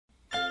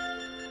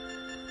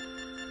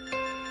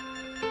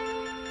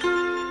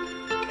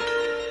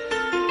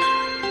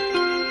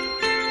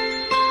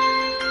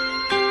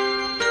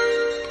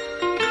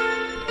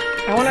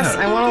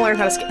I want to learn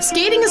how to skate.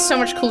 Skating is so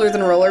much cooler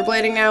than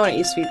rollerblading now, and it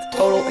used to be the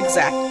total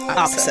exact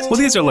opposite. Well,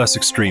 these are less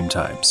extreme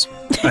times.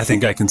 I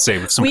think I can say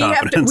with some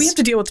confidence. We have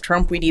to deal with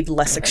Trump. We need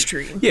less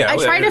extreme. Yeah, I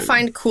tried to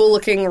find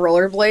cool-looking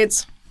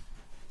rollerblades.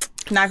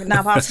 Not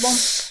possible?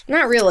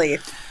 Not really.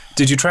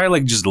 Did you try,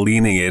 like, just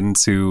leaning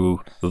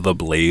into the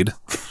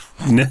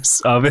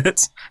blade-ness of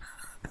it?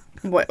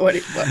 What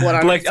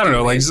on Like, I don't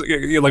know, like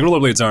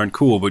rollerblades aren't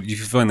cool, but you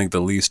find, like,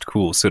 the least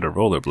cool set of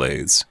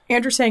rollerblades.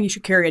 Andrew's saying you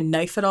should carry a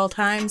knife at all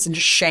times and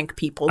just shank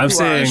people. I'm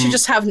saying... You should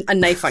just have a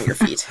knife on your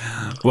feet.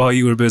 While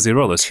you were busy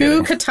roller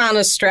skating. 2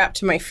 katanas strapped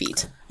to my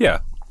feet. Yeah.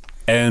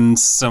 And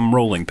some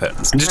rolling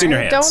pins. Just in your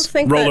hands. Don't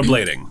think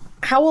rollerblading.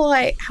 How will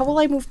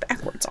I move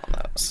backwards on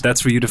those?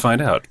 That's for you to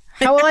find out.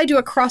 How will I do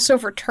a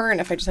crossover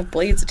turn if I just have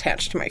blades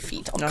attached to my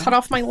feet? I'll cut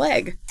off my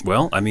leg.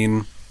 Well, I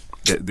mean,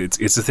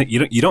 it's the thing.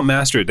 You don't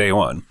master it day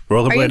one.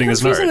 Rollerblading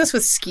is hard. Are you confusing this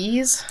with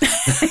skis?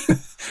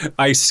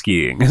 Ice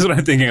skiing is what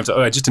I'm thinking of.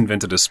 I just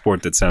invented a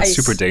sport that sounds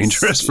super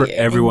dangerous for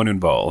everyone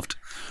involved.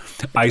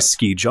 Ice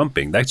ski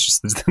jumping. That's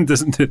just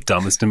the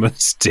dumbest and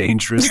most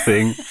dangerous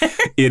thing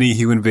any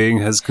human being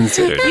has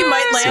considered. You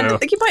might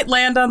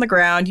land on the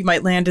ground. You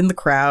might land in the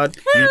crowd.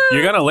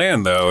 You're gonna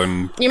land though,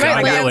 and you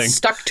might land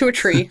stuck to a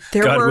tree.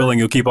 God willing,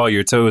 you'll keep all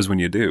your toes when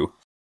you do.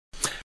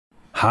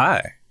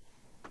 Hi,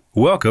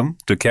 welcome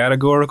to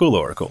Categorical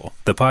Oracle,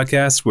 the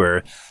podcast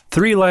where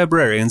 3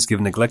 librarians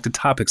give neglected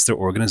topics their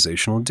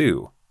organizational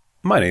due.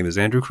 My name is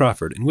Andrew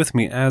Crawford, and with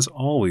me, as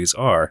always,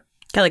 are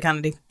Kelly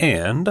Kennedy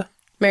and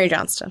Mary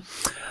Johnston.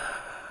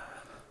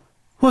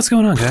 What's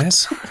going on,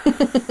 guys?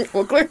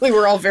 Well, clearly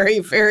we're all very,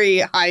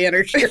 very high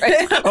energy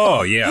right now.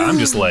 Oh, yeah. I'm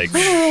just like...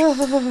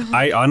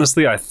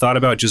 I thought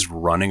about just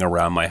running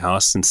around my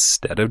house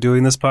instead of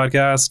doing this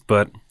podcast,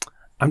 but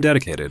I'm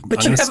dedicated. I'm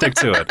going to stick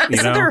to it.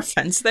 Isn't there a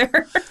fence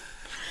there?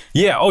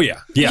 Yeah. Oh,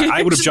 yeah. Yeah,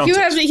 I would have jumped You'd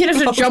have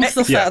to jump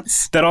the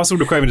fence. That also would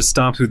require me to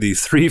stomp through the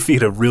 3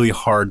 feet of really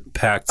hard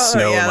packed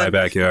snow in my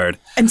backyard.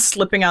 And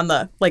slipping on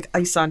the,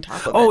 ice on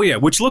top of it. Oh, yeah,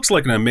 which looks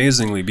like an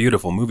amazingly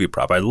beautiful movie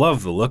prop. I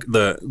love the look.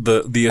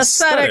 The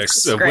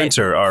aesthetics of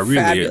winter are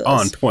really fabulous.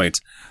 On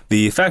point.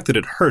 The fact that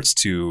it hurts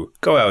to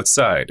go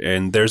outside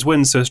and there's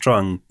wind so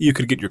strong you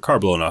could get your car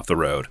blown off the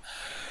road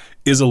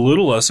is a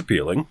little less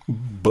appealing,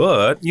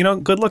 but,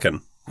 good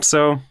looking.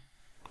 So...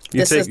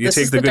 You take the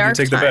good, you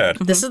take the bad.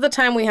 This is the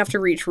time we have to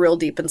reach real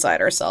deep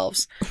inside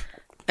ourselves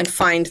and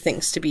find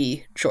things to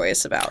be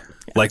joyous about.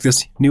 Like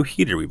this new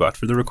heater we bought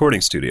for the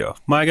recording studio.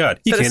 My God,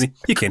 you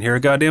can't hear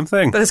a goddamn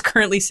thing. That is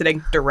currently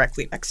sitting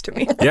directly next to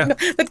me. Yeah.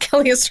 That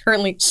Kelly is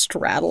currently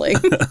straddling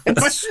and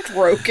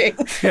stroking.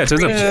 Yeah, it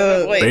turns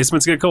out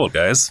basements get cold,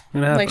 guys.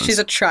 Like she's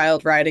a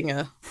child riding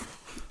a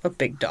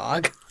big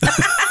dog.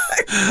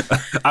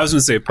 I was going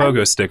to say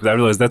pogo stick, but I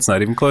realized that's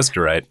not even close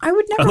to right. I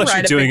would never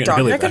ride a big dog.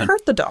 Really I could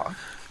hurt the dog.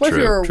 What if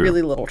you were a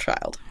really little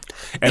child?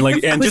 And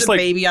just a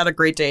baby on a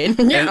Great Dane.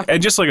 Yeah. And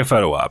just like a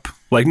photo op.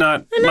 Like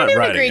not even a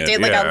Great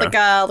Dane, like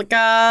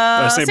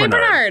a Saint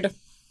Bernard.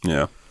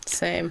 Yeah.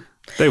 Same.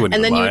 They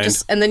wouldn't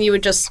mind. And then you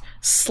would just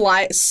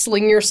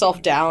sling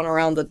yourself down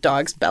around the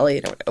dog's belly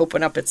and it would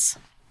open up its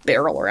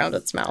barrel around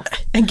its mouth.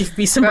 And give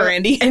me some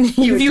brandy. And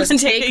you can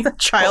take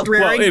child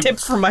rearing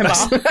tips from my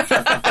mom.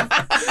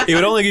 It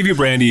would only give you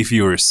brandy if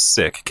you were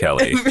sick,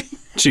 Kelly.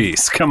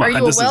 Jeez, come on. Are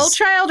you a well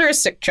child or a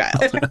sick child?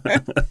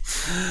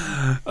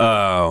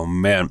 Oh,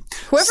 man.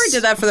 Whoever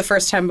did that for the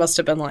first time must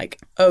have been like,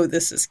 oh,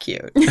 this is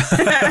cute.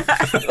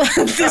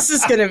 This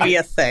is going to be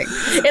a thing.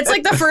 It's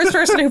like the first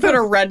person who put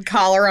a red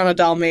collar on a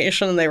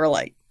Dalmatian and they were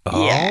like,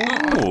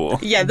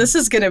 yeah, this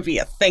is going to be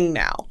a thing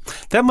now.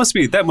 That must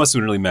have been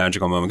a really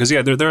magical moment. Because,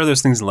 there are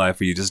those things in life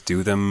where you just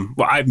do them.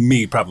 Well,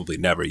 me probably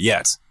never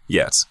yet.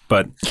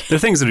 But there are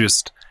things that are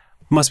just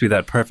must be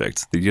that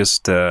perfect. They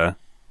just, you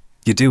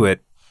do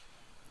it.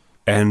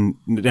 And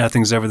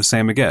nothing's ever the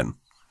same again.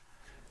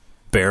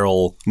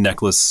 Barrel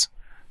necklace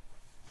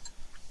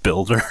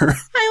builder.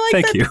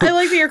 Thank you. I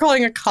like that you're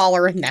calling a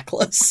collar a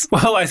necklace.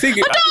 Well, I think...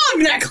 a dog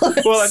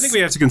necklace! Well, I think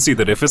we have to concede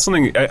that if it's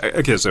something...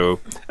 Okay,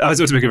 so I was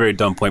about to make a very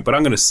dumb point, but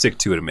I'm going to stick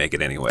to it and make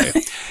it anyway.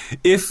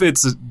 If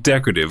it's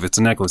decorative, it's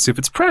a necklace. If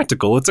it's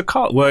practical, it's a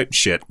collar. What?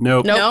 Shit.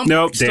 Nope. Damn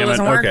it.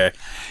 Okay.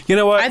 You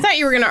know what? I thought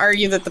you were going to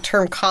argue that the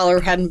term collar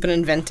hadn't been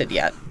invented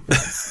yet.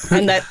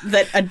 And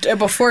that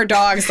before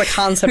dogs, the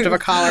concept of a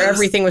collar,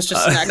 everything was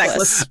just a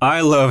necklace.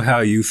 I love how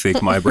you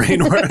think my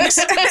brain works.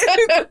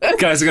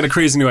 Guys, I got a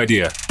crazy new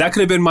idea. That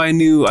could have been my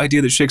new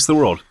idea that shakes the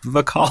world.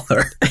 The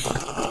collar.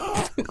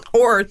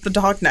 Or the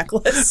dog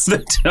necklace.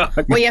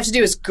 What you have to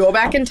do is go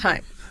back in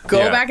time.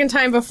 Back in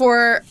time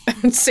before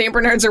St.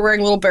 Bernards are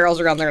wearing little barrels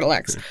around their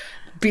necks.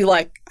 Be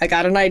like, I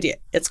got an idea.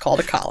 It's called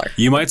a collar.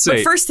 You might say...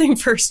 But first thing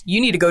first,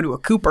 you need to go to a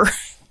Cooper.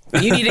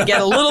 You need to get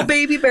a little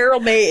baby barrel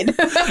made.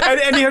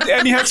 and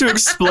you have to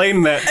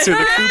explain that to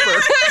the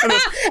Cooper.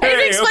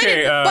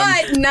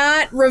 But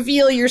not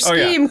reveal your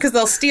scheme because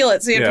they'll steal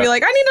it. So you have to be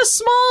like, I need a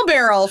small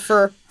barrel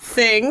for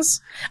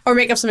things. Or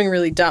make up something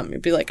really dumb.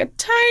 It'd be like a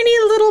tiny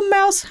little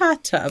mouse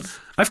hot tub.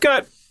 I've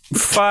got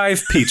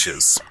 5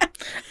 peaches.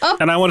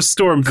 and I want to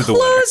store them through the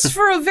winter. Clothes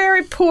for a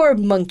very poor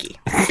monkey.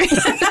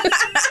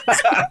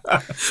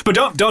 But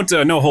don't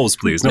no holes,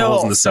 please. No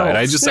holes in the side.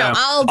 I just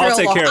I'll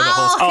take care of the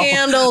holes. I'll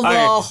handle the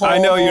holes. I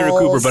know you're a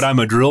Cooper, but I'm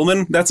a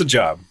drillman. That's a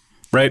job,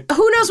 right?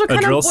 Who knows what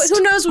kind drill of?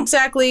 Who knows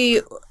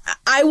exactly?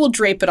 I will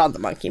drape it on the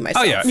monkey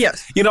myself. Oh yeah.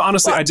 Yes. You know,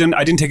 honestly, I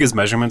didn't take his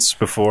measurements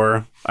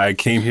before I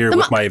came here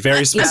with my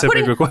very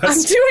specific I'm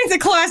request. doing the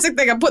classic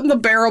thing. I'm putting the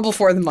barrel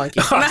before the monkey.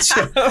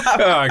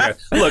 Oh, okay.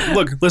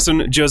 Look,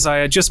 listen,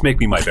 Josiah, just make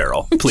me my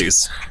barrel,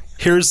 please.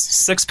 Here's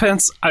 6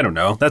 pence. I don't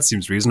know. That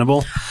seems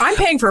reasonable. I'm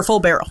paying for a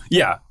full barrel.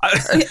 Yeah.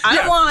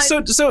 I want.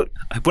 So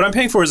what I'm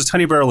paying for is a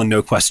tiny barrel and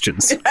no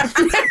questions.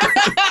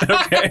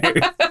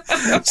 Okay.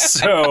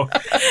 So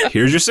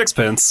here's your 6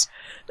 pence.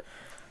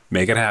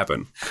 Make it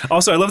happen.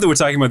 Also, I love that we're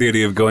talking about the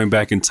idea of going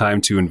back in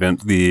time to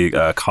invent the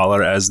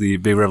collar as the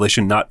big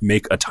revelation, not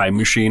make a time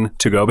machine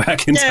to go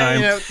back in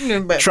time.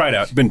 Try it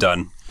out. Been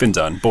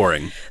done.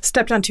 Boring.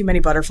 Stepped on too many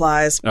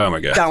butterflies. Oh my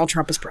God. Donald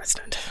Trump is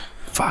president.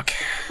 Fuck.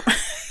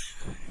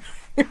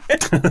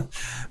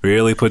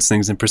 Really puts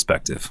things in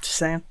perspective. Just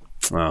saying.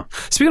 Well,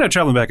 speaking of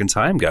traveling back in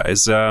time,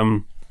 guys,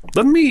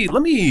 let me,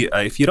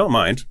 if you don't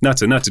mind, not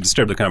to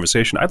disturb the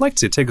conversation, I'd like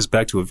to take us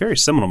back to a very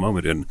seminal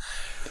moment in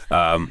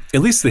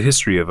at least the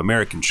history of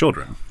American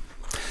children.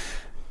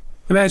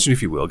 Imagine,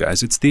 if you will,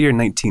 guys, it's the year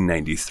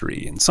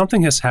 1993, and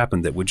something has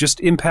happened that would just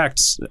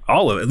impact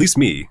at least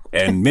me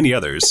and many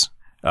others.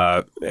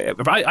 I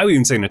would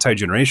even say an entire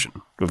generation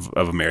of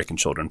American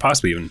children,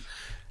 possibly even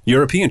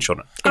European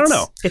children. I don't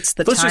know. It's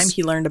the time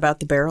he learned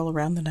about the barrel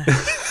around the neck.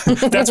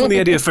 That's when the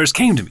idea first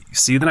came to me.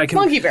 See, then I can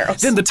Monkey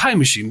barrels. Then the time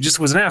machine just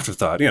was an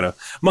afterthought. You know,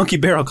 monkey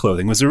barrel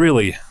clothing was a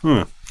really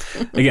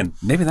again.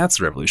 Maybe that's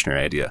a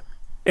revolutionary idea.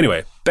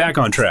 Anyway, back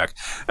on track,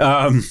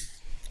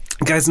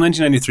 guys. In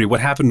 1993, what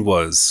happened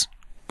was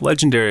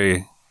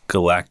legendary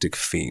galactic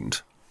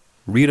fiend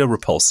Rita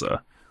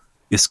Repulsa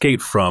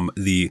escaped from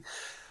the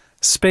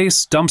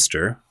space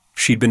dumpster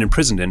she'd been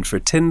imprisoned in for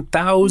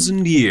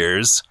 10,000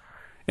 years.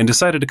 And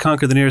decided to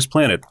conquer the nearest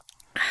planet.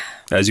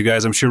 As you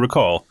guys, I'm sure,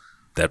 recall,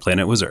 that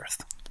planet was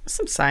Earth.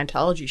 Some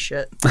Scientology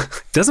shit.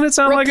 Doesn't it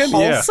sound like it?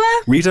 Yeah. Repulsa?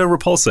 Rita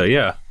Repulsa,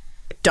 yeah.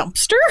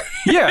 Dumpster?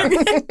 Yeah.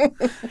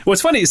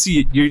 What's funny is,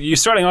 see, you're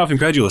starting off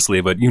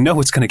incredulously, but you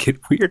know it's going to get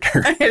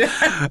weirder.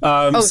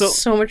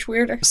 So much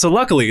weirder. So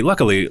luckily,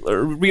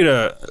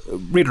 Rita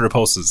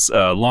Repulsa's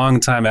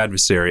longtime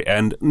adversary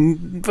and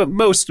the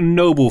most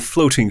noble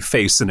floating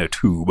face in a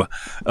tube,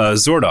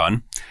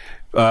 Zordon,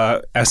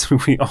 as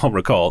we all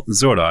recall,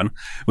 Zordon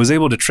was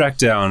able to track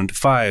down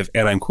 5,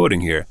 and I'm quoting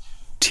here,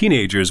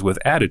 teenagers with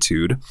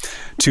attitude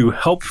to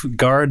help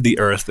guard the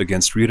Earth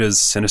against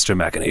Rita's sinister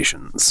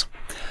machinations.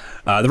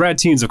 The Rad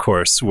Teens, of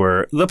course,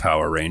 were the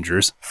Power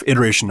Rangers,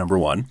 iteration number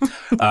 1.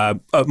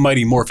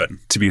 Mighty Morphin,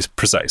 to be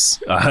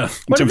precise.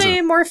 What did they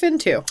morph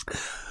into?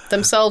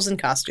 Themselves in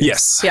costumes.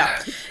 Yes.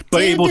 Yeah.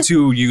 But able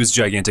to use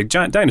gigantic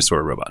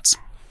dinosaur robots.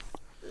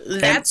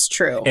 That's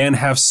true. And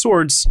have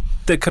swords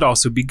that could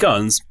also be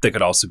guns, that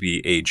could also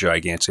be a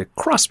gigantic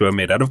crossbow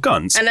made out of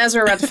guns. And as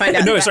we're about to find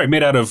out...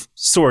 made out of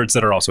swords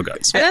that are also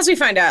guns. And as we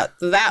find out,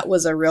 that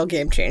was a real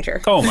game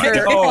changer. Oh my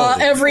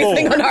God.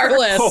 Everything on our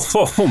list.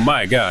 Oh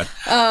my God.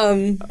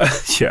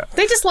 Yeah.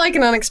 They just like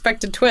an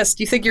unexpected twist.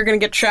 You think you're going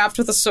to get chapped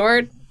with a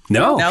sword?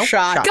 No.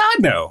 Shot.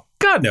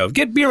 God, no.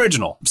 Be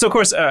original. So, of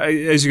course,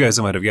 as you guys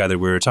might have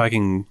gathered, we're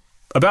talking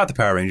about the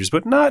Power Rangers,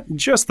 but not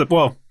just the...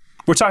 Well,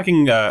 we're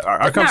talking...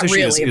 our conversation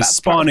really is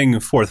spawning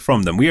forth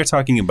from them. We are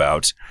talking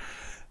about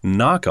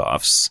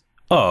knockoffs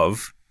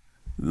of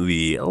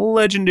the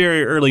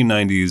legendary early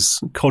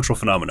 90s cultural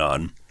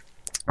phenomenon,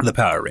 the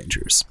Power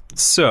Rangers.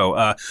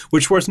 So,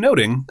 which worth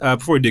noting,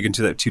 before we dig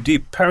into that too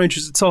deep, Power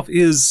Rangers itself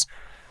is,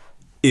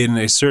 in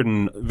a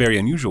certain very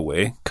unusual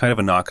way, kind of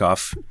a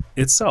knockoff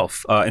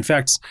itself. In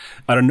fact,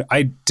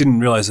 I didn't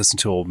realize this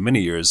until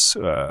many years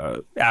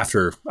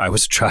after I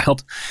was a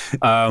child.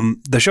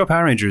 The show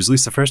Power Rangers, at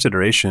least the first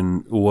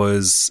iteration,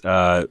 was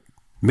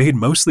made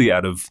mostly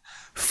out of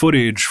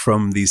footage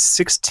from the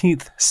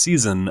 16th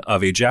season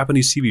of a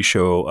Japanese TV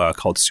show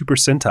called Super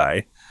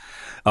Sentai.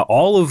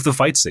 All of the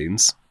fight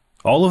scenes,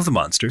 all of the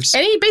monsters.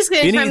 Basically,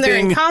 anytime they're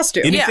in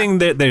costume. Anything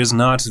that there's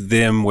not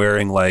them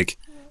wearing, like,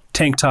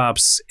 tank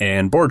tops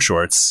and board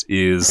shorts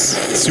is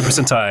Super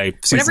Sentai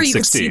season 16. Whenever you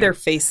can see their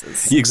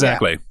faces.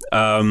 Exactly.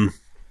 Yeah.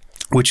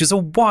 Which is a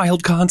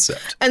wild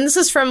concept. And this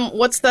is from,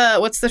 what's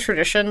the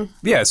tradition?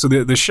 Yeah, so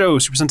the show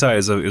Super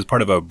Sentai is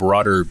part of a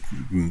broader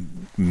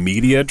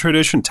media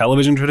tradition,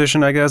 television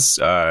tradition, I guess.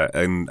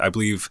 And I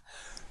believe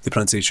the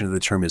pronunciation of the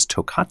term is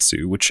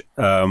tokatsu, which,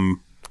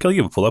 Kelly,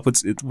 you have a pull up.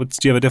 Do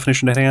you have a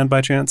definition at hand by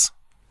chance?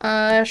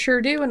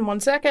 Sure do, in 1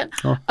 second.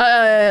 Oh.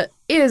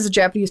 It is a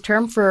Japanese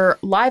term for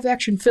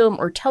live-action film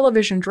or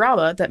television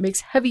drama that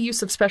makes heavy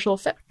use of special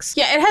effects.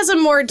 Yeah, it has a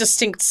more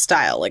distinct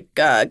style, like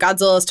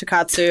Godzilla's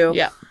Tokatsu.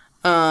 Yeah.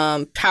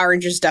 Power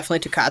Rangers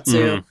definitely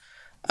Tokatsu.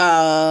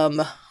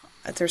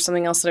 There's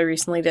something else that I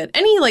recently did.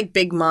 Any, like,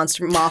 big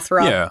monster,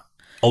 Mothra. Yeah.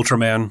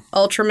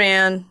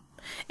 Ultraman.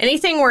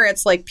 Anything where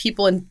it's, like,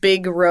 people in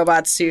big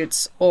robot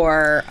suits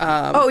or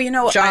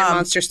giant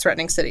monsters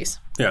threatening cities.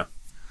 Yeah.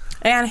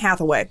 Anne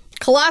Hathaway.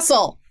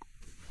 Colossal.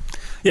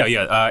 Yeah.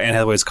 Anne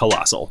Hathaway's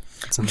Colossal.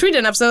 Which we did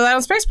an episode of that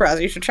on Space Bros.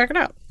 You should check it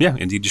out. Yeah,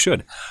 indeed you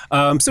should.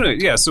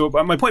 So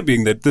my point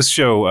being that this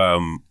show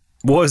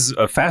was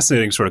a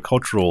fascinating sort of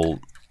cultural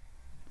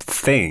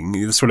thing,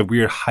 this sort of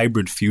weird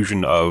hybrid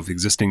fusion of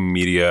existing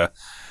media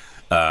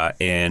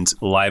and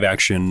live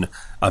action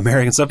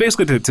American stuff,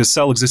 basically to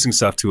sell existing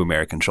stuff to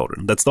American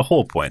children. That's the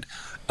whole point.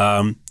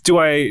 Do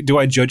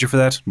I judge you for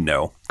that?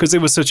 No, because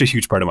it was such a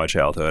huge part of my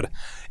childhood.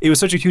 It was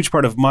such a huge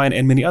part of mine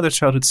and many other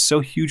childhoods. So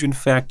huge, in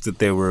fact,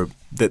 that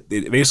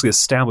it basically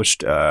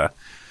established a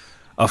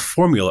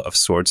formula of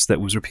sorts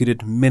that was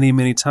repeated many,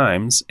 many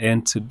times.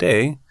 And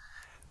today,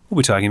 we'll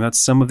be talking about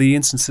some of the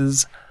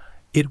instances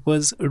it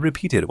was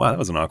repeated. Wow, that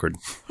was an awkward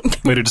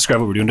way to describe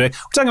what we're doing today.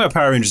 We're talking about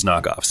Power Rangers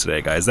knockoffs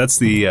today, guys. That's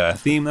the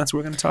theme. That's what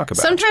we're going to talk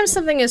about. Sometimes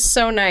something is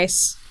so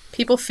nice,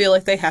 people feel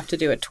like they have to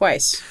do it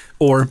twice.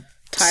 Or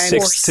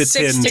Times 6 to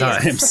 10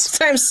 times.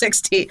 Times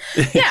 60.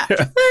 Yeah.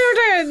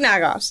 They're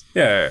knockoffs.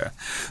 Yeah.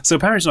 So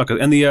Power Rangers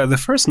knockoff. And the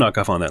first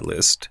knockoff on that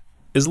list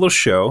is a little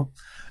show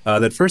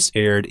that first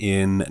aired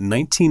in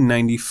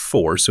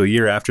 1994, so a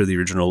year after the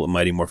original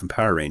Mighty Morphin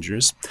Power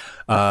Rangers.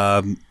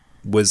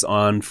 Was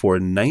on for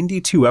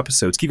 92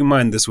 episodes. Keep in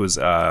mind, this was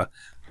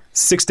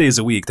 6 days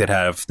a week that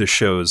the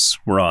shows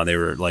were on. They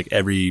were like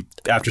every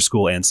after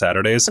school and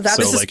Saturdays. This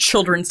is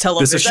children's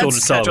television. This is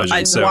children's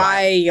television. So,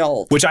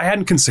 wild. which I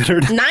hadn't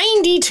considered.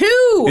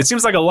 92! It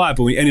seems like a lot,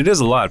 and it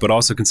is a lot, but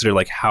also consider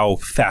like how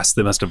fast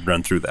they must have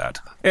run through that.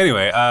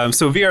 Anyway,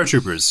 so VR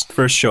Troopers,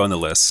 first show on the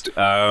list.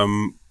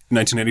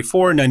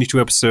 1994,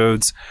 92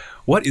 episodes.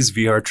 What is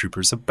VR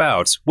Troopers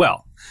about?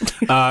 Well,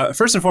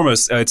 first and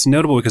foremost, it's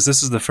notable because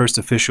this is the first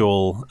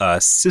official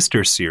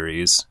sister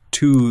series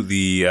to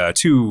the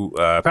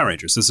Power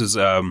Rangers. This is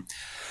the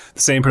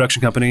same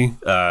production company,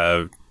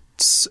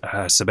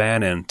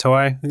 Saban and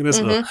Toei, I think it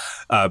is.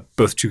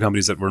 Both two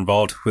companies that were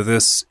involved with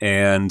this,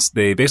 and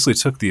they basically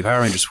took the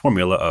Power Rangers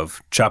formula of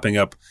chopping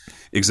up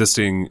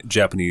existing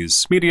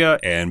Japanese media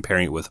and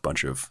pairing it with a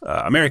bunch of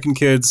American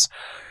kids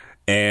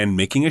and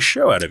making a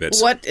show out of it.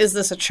 What is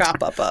this a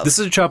chop up of? This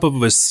is a chop up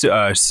of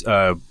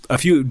a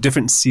few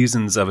different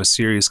seasons of a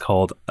series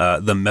called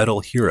the Metal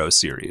Hero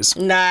series.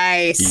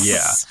 Nice.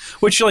 Yeah.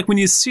 Which, like, when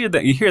you see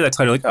that, you hear that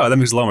title, like, oh, that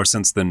makes a lot more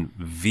sense than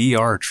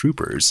VR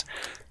Troopers.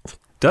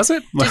 Does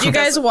it? Did you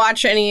guys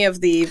watch any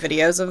of the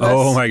videos of this?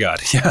 Oh my God.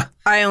 Yeah.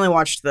 I only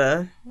watched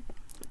the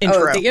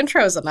intro. Oh, the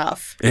intro is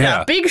enough.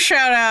 Yeah. Big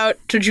shout out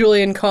to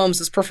Julian Combs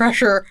as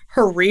Professor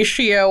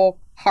Horatio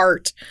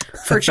Hart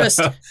for just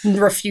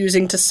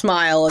refusing to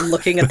smile and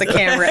looking at the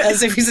camera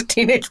as if he's a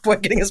teenage boy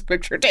getting his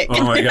picture taken.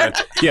 Oh my God.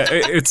 Yeah,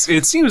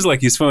 it seems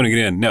like he's phoning it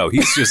in. No,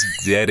 he's just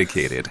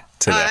dedicated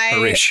to that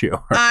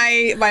Horatio.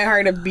 My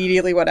heart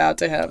immediately went out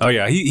to him. Oh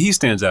yeah, he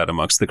stands out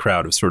amongst the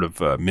crowd of sort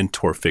of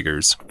mentor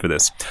figures for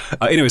this.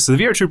 Anyway, so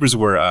the VR Troopers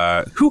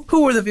were who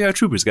were the VR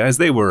Troopers, guys?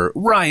 They were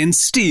Ryan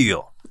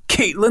Steele,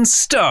 Caitlin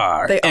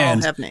Starr, They all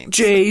and have names.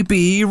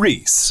 J.B.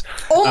 Reese.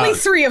 Only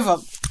three of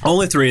them.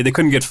 Only three. They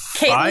couldn't get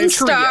five. Caitlin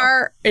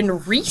Starr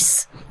and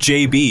Reese.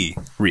 J.B.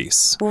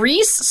 Reese.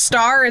 Reese,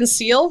 Starr, and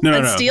Steele.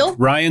 No. Steele.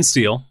 Ryan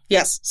Steele,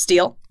 Yes,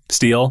 Steele.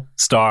 Steele,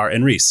 Starr,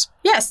 and Reese.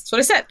 Yes, that's what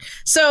I said.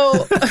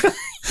 So,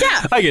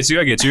 yeah. I get you.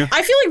 I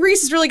feel like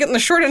Reese is really getting the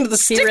short end of the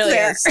stick really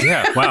there. is.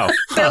 Yeah. Wow.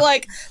 They're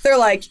like,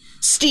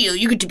 Steele,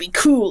 you get to be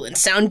cool and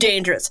sound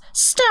dangerous.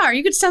 Starr,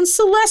 you get to sound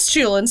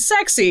celestial and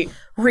sexy.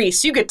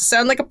 Reese, you get to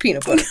sound like a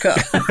peanut butter cup.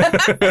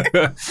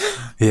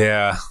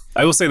 Yeah.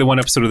 I will say the one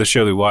episode of the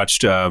show we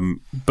watched,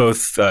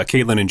 both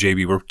Caitlin and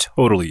JB were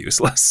totally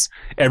useless.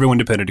 Everyone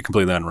depended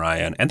completely on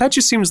Ryan. And that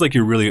just seems like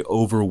you're really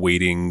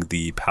overweighting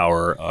the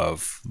power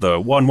of the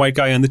one white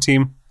guy on the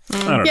team. I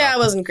don't know. Yeah, it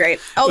wasn't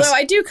great. Although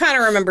I do kind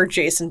of remember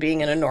Jason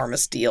being an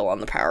enormous deal on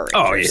the Power Rangers.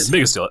 Oh, yeah, the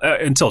biggest deal.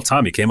 Until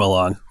Tommy came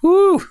along.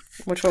 Woo!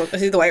 Which one? Was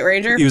he the White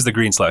Ranger? He was the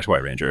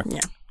green/white ranger. Yeah.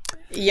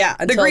 Yeah,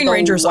 until Green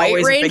Ranger's White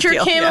always a big Ranger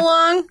deal. came Yeah.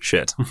 along.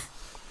 Shit.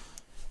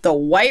 The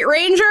White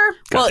Ranger?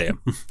 Well,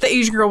 Goddamn. the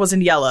Asian girl was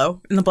in yellow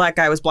and the black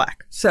guy was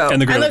black. So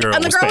And the girl,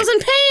 And the girl was in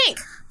pink.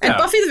 And Yeah.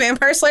 Buffy the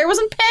Vampire Slayer was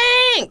in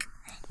pink.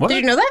 What? Did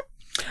you know that?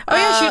 oh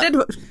yeah, she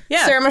did.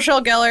 Yeah, Sarah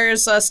Michelle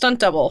Gellar's stunt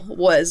double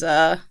was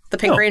the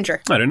Pink Oh,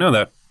 Ranger. I didn't know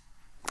that.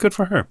 Good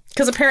for her.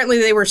 Because apparently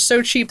they were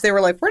so cheap, they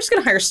were like, we're just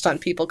going to hire stunt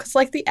people because,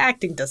 like, the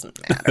acting doesn't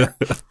matter.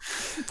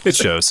 It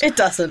shows. It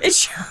doesn't. It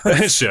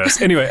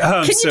shows. Anyway.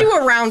 Can you do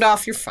a round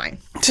off? You're fine.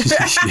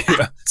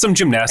 Yeah. Some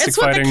gymnastic It's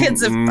what the fighting.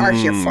 kids are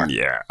here for.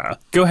 Yeah.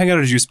 Go hang out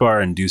at a juice bar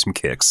and do some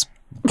kicks,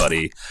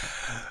 buddy.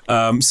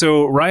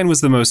 So Ryan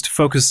was the most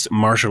focused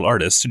martial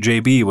artist.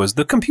 JB was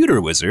the computer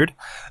wizard.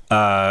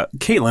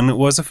 Caitlin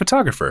was a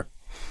photographer.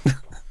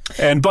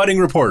 and budding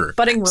reporter.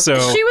 So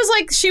She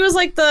was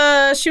like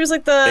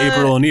the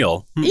April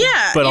O'Neil.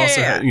 Yeah, But yeah,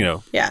 also, yeah. you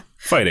know, Yeah.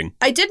 fighting.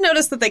 I did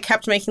notice that they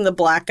kept making the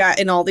black guy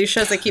in all these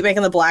shows. They keep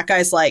making the black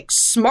guys like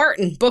smart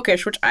and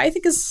bookish, which I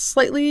think is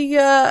slightly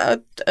a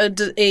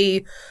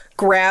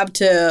grab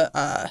to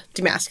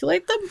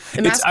demasculate them.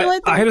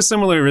 Emasculate them. I had a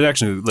similar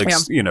reaction, like, Yeah.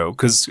 you know,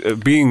 because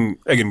being,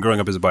 again, growing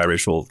up as a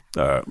biracial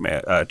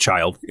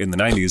child in the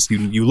 90s,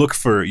 you look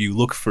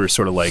for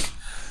sort of like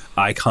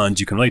icons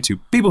you can relate to.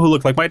 People who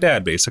look like my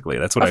dad, basically.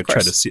 That's what I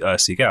try to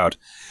seek out.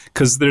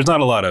 Because there's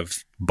not a lot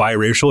of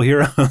biracial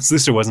heroes. At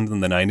least there wasn't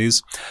in the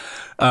 90s.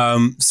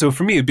 So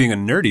for me, being a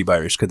nerdy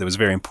biracial kid, it was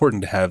very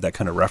important to have that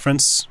kind of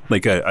reference,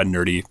 like a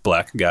nerdy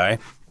black guy.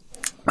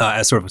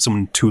 As sort of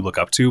someone to look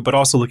up to, but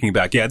also looking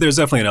back, yeah, there's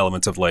definitely an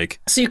element of like...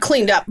 So you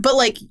cleaned up, but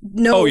like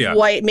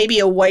maybe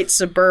a white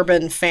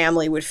suburban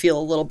family would feel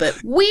a little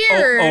bit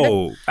weird.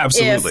 Oh,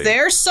 absolutely.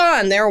 If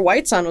their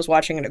white son was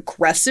watching an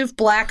aggressive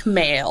black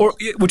male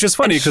Which is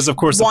funny because, of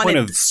course, the point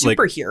Wanted of like...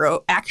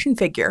 superhero action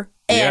figure.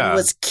 and yeah.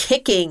 was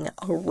kicking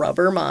a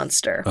rubber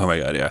monster. Oh my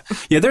god, yeah.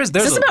 Yeah, there's Is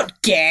this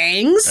about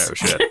gangs? Oh,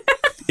 shit.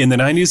 In the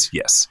 90s,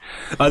 yes.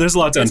 There's a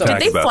lot to unpack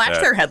Did they about flash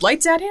that. their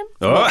headlights at him?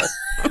 Oh.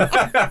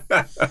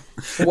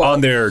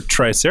 On their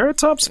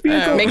Triceratops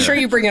vehicle? Make sure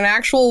you bring an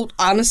actual,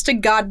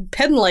 honest-to-God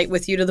pen light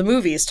with you to the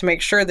movies to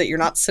make sure that you're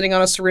not sitting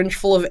on a syringe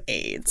full of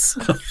AIDS.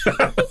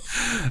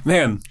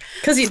 Man.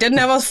 Because he didn't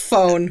have a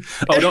phone.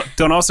 Oh,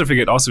 don't also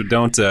forget,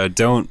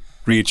 don't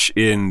reach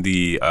in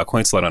the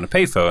coin slot on a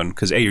payphone,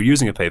 because A, you're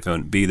using a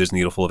payphone, B, there's a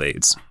needle full of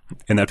AIDS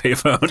in that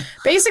payphone.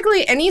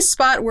 Basically, any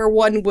spot where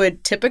one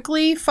would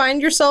typically find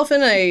yourself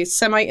in a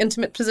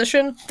semi-intimate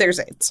position, there's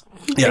AIDS.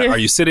 Yeah, are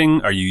you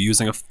sitting? Are you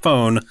using a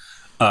phone?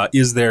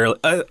 Is there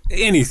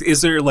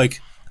is there like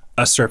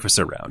a surface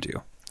around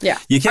you? Yeah.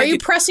 Are you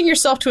pressing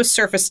yourself to a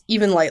surface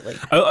even lightly?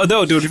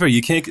 Although, to be fair,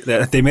 you can't.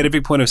 They made a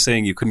big point of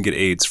saying you couldn't get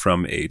AIDS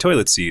from a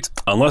toilet seat,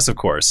 unless, of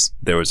course,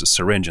 there was a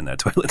syringe in that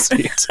toilet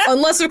seat.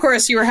 Unless, of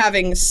course, you were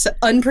having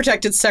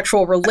unprotected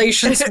sexual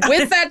relations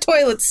with that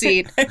toilet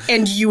seat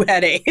and you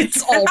had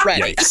AIDS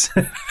already.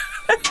 Yikes.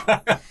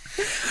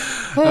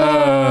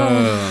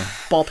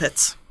 Ball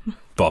pits.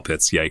 Ball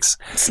pits, yikes.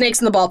 Snakes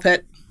in the ball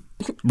pit.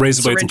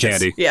 Razor blades and Syringes.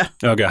 candy. Yeah.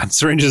 Oh, God.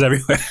 Syringes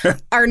everywhere.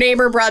 Our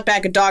neighbor brought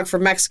back a dog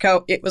from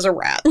Mexico. It was a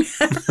rat.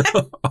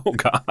 Oh,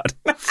 God.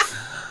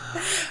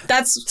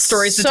 That's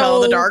Stories to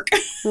tell in the dark.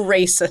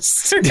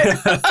 Racist.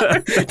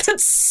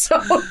 That's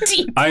so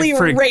deeply I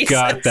racist.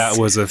 forgot that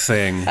was a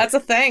thing That's a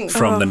thing.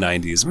 from the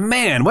 90s.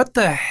 Man, what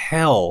the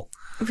hell?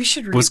 We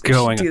should What's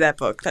going do that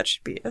book. That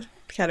should be a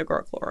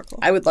categorical oracle.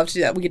 I would love to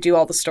do that. We could do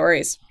all the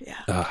stories.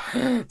 Yeah.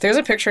 There's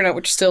a picture in it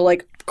which still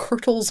like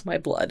curdles my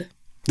blood.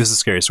 This is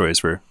Scary Stories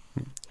for...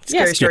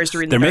 Scary stories to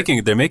read in They're the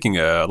dark. they're making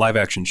a live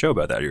action show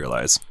about that, you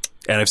realize.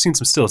 And I've seen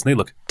some stills, and they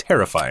look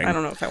terrifying. I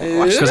don't know if I want to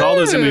watch Because all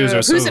those images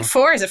are so... Who's it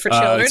for? Is it for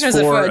children? It's or is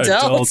it for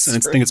adults? and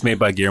I think it's made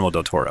by Guillermo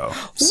del Toro.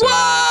 So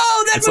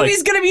Whoa! That it's like-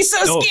 movie's gonna be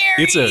so no,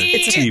 scary. It's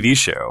a TV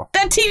show.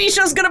 That TV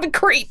show's gonna be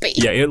creepy.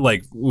 Yeah, it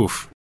like,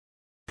 oof.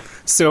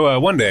 So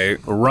one day,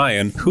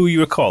 Ryan, who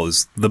you recall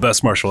is the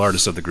best martial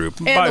artist of the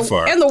group, by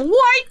far. And the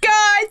white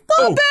guy,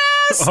 the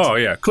best. Oh,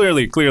 yeah,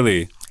 clearly.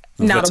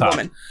 Not the a top.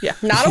 woman. Yeah.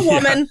 Not a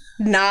woman,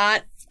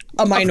 not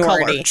a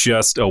minority.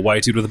 Just a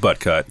white dude with a butt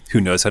cut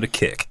who knows how to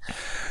kick.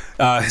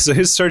 So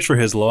his search for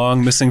his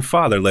long missing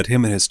father led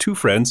him and his two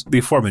friends, the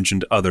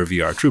aforementioned other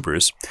VR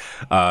troopers,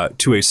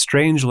 to a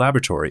strange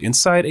laboratory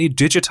inside a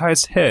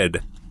digitized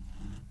head.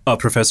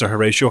 Professor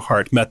Horatio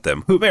Hart met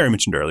them, who Mary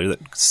mentioned earlier, that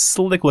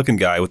slick-looking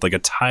guy with like a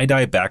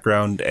tie-dye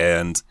background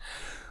and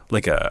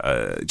like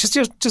a just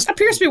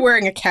Appears to be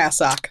wearing a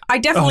cassock. I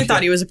definitely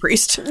thought he was a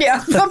priest.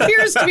 Yeah,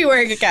 appears to be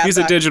wearing a cassock. he's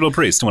a digital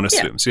priest, one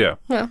assumes, yeah.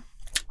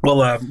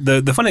 Well,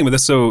 the funny thing with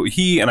this, so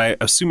he, and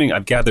assuming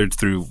I've gathered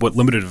through what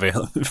limited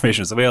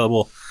information is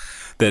available,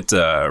 that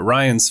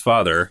Ryan's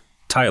father,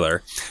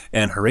 Tyler,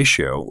 and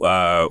Horatio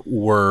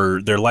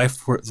their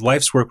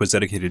life's work was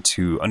dedicated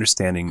to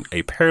understanding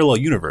a parallel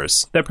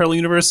universe. That parallel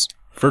universe,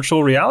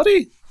 virtual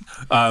reality?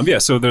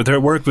 So their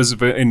work was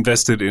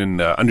invested in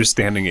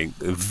understanding a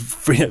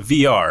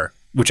VR,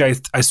 which I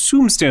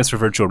assume stands for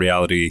virtual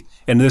reality,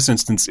 and in this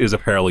instance is a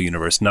parallel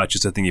universe, not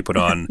just a thing you put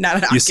on. Not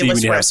an you see when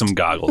Oculus you have Rift. some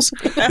goggles.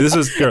 This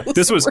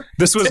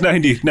was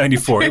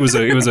 94. It was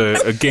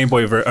a Game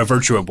Boy, a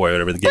Virtua Boy, or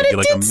whatever. The game gave you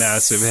like a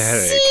massive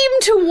headache. Seem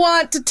to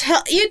want to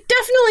tell. It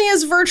definitely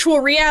is virtual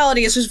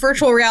reality. It's just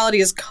virtual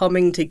reality is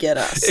coming to get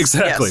us.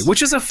 Exactly, Yes.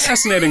 which is a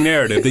fascinating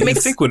narrative that you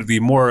think would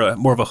be more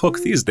of a hook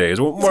these days,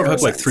 or more of a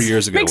hook like 3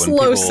 years ago. Makes when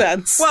low people,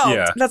 sense. Well,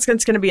 Yeah. that's going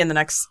to be in the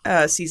next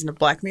season of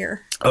Black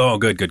Mirror. Oh,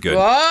 good.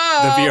 Whoa.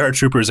 The VR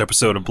Troopers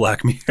episode of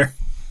Black Mirror.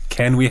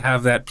 Can we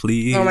have that,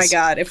 please? Oh my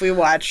god! If we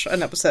watch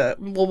an episode,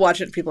 we'll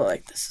watch it. And people are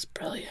like, "This is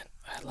brilliant.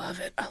 I love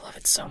it. I love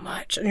it so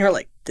much." And you're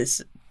like,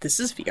 "This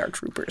is VR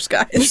Troopers,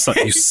 guys."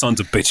 You sons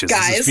of bitches.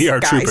 Guys, This is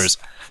VR guys. Troopers.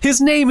 His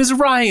name is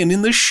Ryan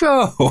in the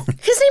show.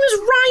 His name is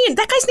Ryan.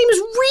 That guy's name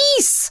is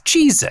Reese.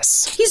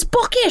 Jesus. He's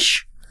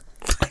bookish.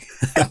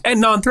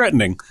 And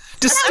non-threatening.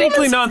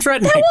 distinctly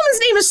non-threatening. That woman's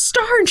name is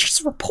Star, and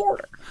she's a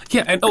reporter.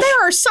 Yeah, and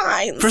There are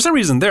signs. for some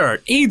reason, there are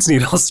AIDS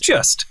needles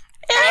just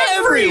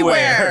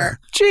everywhere.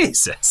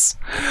 Jesus.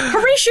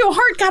 Horatio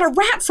Hart got a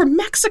rat from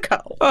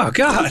Mexico. Oh,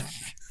 God.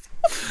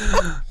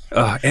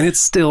 And it's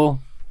still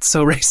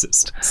so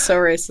racist. So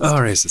racist. Oh,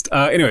 racist.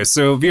 Anyway,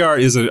 so VR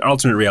is an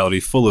alternate reality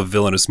full of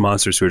villainous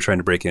monsters who are trying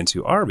to break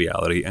into our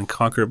reality and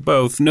conquer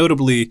both.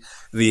 Notably,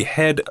 the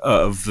head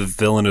of the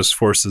villainous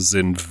forces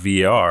in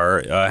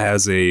VR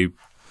has a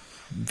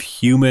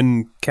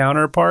human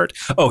counterpart.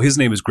 Oh, his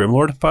name is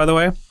Grimlord, by the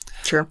way.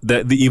 Sure.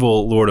 The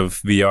evil lord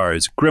of VR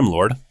is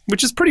Grimlord,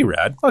 which is pretty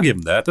rad. I'll give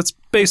him that. That's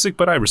basic,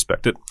 but I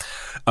respect it.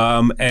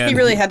 And He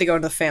really had to go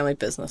into the family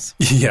business.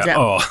 yeah. Yeah.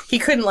 Oh, He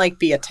couldn't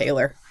be a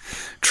tailor.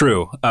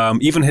 true.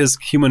 Even his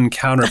human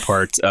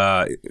counterpart,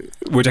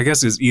 which I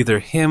guess is either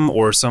him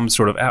or some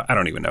sort of I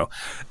don't even know.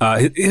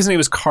 His name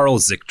is Carl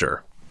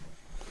Zichter.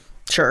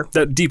 Sure.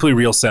 That deeply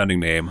real sounding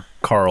name,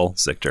 Carl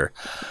Zichter.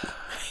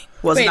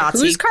 Was Wait, Nazi.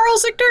 who's Carl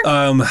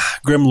Zichter?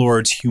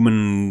 Grimlord's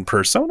human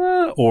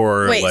persona,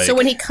 or Wait, like, so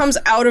when he comes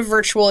out of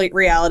virtual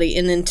reality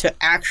and into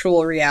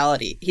actual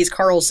reality, he's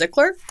Carl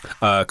Zickler?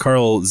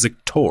 Carl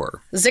Zichter,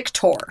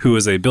 Zictor. who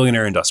is a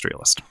billionaire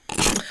industrialist.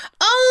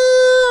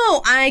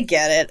 Oh, I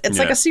get it. It's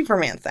like Yeah. a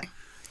Superman thing.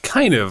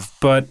 Kind of,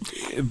 but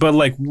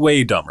like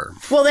way dumber.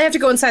 Well, they have to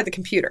go inside the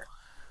computer.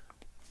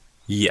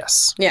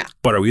 Yes. Yeah.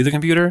 But are we the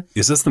computer?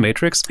 Is this the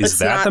Matrix? Is It's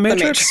that not the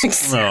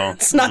Matrix? No.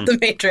 It's not the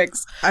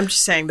Matrix. I'm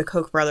just saying the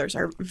Koch brothers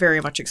are very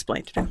much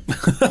explained to me.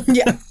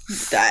 Yeah.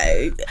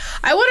 I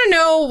want to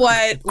know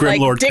what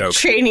Grimlord Dick Coke.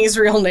 Cheney's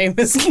real name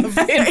is in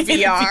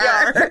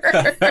VR.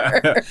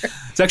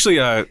 It's actually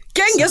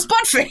Genghis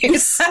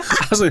Buttface.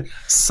 actually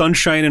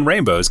Sunshine and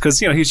Rainbows, because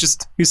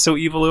he's so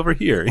evil over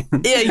here.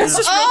 Yeah, he's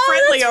just real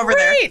friendly that's over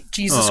there. right.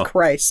 Jesus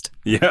Christ.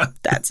 Yeah.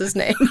 That's his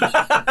name.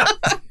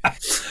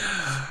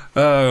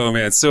 Oh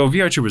man. So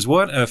VR Troopers,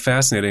 what a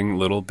fascinating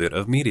little bit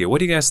of media. What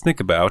do you guys think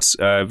about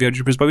VR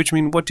Troopers? By which I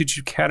mean, what did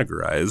you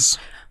categorize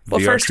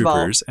Well, VR first of all-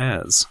 Troopers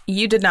as?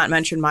 You did not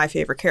mention my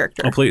favorite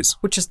character. Oh, please.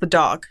 Which is the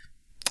dog,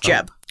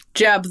 Jeb.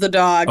 Jeb the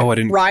dog. Oh, I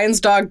didn't- Ryan's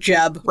dog,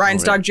 Jeb.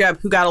 Ryan's dog Jeb,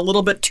 who got a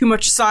little bit too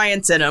much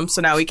science in him,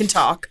 so now he can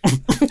talk.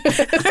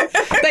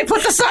 They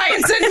put the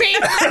science in me.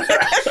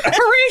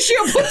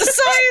 Horatio put the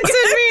science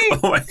in me.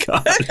 Oh my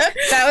god.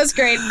 That was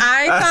great.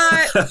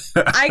 I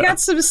thought I got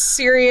some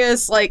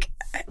serious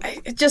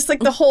just like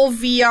the whole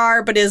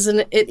VR, but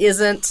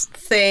isn't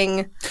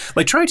thing.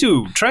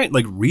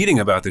 Like reading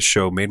about this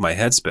show made my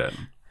head spin.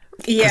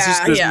 'Cause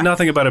Yeah, there's yeah.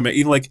 nothing about it.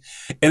 Even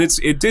and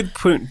it did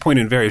point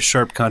in very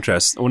sharp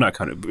contrast. Well, not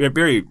kind of. It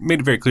made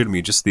it very clear to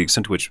me just the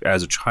extent to which,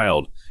 as a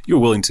child, you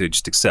were willing to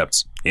just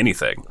accept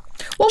anything.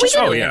 Well, we Just-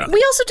 oh, didn't. yeah.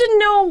 We also didn't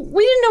know.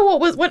 We didn't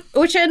know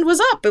which end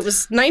was up. It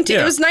was 19.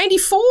 Yeah. It was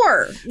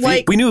 94.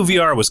 We knew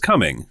VR was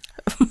coming,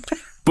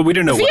 but we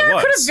didn't know what it VR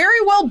was. could have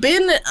very well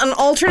been an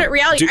alternate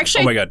reality.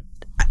 Actually, oh my god.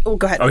 Oh,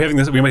 go ahead. Are we having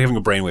this? We might be having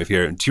a brainwave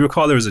here. Do you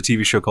recall there was a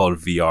TV show called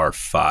VR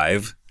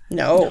 5?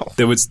 No.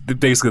 There was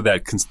basically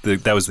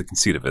that was the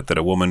conceit of it, that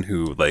a woman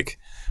who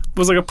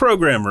was like a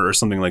programmer or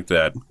something like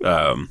that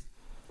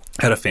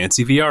had a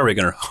fancy VR rig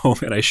in her home,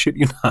 and I shit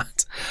you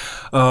not.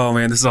 Oh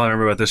man, this is all I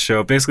remember about this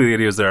show. Basically, the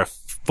idea is there are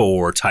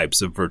 4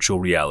 types of virtual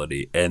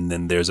reality, and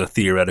then there's a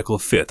theoretical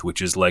 5th,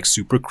 which is like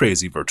super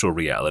crazy virtual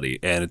reality,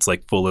 and it's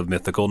like full of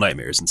mythical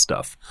nightmares and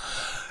stuff.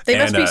 They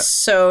must And, be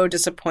so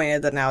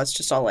disappointed that now it's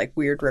just all like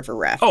weird river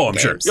rafting. Oh, I'm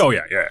sure. games. Oh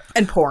yeah, yeah.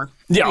 And porn.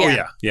 Yeah, oh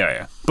Yeah.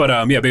 yeah.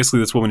 But basically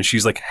this woman,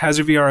 she's like has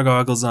her VR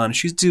goggles on.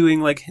 She's doing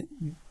like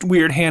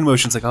weird hand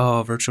motions, like,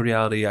 oh, virtual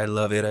reality, I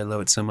love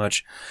it so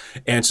much.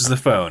 Answers the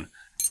phone.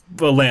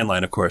 Well,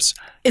 landline, of course.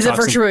 Is it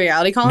Talks virtual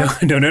reality calling?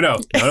 No.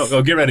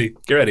 Oh, get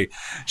ready.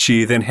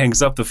 She then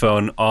hangs up the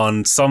phone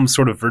on some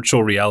sort of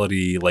virtual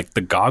reality, like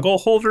the goggle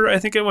holder, I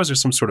think it was, or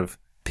some sort of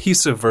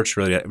piece of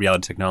virtual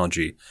reality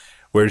technology.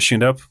 Where did she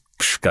end up?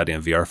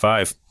 Goddamn VR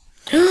 5.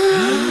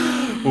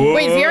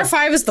 Wait, VR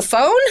 5 is the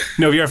phone?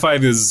 No, VR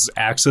 5 is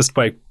accessed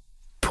by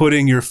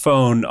putting your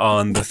phone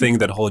on the thing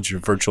that holds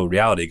your virtual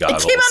reality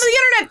goggles. It came out of the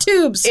internet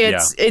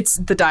tubes. It's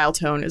the dial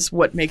tone is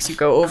what makes you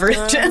go over it.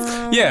 Yeah.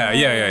 But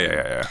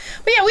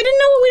yeah, we didn't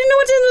know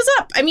what was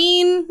up. I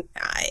mean,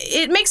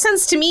 it makes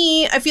sense to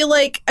me. I feel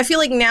like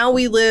now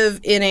we live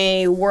in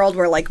a world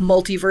where like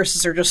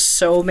multiverses are just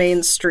so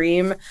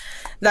mainstream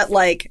that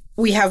like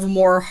we have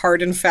more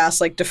hard and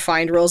fast like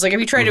defined rules. Like if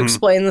you try to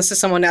explain this to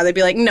someone now, they'd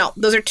be like, "No,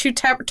 those are two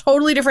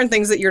totally different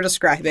things that you're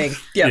describing."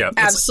 Yeah.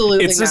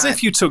 Absolutely It's not. as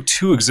if you took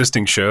 2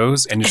 existing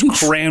shows and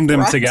just crammed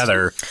them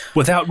together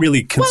without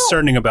really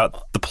concerning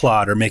about the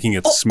plot or making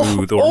it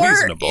smooth or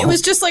reasonable. It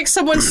was just like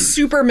someone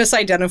super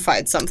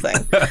misidentified something.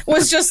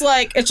 It's just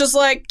like,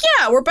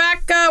 yeah, we're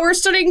back, we're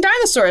studying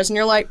dinosaurs. And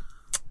you're like,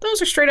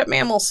 those are straight up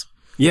mammals.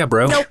 yeah,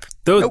 bro. Nope.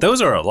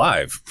 Those are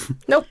alive.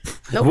 Nope.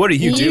 What are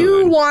you You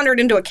doing?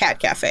 wandered into a cat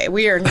cafe.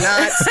 We are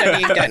not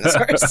studying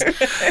dinosaurs.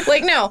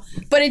 Like, no.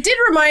 But it did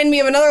remind me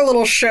of another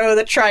little show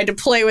that tried to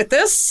play with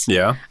this.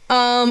 Yeah.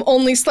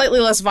 Only slightly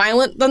less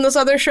violent than this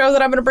other show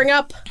that I'm going to bring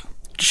up.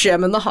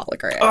 Gem and the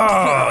Hologram.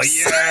 Oh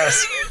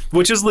yes,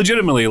 which is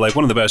legitimately like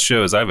one of the best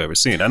shows I've ever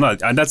seen.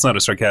 That's not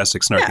a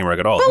sarcastic, snarky remark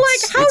at all. But like,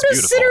 how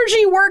does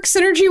synergy work?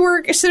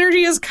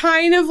 Synergy is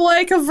kind of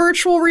like a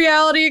virtual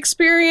reality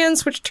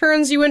experience, which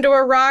turns you into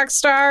a rock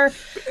star.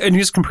 And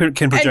you just can project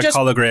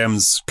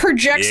holograms.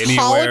 Projects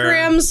anywhere.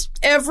 Holograms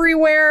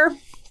everywhere.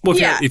 Well,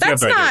 if you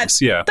have ideas,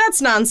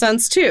 that's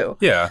nonsense too.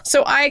 Yeah.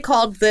 So I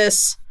called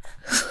this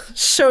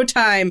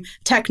Showtime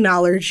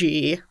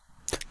technology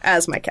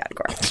as my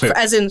category,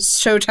 as in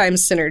Showtime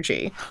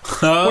synergy,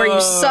 where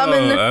you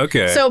summon.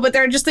 Okay. So, but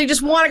they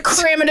just want to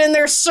cram it in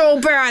there so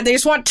bad. They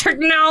just want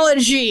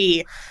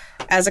technology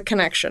as a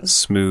connection.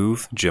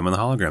 Smooth Gem and the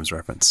Holograms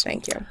reference.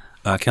 Thank you.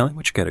 Kelly,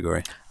 what's your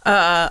category?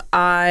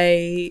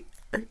 I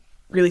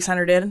really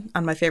centered in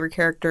on my favorite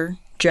character,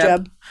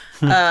 Jeb.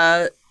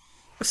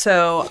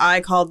 So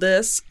I called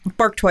this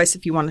Bark Twice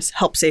If You Want to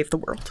Help Save the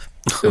World.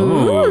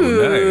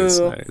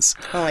 Oh, nice.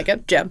 I like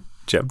it. Jeb.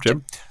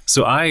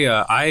 So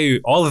I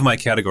all of my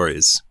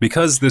categories,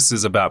 because this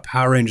is about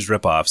Power Rangers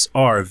ripoffs,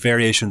 are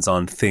variations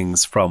on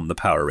things from the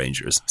Power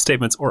Rangers,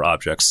 statements or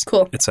objects,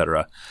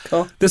 etc.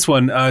 Cool. This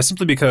one,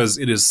 simply because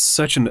it is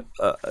such an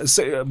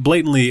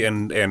blatantly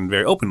and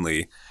very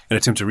openly an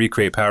attempt to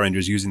recreate Power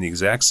Rangers using the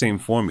exact same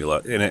formula.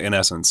 In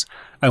essence,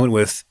 I went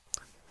with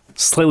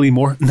slightly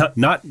more,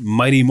 not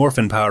Mighty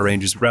Morphin Power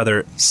Rangers,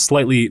 rather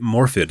slightly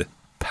morphid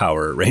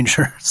Power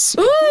Rangers.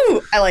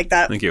 Ooh, I like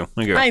that. Thank you.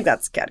 I think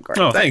that's a category.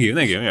 Oh, thank you.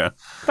 Yeah.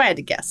 If I had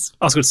to guess.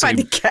 I was going to say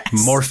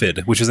guess.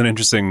 morphid, which is an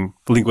interesting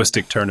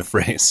linguistic turn of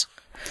phrase.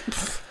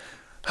 If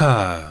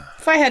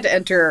I had to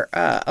enter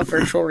a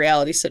virtual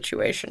reality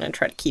situation and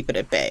try to keep it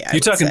at bay, You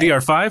talking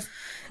DR5?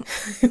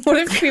 What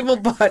if people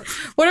bought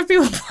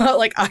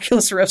like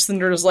Oculus Rifts and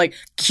they're just like,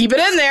 keep it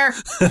in there.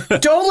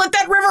 Don't let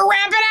that river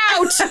ramp it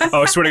out.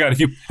 Oh, I swear to God, if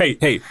you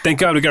hey, thank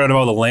God we got rid of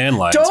all the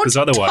landlines, because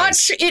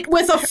otherwise touch it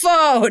with a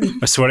phone.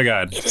 I swear to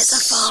God. It is a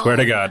phone. Swear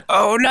to God.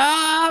 Oh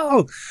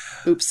no.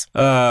 Oops.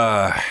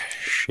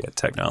 Shit,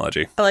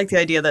 technology. I like the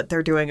idea that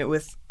they're doing it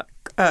with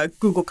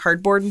Google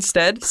Cardboard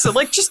instead. So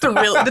like just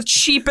the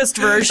cheapest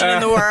version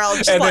in the world.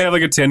 Just And they have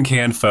like a tin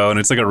can phone.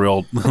 It's like a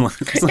real.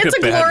 It's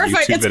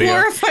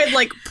glorified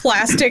like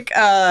plastic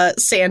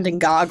sanding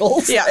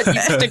goggles. Yeah, that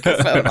you stick your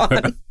phone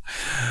on.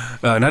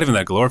 Not even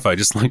that glorified.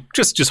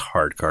 Just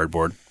hard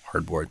cardboard.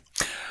 So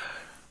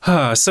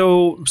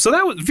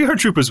that was, VR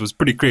Troopers was a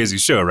pretty crazy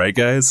show, right,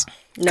 guys?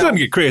 No, couldn't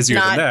get crazier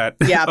than that.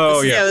 Yeah.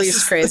 This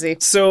is crazy.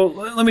 So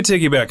let me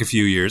take you back a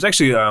few years.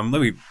 Actually, let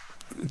me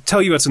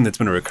tell you about something that's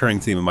been a recurring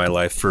theme in my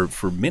life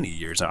for many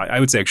years. I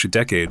would say actually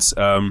decades.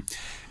 Every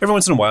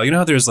once in a while, you know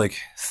how there's like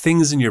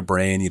things in your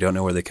brain you don't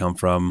know where they come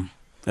from,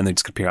 and they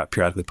just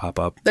periodically pop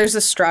up. There's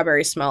a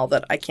strawberry smell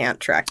that I can't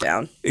track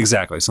down.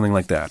 Exactly, something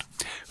like that.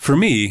 For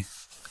me,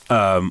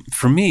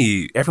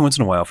 every once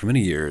in a while, for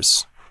many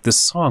years, this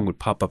song would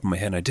pop up in my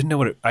head, and I didn't know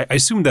what it. I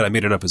assumed that I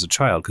made it up as a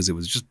child because it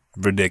was just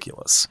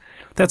ridiculous.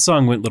 That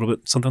song went a little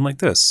bit something like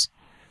this.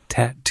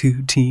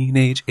 Tattooed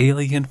teenage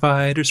alien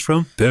fighters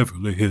from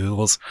Beverly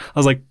Hills. I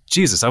was like,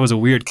 Jesus, I was a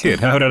weird kid.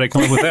 How did I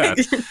come up with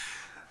that?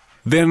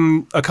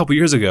 Then a couple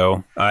years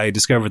ago, I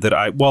discovered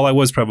that while I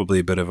was probably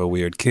a bit of a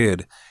weird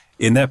kid,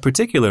 in that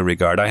particular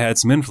regard, I had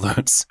some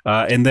influence.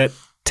 And that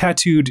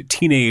Tattooed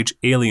Teenage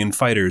Alien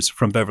Fighters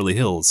from Beverly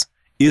Hills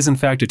is in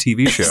fact a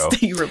TV show.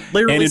 You were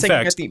literally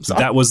singing a theme song.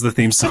 That was the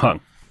theme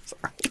song.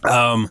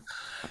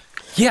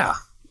 Yeah.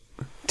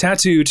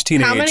 Tattooed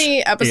teenage. How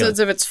many episodes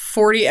of its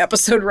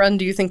 40-episode run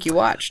do you think you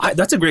watched?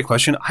 That's a great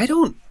question. I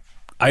don't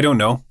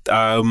know.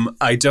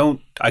 I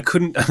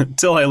couldn't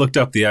until I looked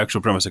up the actual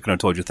premise. I couldn't have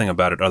told you a thing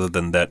about it other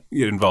than that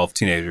it involved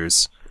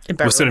teenagers who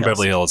were set in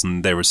Beverly Hills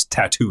and there was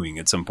tattooing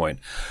at some point.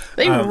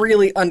 They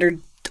really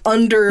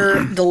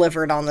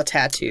under-delivered on the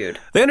tattooed.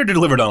 They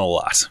under-delivered on a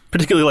lot,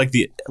 particularly like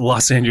the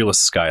Los Angeles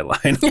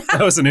skyline.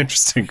 That was an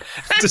interesting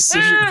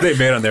decision they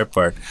made on their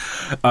part.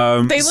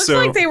 They looked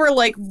like they were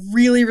like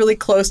really, really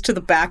close to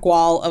the back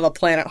wall of a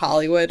Planet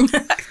Hollywood.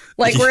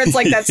 Like where it's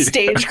like that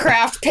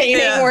stagecraft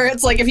painting where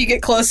it's like if you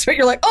get close to it,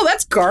 you're like, oh,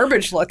 that's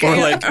garbage looking. Or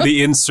like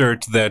the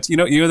insert that, you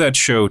know that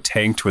show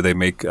Tanked where they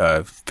make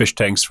fish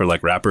tanks for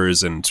like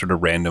rappers and sort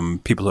of random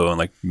people who own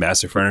like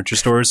massive furniture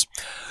stores?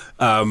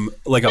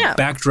 Like a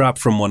backdrop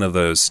from one of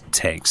those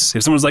tanks.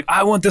 If someone's like,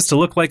 I want this to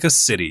look like a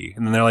city.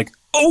 And then they're like,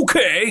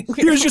 okay,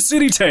 here's your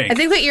city tank. I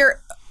think that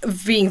you're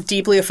being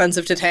deeply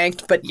offensive to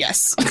Tanked, but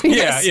yes.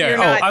 Yeah. You're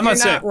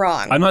not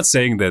wrong. I'm not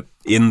saying that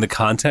in the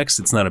context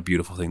it's not a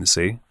beautiful thing to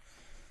see.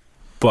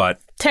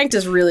 But Tanked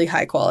is really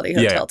high quality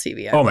hotel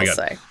TV, I will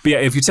say. But yeah,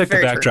 if you take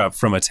the backdrop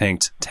from a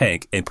tanked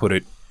tank and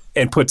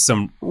put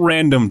some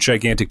random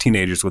gigantic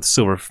teenagers with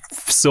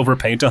silver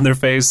paint on their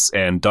face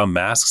and dumb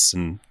masks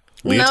and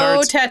leotards.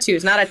 No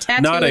tattoos, not a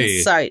tattoo not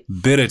in sight.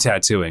 Bit of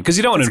tattooing because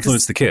you don't want to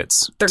influence the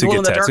kids They're to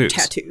get glow-in-the-dark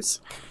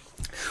tattoos.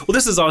 Well,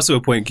 this is also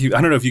a point. I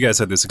don't know if you guys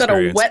had this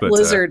experience. That a wet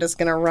lizard is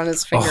going to run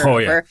his finger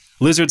over. Yeah.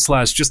 Lizard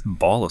 / just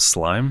ball of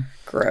slime.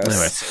 Gross.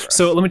 Anyway,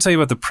 so let me tell you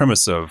about the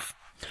premise of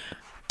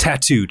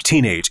Tattooed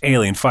Teenage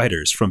Alien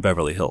Fighters from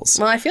Beverly Hills.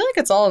 Well, I feel like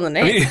it's all in the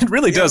name. I mean, it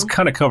really does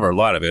kind of cover a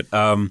lot of it.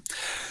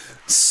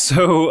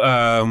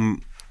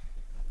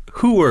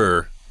 who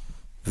were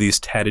these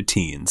tatted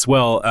teens?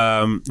 Well,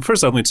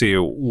 first off, let me tell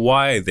you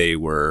why they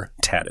were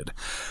tatted.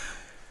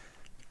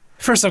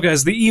 First off,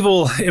 guys, the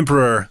evil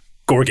Emperor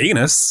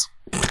Gorganus,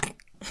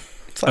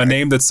 a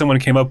name that someone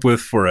came up with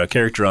for a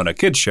character on a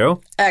kids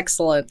show.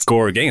 Excellent.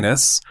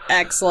 Gorganus.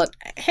 Excellent.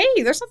 Hey,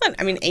 there's nothing.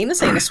 I mean,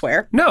 anus ain't a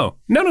swear. No.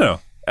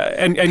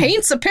 And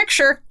Paints a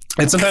picture.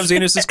 and sometimes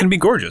anuses can be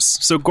gorgeous.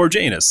 So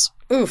Gorganus.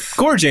 Oof.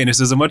 Gorganus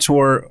is a much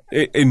more,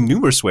 in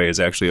numerous ways,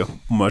 actually, a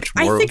much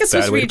more I think it's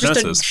supposed bad to way be to pronounce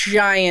just a this.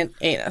 giant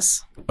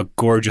anus. A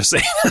gorgeous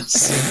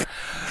anus.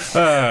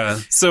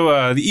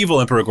 So the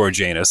evil Emperor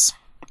Gorganus,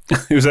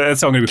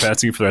 that's how I'm going to be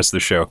pronouncing it for the rest of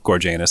the show,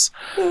 Gorganus,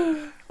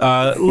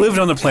 lived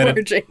on the planet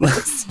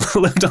Gorganus.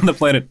 lived on the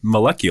planet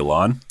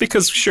Moleculon,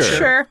 because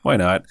Sure. why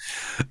not?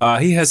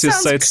 He has his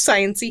Sounds sites.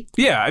 sciencey.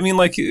 Yeah, I mean,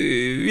 like,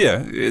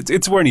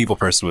 it's where an evil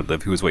person would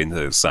live who was waiting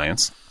to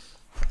science.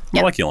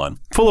 Moleculon,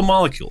 full of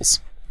molecules.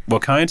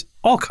 What kind?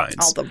 All kinds.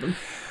 All of them.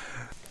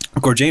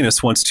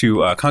 Gorganus wants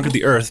to conquer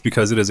the Earth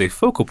because it is a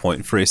focal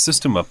point for a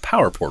system of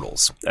power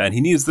portals, and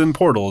he needs them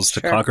portals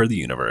to conquer the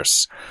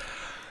universe.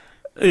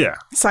 Yeah,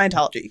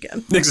 Scientology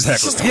again.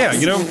 exactly. Yeah,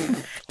 you know,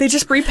 They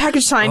just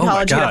repackaged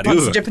Scientology in a God, bunch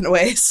ugh. of different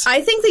ways.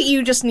 I think that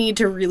you just need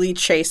to really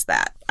chase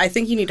that. I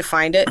think you need to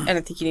find it, and I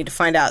think you need to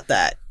find out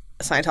that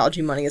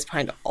Scientology money is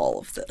behind all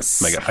of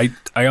this. my God,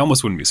 I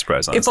almost wouldn't be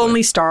surprised, honestly. If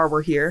only Star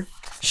were here,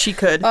 she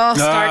could. Oh,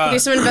 Star, can do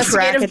some Track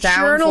investigative it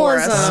down for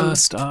us. journalism.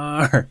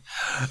 Star.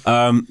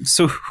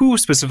 So who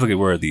specifically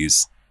were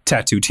these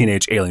tattooed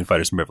teenage alien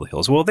fighters from Beverly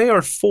Hills? Well, they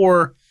are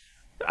four.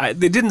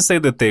 They didn't say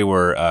that they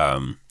were.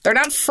 They're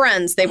not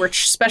friends. They were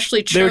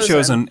specially chosen. They were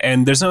chosen,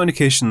 and there's no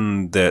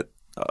indication that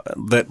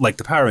like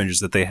the Power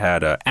Rangers, that they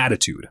had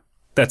attitude.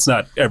 That's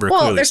not ever Well,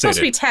 clearly they're stated. supposed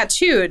to be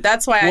tattooed.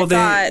 That's why Well,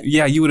 I thought.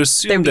 you would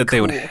assume be that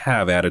they would cool.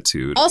 have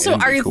attitude. Also,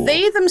 and be are cool.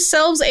 they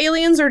themselves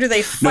aliens, or do they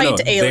No, fight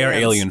aliens? they are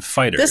alien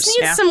fighters. This needs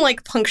Yeah. some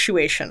like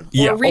punctuation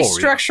Yeah, or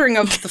restructuring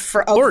of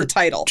the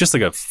title. Just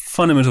like a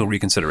fundamental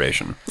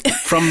reconsideration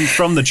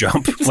from the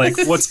jump. Like,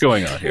 what's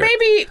going on here?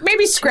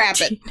 Maybe scrap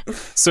it.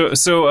 So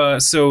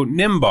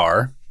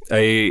Nimbar,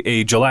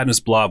 a gelatinous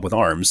blob with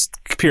arms,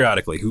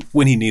 periodically,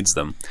 when he needs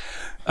them,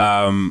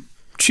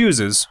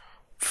 chooses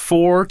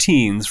 4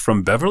 teens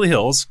from Beverly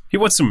Hills. He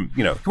wants some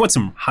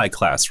high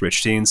class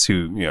rich teens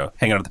who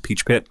hang out at the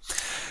Peach Pit.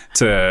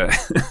 Yeah,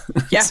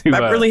 to,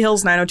 Beverly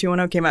Hills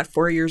 90210 came out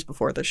 4 years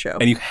before the show.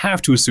 and you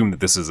have to assume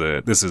that this is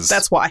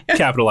That's why.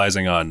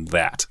 capitalizing on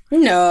that.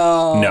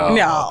 No.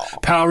 No.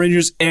 Power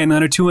Rangers and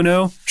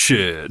 90210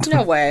 should.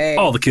 No way.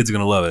 All the kids are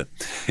going to love it.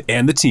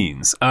 And the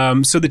teens.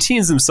 So the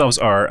teens themselves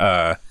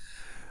are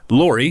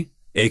Lori,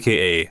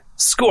 a.k.a.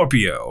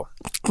 Scorpio.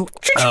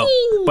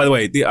 By the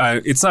way,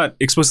 it's not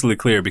explicitly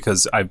clear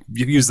because I've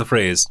used the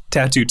phrase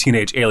tattooed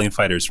teenage alien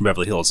fighters from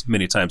Beverly Hills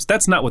many times.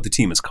 That's not what the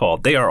team is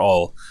called. They are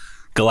all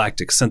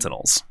Galactic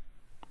Sentinels.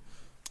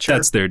 Sure.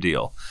 That's their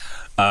deal.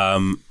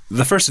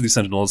 The first of these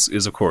Sentinels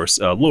is, of course,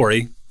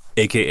 Lori,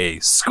 a.k.a.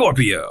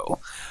 Scorpio.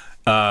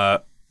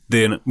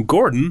 Then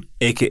Gordon,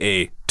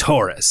 a.k.a.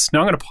 Taurus.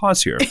 Now, I'm going to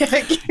pause here.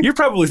 You're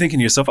probably thinking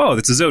to yourself, oh,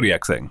 that's a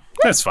zodiac thing.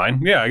 That's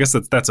fine. Yeah, I guess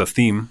that's a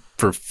theme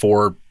for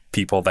 4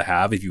 people to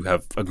have. If you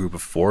have a group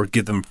of 4,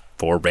 give them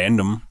 4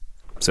 random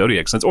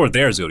zodiac signs, or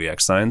their zodiac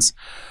signs.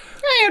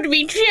 I have to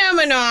be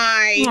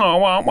Gemini. Oh,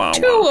 wah, wah,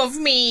 2 of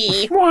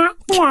me. wah,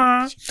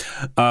 wah.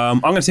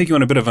 I'm going to take you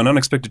on a bit of an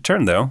unexpected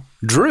turn, though.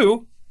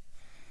 Drew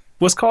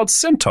was called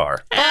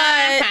Centaur.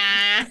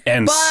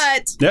 And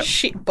Yep.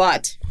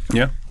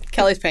 Yeah.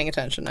 Kelly's paying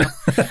attention now.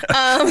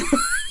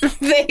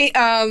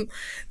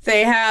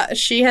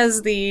 She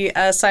has the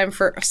sign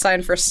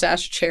for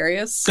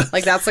Sagittarius.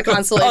 Like that's the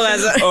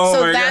constellation.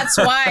 That's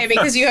why,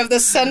 because you have the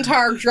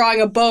centaur drawing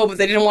a bow, but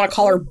they didn't want to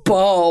call her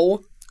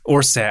Bow.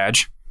 Or Sag.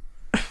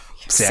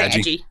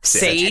 Saggy.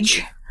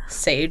 Sage.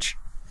 Sage.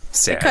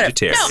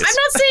 Sagittarius. No, I'm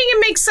not saying it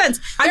makes sense.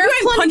 I'm There are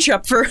doing punch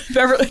up for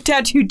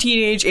tattooed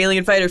teenage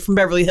alien fighters from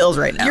Beverly Hills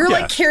right now. You're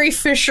like Carrie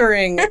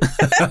Fishering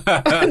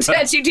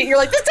tattoo teen. You're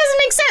like, this doesn't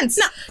make sense.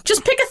 No,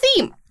 just pick a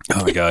theme.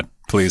 Oh my God,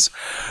 please.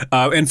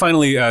 And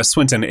finally,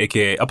 Swinton,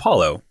 a.k.a.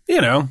 Apollo.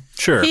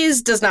 Sure.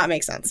 His does not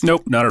make sense.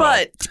 Nope, not at all.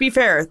 But to be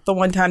fair, the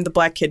one time the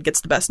black kid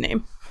gets the best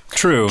name.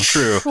 True.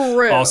 True.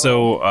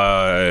 Also,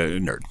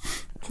 nerd.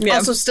 Yeah.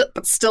 Also,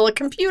 still a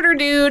computer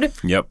dude.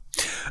 Yep.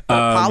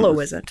 Apollo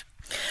isn't.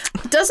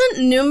 Doesn't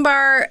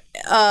Numbar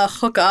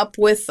hook up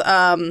with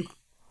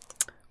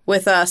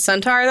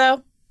Centaur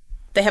though?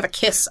 They have a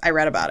kiss. I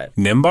read about it.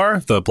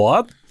 Nimbar, the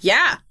blob?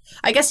 Yeah,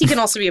 I guess he can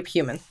also be a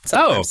human.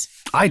 Sometimes.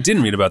 I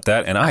didn't read about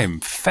that, and I am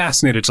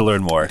fascinated to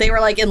learn more. They were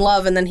like in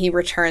love, and then he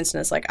returns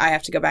and is like, I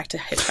have to go back to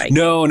hitchhiking.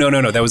 No.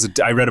 That was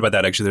I read about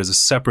that actually. There's a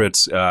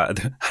separate. I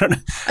don't know.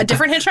 A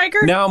different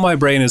hitchhiker? Now my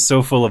brain is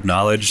so full of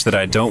knowledge that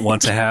I don't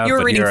want to have. You were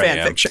but reading here I fan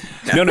am. fiction.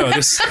 No.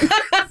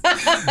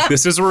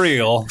 This is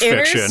real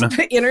fiction.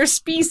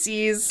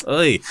 Interspecies.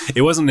 Oy.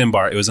 It wasn't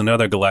Nimbar. It was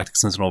another galactic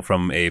sentinel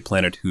from a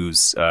planet who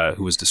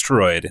was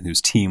destroyed and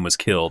whose team was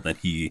killed. And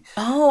he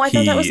Oh, I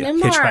thought that was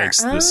Nimbar.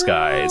 hitchhikes this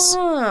disguise.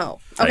 Oh,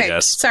 I okay.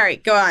 guess. Sorry,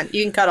 go on.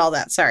 You can cut all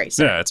that. Sorry.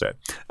 Yeah, that's right.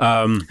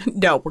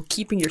 No, we're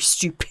keeping your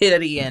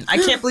stupidity in. I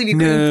can't believe you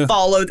No. couldn't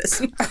follow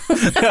this. All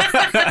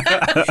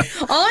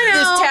I know.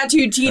 This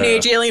tattooed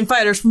teenage alien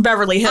fighters from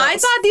Beverly Hills. I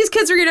thought these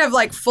kids were gonna have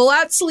like full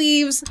out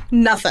sleeves.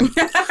 Nothing.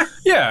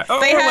 Yeah.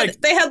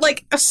 They had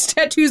like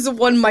tattoos that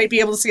one might be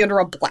able to see under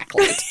a black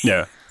light.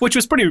 Yeah, which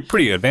was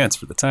pretty advanced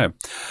for the time.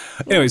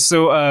 Anyway,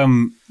 so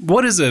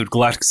what is a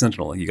Galactic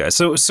Sentinel, you guys?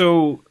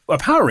 So a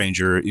Power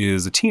Ranger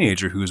is a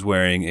teenager who's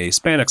wearing a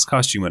spandex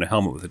costume and a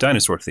helmet with a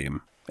dinosaur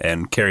theme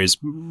and carries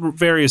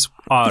various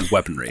odd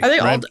weaponry. Are they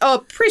right? all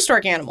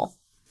prehistoric animal?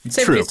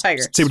 Saber-toothed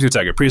tiger. Saber-toothed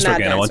tiger, prehistoric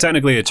Not animal. And dinosaur.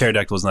 technically, a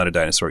pterodactyl is not a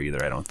dinosaur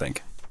either, I don't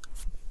think.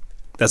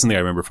 That's something I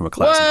remember from a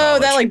class in Whoa,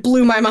 college. that like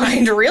blew my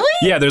mind. Really?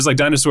 Yeah, there's like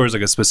dinosaurs,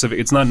 like a specific.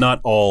 It's not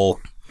all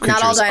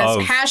creatures Not all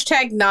dinosaurs. of.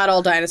 Hashtag not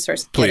all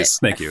dinosaurs. Get Please, it.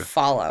 thank you.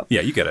 Follow. Yeah,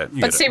 you get it.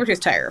 But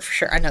saber-toothed tiger for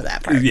sure. I know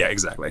that part. Yeah,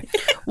 exactly.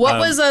 What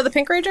was the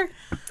Pink Ranger?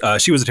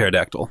 She was a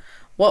pterodactyl.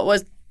 What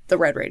was the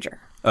Red Ranger?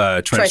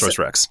 Tyrannosaurus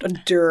Rex.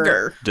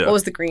 Dur. Duh. What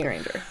was the Green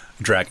Ranger?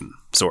 Dragon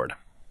sword.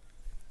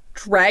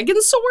 Dragon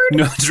sword?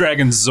 No,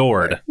 Dragon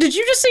Zord. Did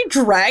you just say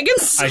dragon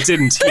sword? I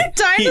didn't.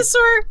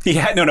 Dinosaur? He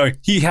had no.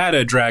 He had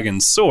a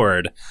dragon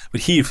sword, but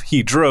he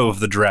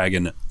drove the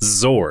dragon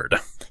Zord.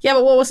 Yeah,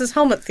 but what was his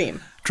helmet theme?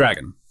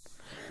 Dragon.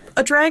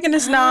 a dragon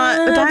is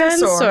not a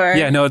dinosaur.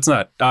 Yeah, no, it's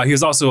not. He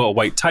was also a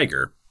white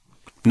tiger,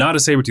 not a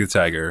saber-toothed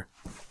tiger,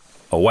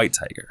 a white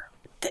tiger.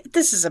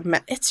 This is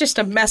it's just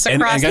a mess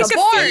And across guys, the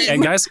board.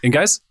 and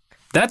guys,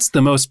 that's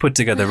the most put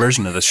together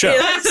version of the show.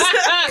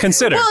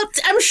 Consider. Well,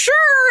 I'm sure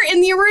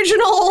in the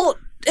original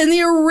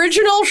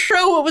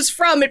show it was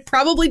from, it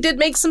probably did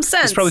make some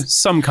sense. There's probably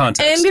some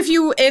context.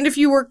 And if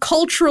you were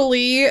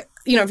culturally,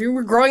 if you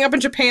were growing up in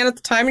Japan at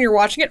the time and you're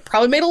watching it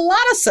probably made a lot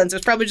of sense.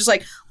 It's probably just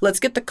like, let's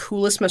get the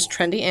coolest, most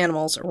trendy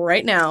animals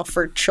right now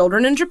for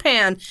children in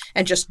Japan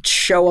and just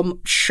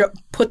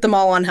put them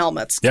all on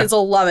helmets. Yeah. Kids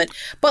will love it.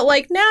 But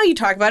like now you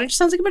talk about it, it just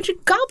sounds like a bunch of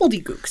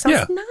gobbledygook.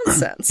 Sounds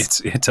nonsense.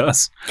 It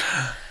does.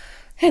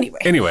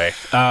 Anyway,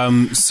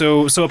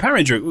 so a Power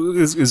Ranger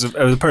is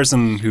a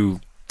person who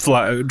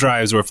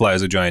drives or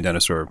flies a giant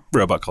dinosaur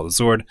robot called a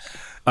Zord.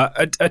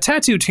 A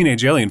tattooed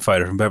teenage alien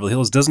fighter from Beverly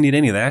Hills doesn't need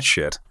any of that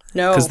shit.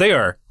 No. Because they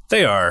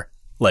are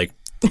like,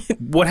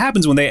 what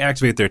happens when they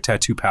activate their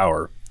tattoo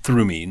power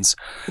through means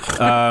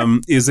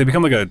is they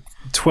become like a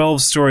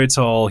 12-story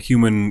tall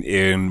human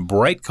in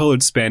bright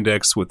colored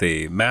spandex with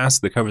a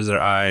mask that covers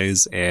their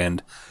eyes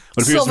and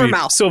what appears to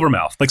be silver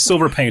mouth, like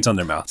silver paint on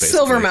their mouth, basically.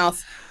 silver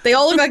mouth. They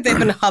all look like they've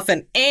been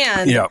huffing,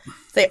 and Yep.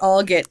 they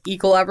all get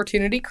equal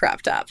opportunity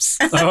crop tops.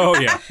 Oh,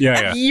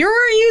 yeah.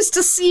 You're used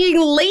to seeing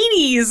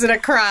ladies in a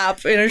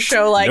crop in a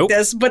show like Nope.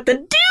 this, but the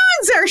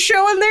dudes are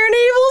showing their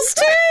navels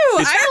too.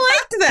 I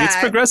liked that. It's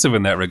progressive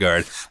in that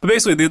regard. But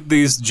basically,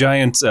 these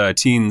giant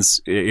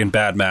teens in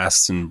bad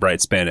masks and bright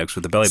spandex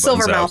with the belly buttons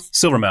Silver out, mouth.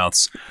 silver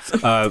mouths,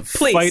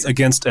 fight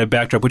against a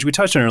backdrop, which we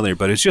touched on earlier,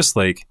 but it's just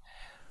like,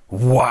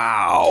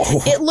 wow.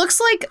 It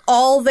looks like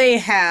all they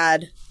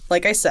had,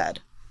 like I said,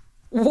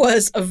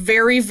 was a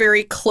very,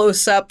 very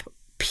close-up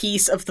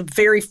piece of the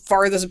very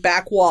farthest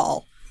back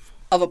wall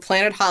of a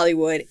Planet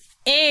Hollywood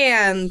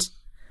and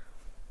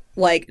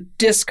like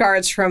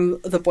discards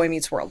from the Boy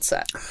Meets World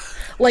set.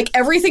 Like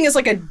everything is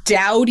like a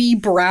dowdy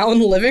brown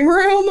living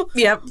room.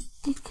 Yep.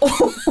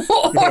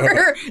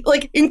 Or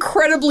like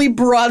incredibly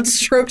broad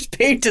stroked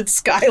painted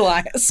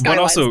skylines.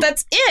 also-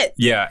 That's it.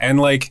 Yeah, and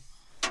like,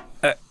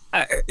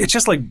 it's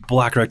just like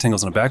black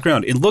rectangles in a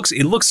background. It looks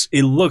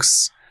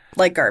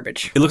Like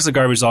garbage. like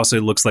garbage. Also,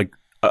 it looks like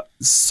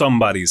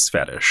somebody's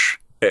fetish.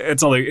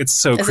 It's only it's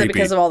so Is creepy. it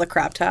because of all the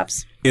crop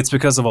tops? It's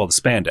because of all the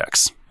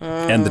spandex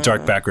and the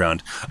dark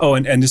background. Oh,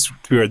 and just to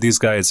be aware, these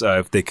guys,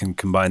 if they can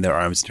combine their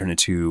arms and turn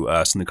into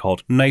something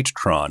called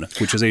Nightron,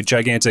 which is a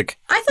gigantic.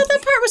 I thought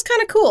that part was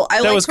kind of cool.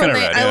 I was kinda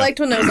rad, I yeah. liked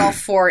when there was all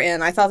four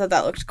in. I thought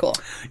that looked cool.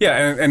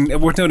 Yeah,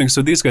 and worth noting.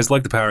 So these guys,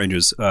 like the Power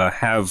Rangers,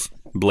 have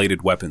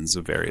bladed weapons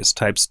of various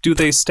types. Do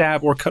they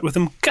stab or cut with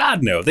them?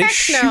 God no, they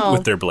shoot no.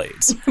 with their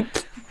blades.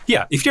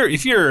 Yeah, if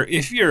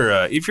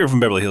you're from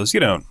Beverly Hills, you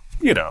don't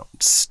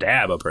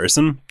stab a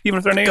person, even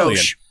if they're an alien.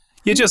 Gauche.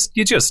 You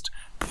just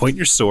point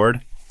your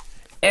sword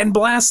and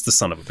blast the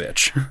son of a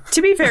bitch.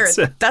 To be fair, That's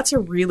it. that's a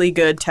really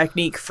good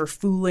technique for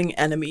fooling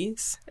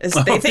enemies. Is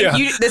they think yeah.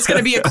 it's going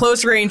to be a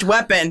close range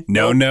weapon.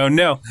 No.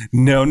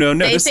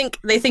 They This-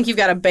 think you've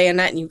got a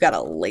bayonet and you've got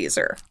a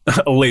laser.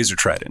 a laser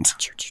trident.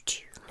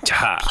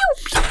 Ha.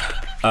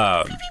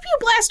 Pew, pew,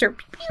 blaster.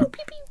 Pew, pew,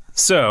 pew, pew.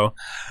 So,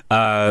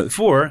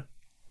 for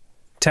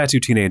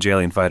tattooed teenage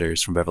alien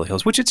fighters from Beverly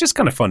Hills, which is just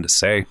kind of fun to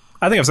say.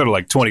 I think I've said it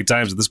like 20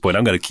 times at this point.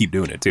 I'm going to keep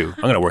doing it too.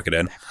 I'm going to work it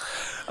in.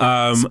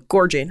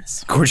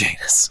 Gorgeous.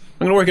 Gorgeous.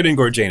 I'm going to work it in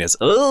Gorgeous.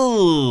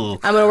 Oh,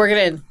 I'm going to work it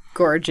in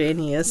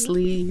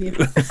gorgeously.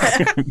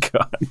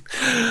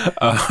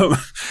 God.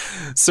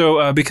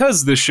 So,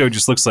 because this show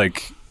just looks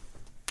like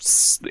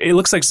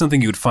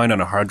something you would find on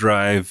a hard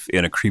drive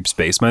in a creep's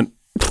basement,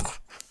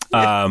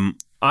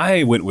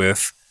 I went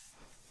with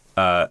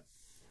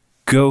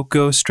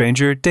Go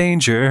Stranger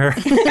Danger.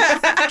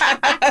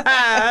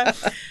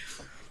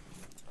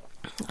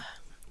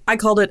 I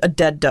called it a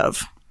dead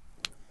dove.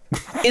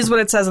 Is what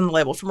it says on the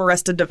label from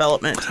Arrested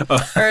Development. Or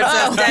it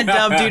says, dead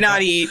dove, do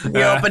not eat.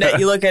 You open it,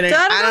 you look at it.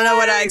 I don't know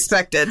what I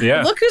expected.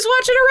 Yeah. Look who's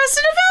watching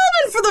Arrested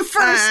Development for the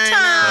first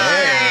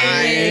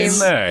time. Hey,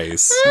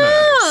 nice.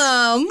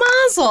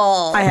 Oh,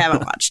 muzzle. I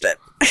haven't watched it.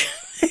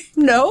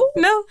 No?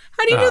 No.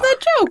 How do you know that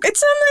joke?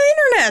 It's on the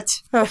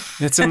internet.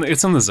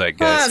 It's on the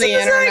zeitgeist. the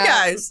internet.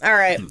 guys. All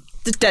right.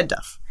 The dead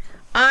dove.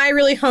 I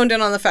really honed in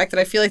on the fact that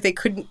I feel like they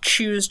couldn't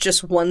choose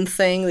just one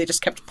thing. They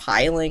just kept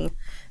piling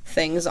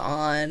things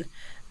on.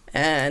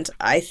 And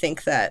I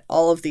think that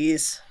all of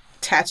these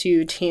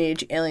tattooed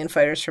teenage alien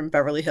fighters from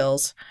Beverly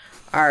Hills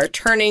are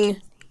approaching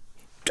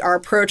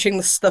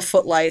the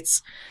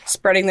footlights,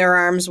 spreading their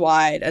arms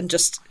wide, and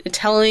just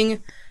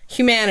telling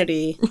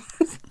humanity,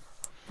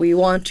 we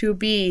want to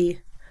be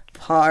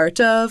part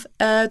of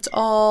et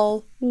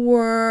al.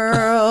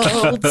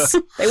 Worlds.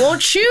 They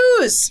won't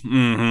choose.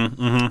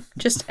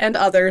 Just and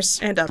others.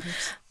 And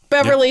others.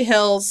 Beverly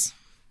Hills,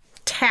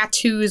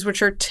 tattoos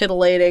which are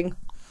titillating,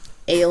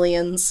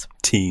 aliens,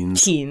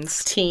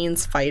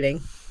 Teens.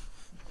 fighting,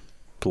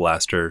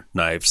 Blaster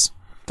knives.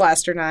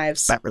 blaster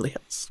knives, Beverly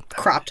Hills.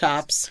 crop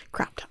tops.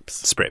 Crop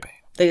tops. Spray paint.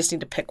 They just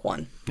need to pick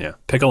one. Yeah.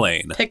 Pick a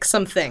lane. Pick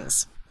some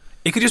things.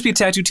 It could just be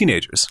tattooed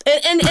teenagers.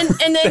 And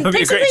then would be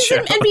pick a some great things show.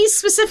 and be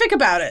specific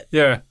about it.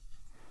 Yeah.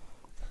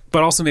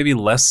 But also maybe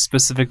less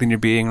specific than you're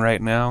being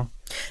right now.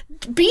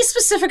 Be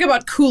specific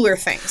about cooler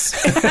things.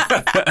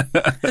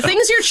 The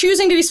things you're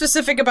choosing to be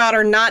specific about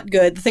are not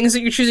good. The things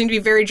that you're choosing to be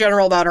very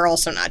general about are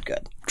also not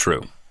good.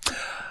 True.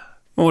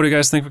 Well, what do you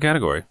guys think for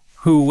category?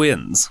 Who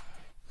wins?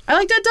 I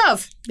like Dead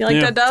Dove. You like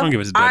Yeah, dead dove? I'll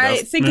give it a dead I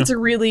dove. think Yeah. it's a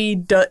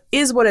really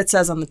is what it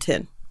says on the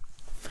tin.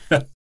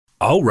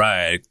 All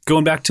right,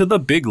 going back to the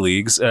big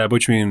leagues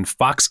between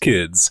Fox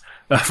Kids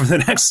for the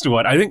next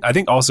one. I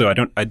think also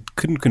I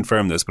couldn't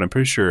confirm this, but I'm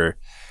pretty sure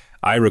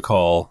I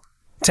recall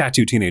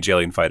Tattoo Teenage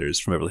Alien Fighters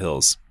from Beverly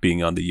Hills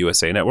being on the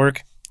USA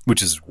Network,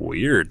 which is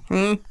weird,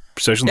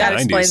 especially in That the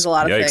 90s. explains a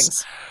lot of Yikes.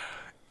 things.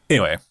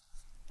 Anyway,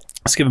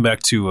 skipping back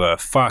to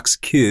Fox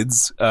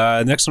Kids.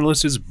 Next on the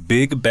list is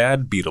Big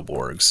Bad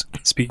Beetleborgs.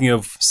 Speaking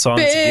of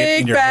songs that get in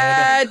Big your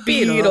head. Bad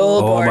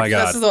Beetleborgs. Oh my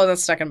God. This is the one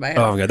that's stuck in my head.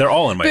 Oh my god, they're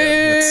all in my head.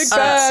 Big It's-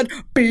 Bad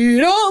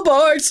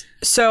Beetleborgs.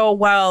 So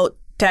while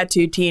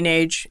Tattooed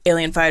Teenage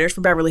Alien Fighters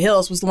for Beverly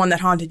Hills was the one that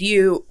haunted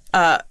you,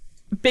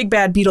 Big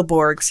Bad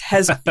Beetleborgs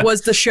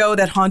was the show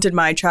that haunted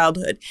my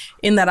childhood,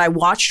 in that I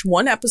watched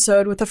one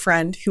episode with a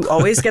friend who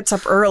always gets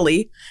up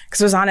early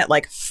because it was on at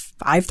like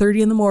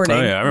 5:30 in the morning.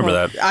 Oh yeah, I remember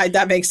that.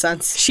 That makes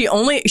sense. She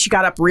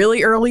got up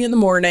really early in the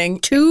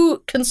morning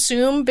To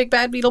consume Big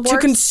Bad Beetleborgs? to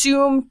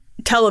consume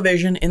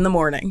television in the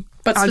morning.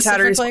 But on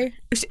specifically?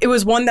 Saturdays. It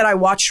was one that I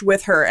watched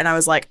with her, and I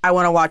was like, I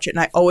want to watch it, and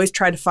I always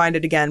tried to find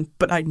it again,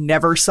 but I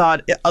never saw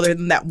it other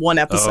than that one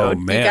Oh episode.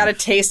 man. You got a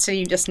taste and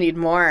you just need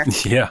more.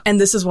 Yeah. And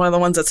this is one of the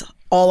ones that's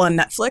all on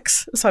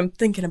Netflix, so I'm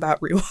thinking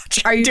about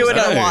rewatching. Are you do it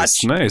just on gonna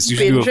watch? Nice. You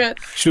should do Binge a, it.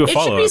 should do a It should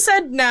follow be up.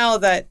 said now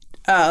that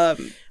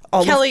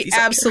All of Kelly these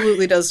are-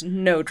 absolutely does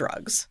no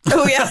drugs.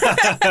 Oh yeah.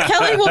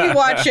 Kelly will be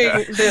watching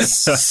this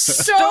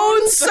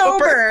stone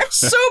sober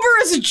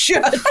as a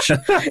judge,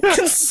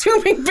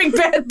 consuming Big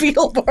Bad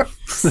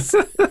Beetleborgs.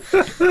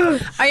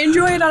 I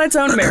enjoy it on its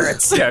own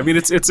merits. Yeah, I mean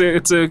it's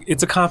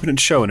a competent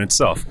show in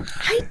itself.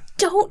 I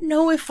don't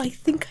know if I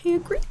think I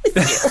agree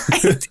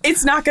with you.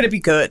 It's not going to be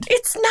good.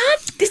 It's not.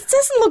 It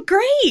doesn't look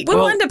great. What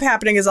will end up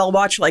happening is I'll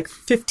watch like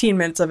 15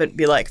 minutes of it and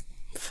be like,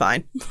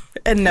 fine,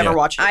 and never Yeah.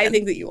 watch it I again.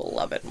 think that you will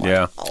love it more.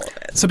 Yeah. All of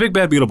it. So Big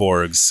Bad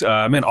Beetleborgs,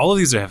 man, all of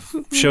these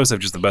shows have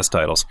just the best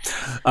titles.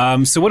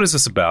 So what is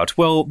this about?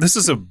 Well,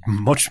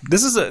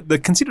 the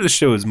conceit of the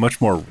show is much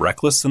more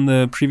reckless than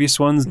the previous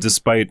ones,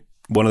 despite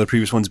one of the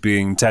previous ones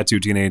being Tattoo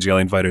Teenage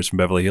Alien Fighters from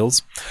Beverly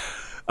Hills.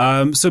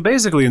 So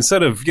basically,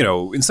 instead of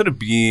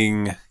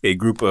being a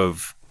group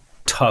of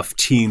tough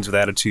teens with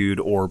attitude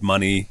or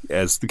money,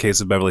 as the case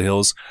of Beverly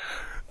Hills,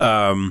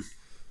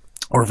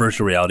 or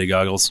virtual reality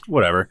goggles,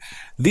 whatever.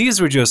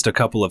 These were just a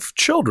couple of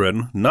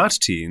children, not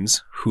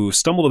teens, who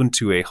stumbled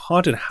into a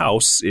haunted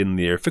house in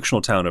their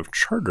fictional town of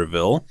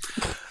Charterville.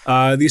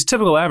 These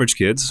typical average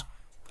kids,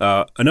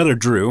 another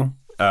Drew,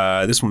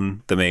 this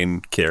one the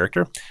main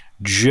character,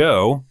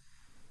 Joe,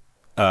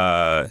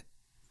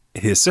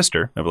 his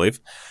sister, I believe,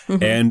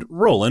 and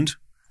Roland,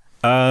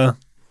 who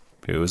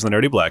was the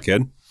nerdy black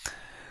kid.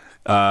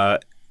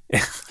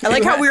 I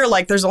like how we were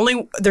like, there's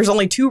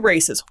only two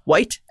races,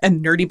 white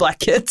and nerdy black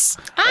kids.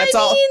 That's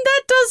all.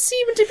 that does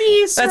seem to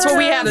be. That's what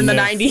we had in the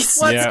Yeah. 90s.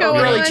 What's Yeah,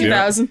 going early on?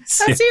 2000s.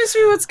 That seems to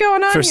be what's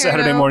going on For here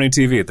Saturday now. morning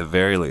TV at the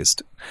very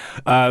least.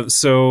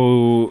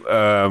 So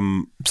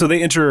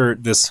they enter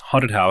this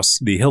haunted house,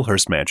 the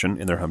Hillhurst Mansion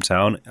in their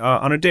hometown,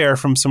 on a dare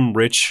from some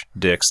rich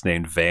dicks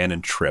named Van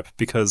and Trip,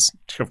 because,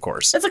 of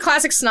course. It's a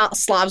classic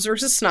slobs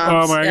versus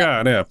snobs. Oh my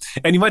God, yeah.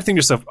 And you might think to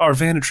yourself, are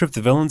Van and Trip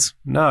the villains?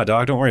 Nah,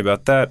 dog, don't worry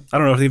about that. I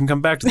don't know if they even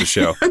come back to the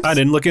show. I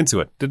didn't look into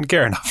it. Didn't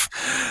care enough.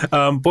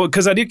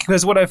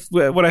 Because what I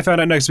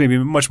found out next made me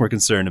much more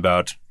concerned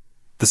about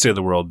the state of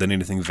the world than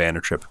anything Van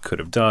or Trip could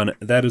have done.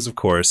 That is, of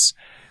course,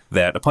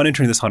 that upon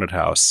entering this haunted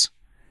house,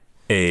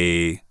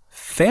 a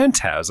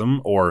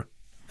phantasm or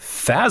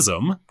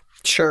phasm,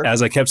 Sure.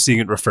 as I kept seeing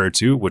it referred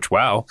to, which,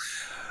 wow,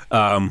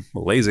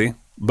 lazy,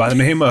 by the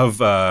name of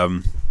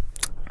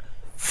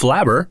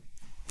Flabber,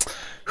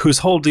 whose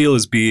whole deal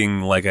is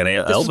being like an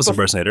Elvis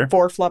impersonator.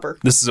 For Flubber.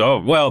 This is,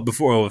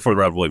 before the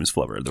Robert Williams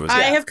Flubber. There was,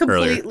 I have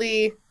earlier.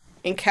 completely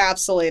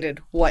encapsulated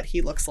what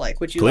he looks like.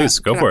 Would you Please,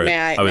 go for it. May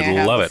I would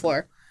have love the it.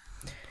 floor?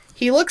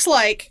 He looks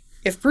like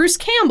if Bruce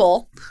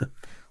Campbell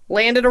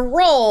landed a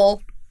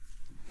role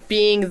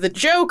being the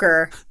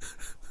Joker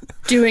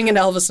doing an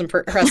Elvis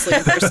Presley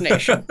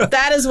impersonation.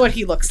 That is what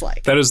he looks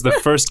like. That is the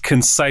first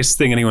concise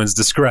thing anyone's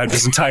described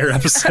this entire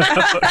episode.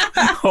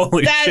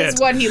 Holy That shit. is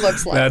what he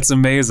looks like. That's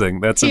amazing.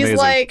 That's he's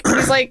amazing.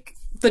 he's like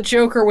the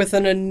Joker with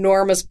an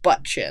enormous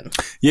butt chin.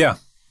 Yeah,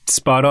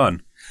 spot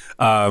on.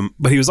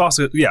 But he was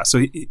also,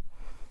 so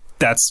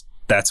that's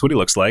what he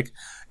looks like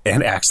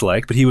and acts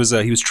like. But he was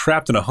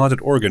trapped in a haunted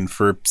organ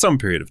for some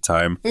period of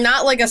time.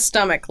 Not like a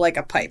stomach, like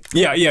a pipe.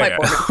 Yeah. Pipe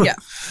organ. Yeah.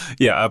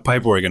 Yeah, a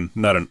pipe organ,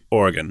 not an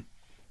organ.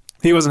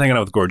 He wasn't hanging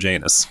out with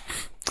Gorgianus.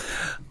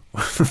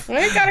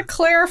 I gotta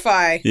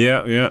clarify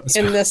Yeah.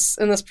 in this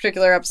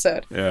particular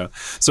episode. Yeah.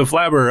 So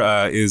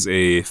Flabber is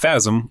a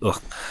phasm,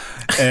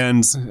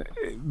 and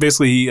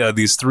basically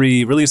these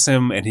three release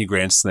him, and he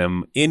grants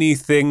them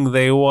anything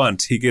they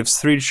want. He gives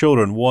three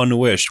children one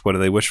wish. What do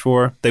they wish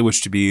for? They wish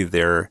to be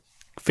their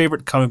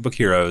favorite comic book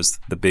heroes,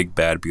 the big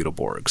bad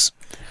Beetleborgs.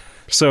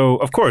 So,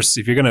 of course,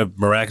 if you're going to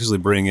miraculously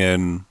bring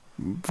in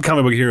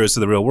comic book heroes to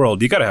the real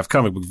world, you got to have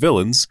comic book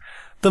villains,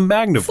 the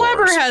Magnivores.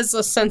 Flabber has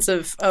a sense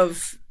of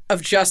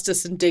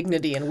justice and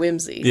dignity and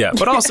whimsy. Yeah,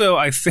 but also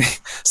I think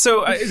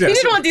so. He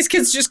didn't want these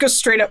kids to just go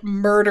straight up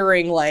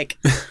murdering like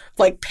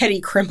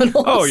petty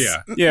criminals. Oh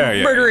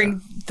yeah.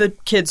 Murdering the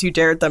kids who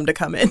dared them to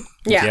come in.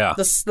 Yeah.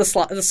 The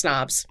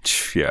snobs.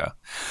 Yeah.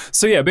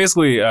 So yeah,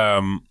 basically,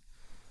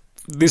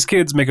 these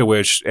kids make a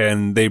wish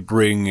and they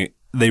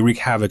wreak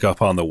havoc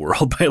upon the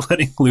world by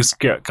letting loose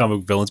comic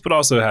book villains, but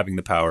also having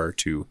the power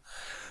to.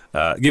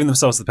 Giving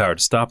themselves the power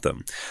to stop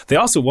them. They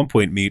also at one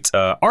point meet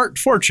Art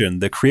Fortune,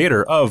 the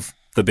creator of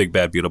the Big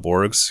Bad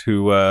Beetleborgs,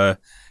 who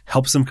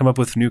helps them come up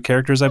with new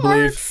characters, I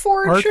believe.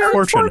 Art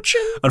Fortune.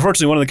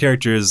 Unfortunately, one of the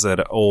characters that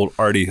old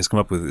Artie has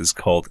come up with is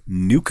called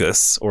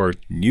Nucus, or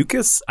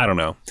Nucus? I don't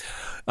know.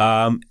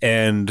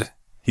 And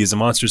he's a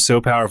monster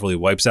so powerful he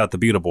wipes out the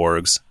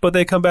Beetleborgs, but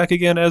they come back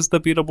again as the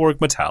Beetleborg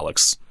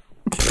Metallics.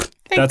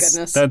 Thank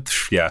goodness.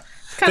 Yeah.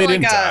 Kinda They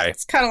didn't die.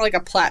 It's kind of like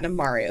a Platinum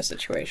Mario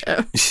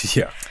situation.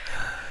 Yeah.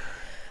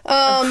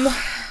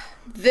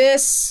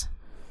 This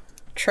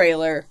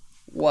trailer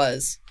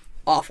was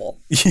awful.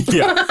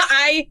 Yeah.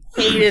 I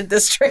hated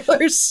this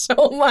trailer so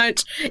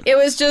much. It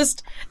was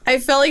just, I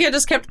felt like I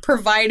just kept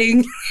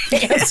providing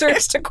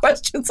answers to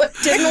questions I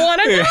didn't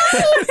want to know.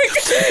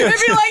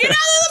 It'd be like, they're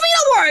the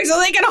Beetleborgs, so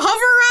they can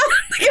hover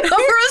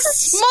a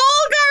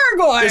small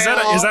gargoyle. Is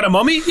that a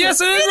mummy? Yes,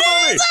 it is a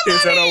mummy.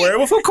 Is that a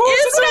werewolf? Of course,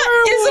 Is it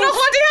a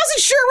haunted house?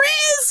 It sure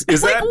is.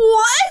 Is like, that-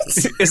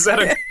 what? Is that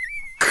a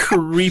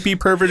creepy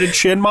perverted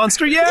chin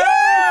monster? Yes.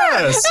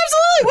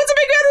 Absolutely. What's a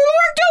big bad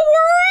Beetleborg? Don't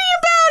worry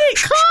about it.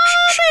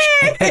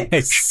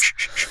 Comics.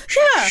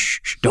 Yeah.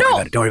 Don't worry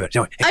about it.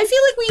 Don't worry. I feel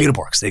like we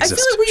Beetleborgs, they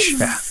exist. I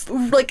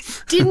feel like we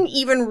didn't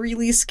even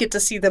really get to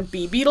see the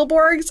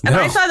Beetleborgs, and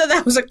No. I thought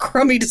that was a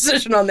crummy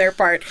decision on their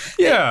part.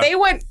 Yeah. They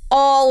went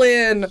all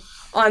in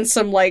on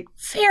some like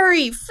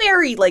very,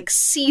 very like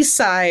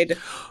seaside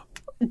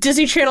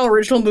Disney Channel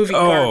original movie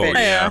garbage.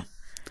 yeah.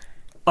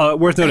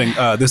 Worth noting,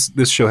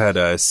 this show had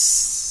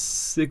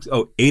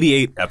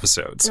 88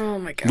 episodes. Oh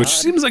my god. Which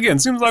seems like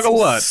a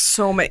lot.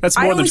 So many. That's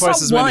more I than only twice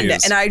saw as many one,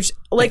 as- and I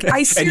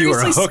seriously And you were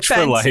hooked for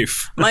spent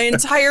life. my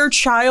entire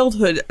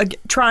childhood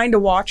trying to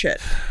watch it.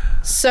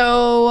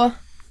 So,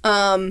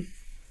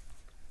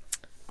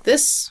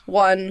 this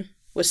one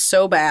was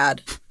so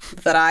bad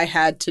that I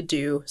had to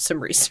do some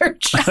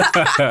research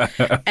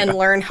and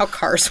learn how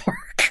cars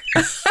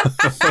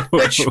work.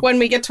 Which, when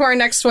we get to our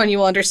next one, you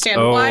will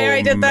understand why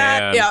I did that.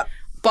 man. Yeah.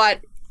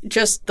 But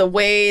just the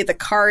way the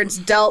cards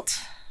dealt,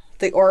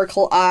 the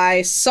Oracle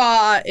Eye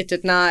saw, it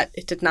did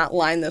not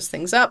line those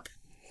things up.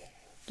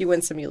 You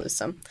win some, you lose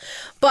some.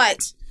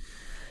 But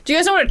do you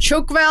guys know what a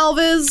choke valve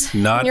is?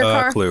 Not in your a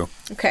car? clue.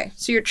 Okay,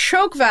 so your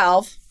choke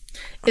valve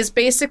is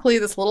basically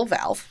this little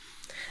valve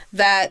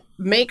that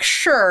makes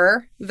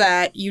sure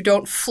that you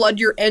don't flood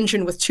your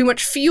engine with too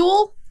much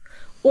fuel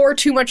or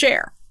too much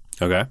air.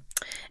 Okay.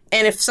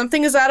 And if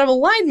something is out of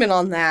alignment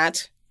on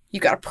that, you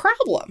got a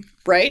problem,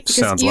 right? Because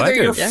Sounds either like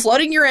it. you're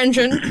flooding your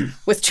engine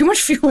with too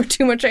much fuel or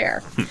too much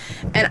air.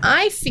 And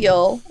I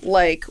feel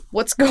like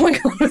what's going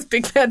on with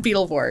Big Bad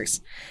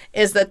Beetleborgs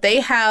is that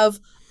they have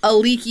a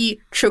leaky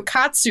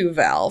Chokatsu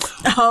valve.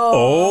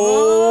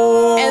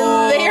 Oh.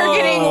 And they are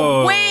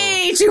getting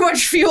way too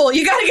much fuel.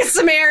 You got to get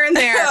some air in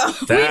there.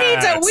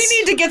 We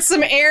need to get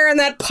some air in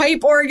that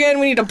pipe organ.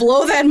 We need to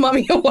blow that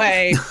mummy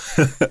away.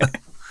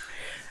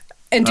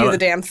 And do the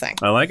damn thing.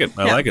 I like it.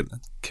 I like it.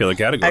 Killer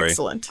category.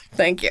 Excellent.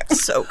 Thank you.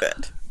 So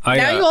good.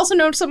 Now you also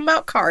know something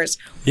about cars.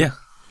 Yeah.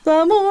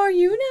 The more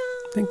you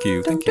know. Thank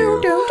you. Thank Do,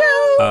 you. do,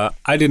 do.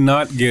 I did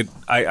not get.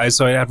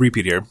 So I have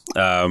repeat here.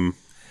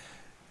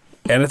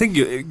 And I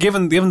think,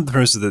 given the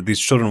premise that these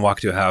children walk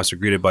to a house, are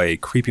greeted by a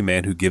creepy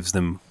man who gives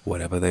them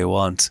whatever they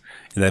want,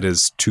 and that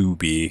is to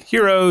be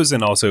heroes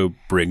and also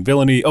bring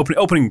villainy,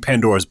 opening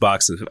Pandora's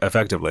box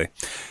effectively,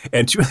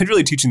 and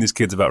really teaching these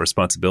kids about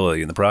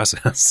responsibility in the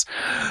process.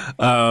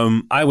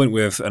 I went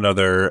with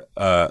another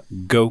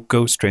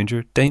Go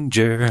Stranger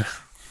Danger.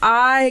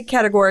 I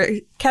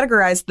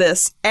categorize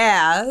this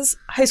as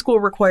high school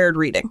required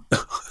reading.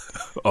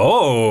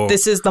 Oh,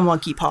 This is the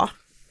Monkey Paw.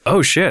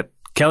 oh shit.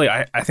 Kelly,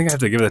 I think I have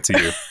to give that to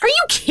you. Are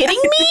you kidding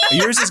me?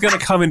 Yours is going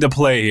to come into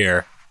play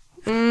here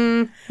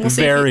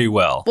very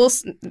well. Well,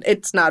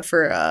 it's not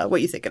for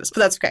what you think it is, but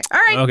that's okay. All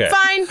right, Okay.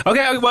 fine.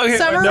 Okay. Well, okay.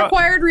 Summer No,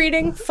 required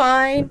reading,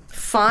 fine.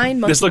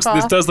 Monkey this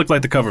Paw. does look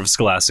like the cover of a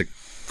Scholastic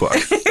book.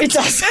 It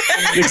does.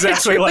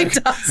 Exactly. It really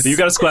like does. you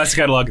got a Scholastic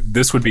catalog.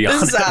 This would be on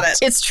This is on it.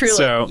 it. It's truly.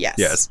 So,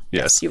 yes.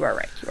 yes. You are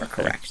right. You are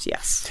correct.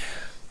 Yes.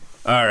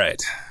 All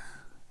right.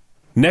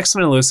 Next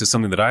on my list is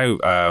something that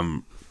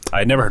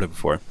I'd never heard of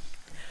before.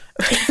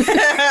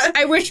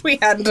 I wish we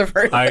hadn't have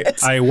heard of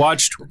it. I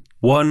watched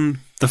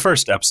the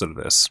first episode of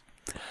this.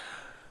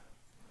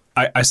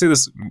 I say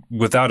this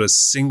without a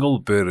single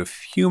bit of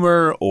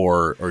humor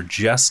or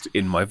jest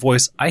in my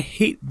voice. I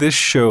hate this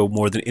show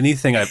more than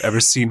anything I've ever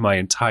seen my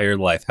entire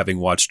life, having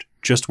watched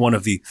just one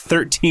of the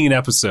 13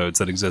 episodes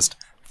that exist.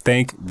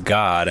 Thank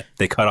God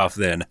they cut off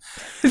then.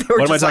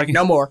 What am I talking?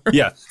 No more.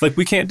 Yeah, like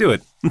we can't do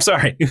it. I'm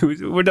sorry.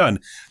 We're done.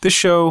 This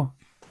show,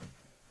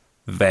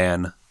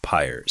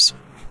 Vampires.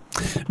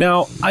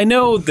 Now, I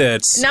know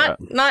that's Not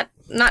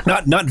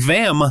not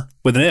Vam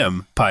with an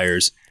M,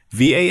 Pyres.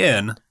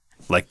 VAN,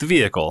 like the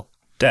vehicle,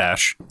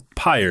 dash,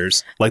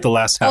 Pyres, like the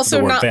last half also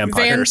of the word not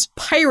vampires.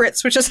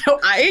 Pirates, which is how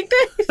I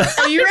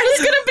thought you were going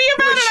to be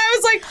about it. I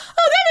was like,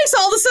 oh, that makes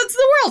all the sense in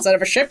the world. Instead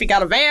of a ship, you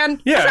got a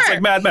van. Yeah, it's Sure.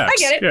 like Mad Max. I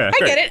get it. Yeah, I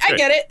great, get it. I great.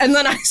 get it. And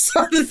then I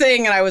saw the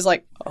thing, and I was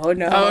like, oh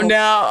no, Oh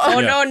no. oh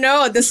Yeah.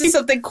 no. This is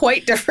something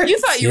quite different. You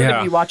thought you were Yeah.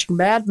 going to be watching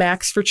Mad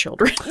Max for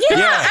children. Yeah,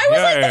 I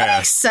was like, that yeah.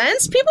 makes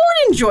sense. People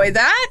would enjoy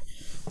that.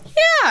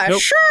 Yeah,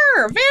 Nope.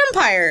 sure.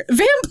 Vampires.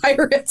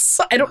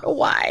 I don't know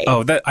why.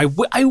 Oh, that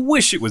I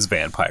wish it was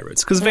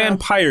Vampires, because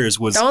Vampires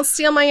was Don't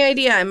steal my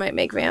idea. I might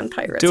make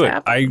vampires do it.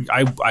 happen.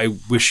 I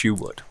wish you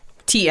would.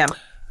 TM.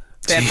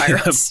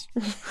 Vampires.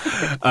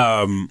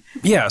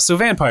 Yeah, so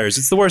Vampires,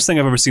 it's the worst thing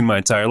I've ever seen in my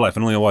entire life.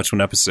 I only watched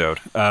one episode.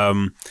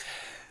 Where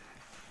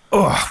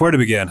to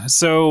begin?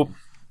 So,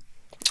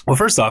 well,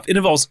 first off, it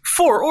involves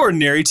 4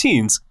 ordinary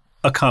teens,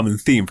 a common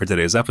theme for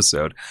today's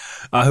episode,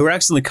 who are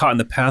accidentally caught in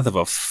the path of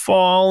a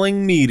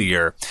falling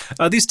meteor.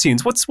 These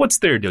teens, what's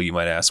their deal, you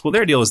might ask? Well,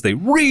 their deal is they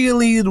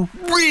really,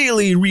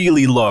 really,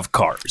 really love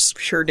cars.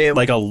 Sure do.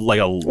 Like a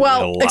Well,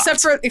 lot.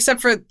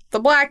 except for the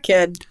black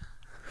kid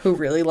who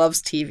really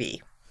loves TV.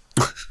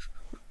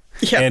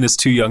 And is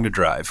too young to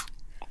drive.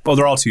 Well,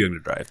 they're all too young to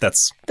drive.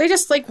 That's They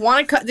just like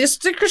want to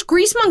they're just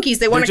grease monkeys.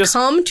 They want to just-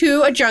 come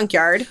to a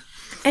junkyard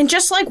and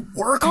just like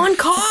work on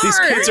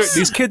cars.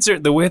 these kids are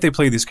the way they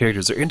play these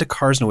characters. They're into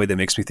cars in a way that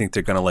makes me think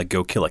they're gonna like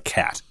go kill a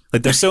cat.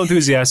 Like they're so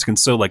enthusiastic and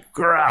so like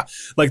grah.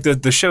 Like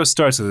the show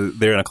starts with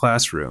they're in a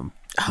classroom,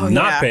 not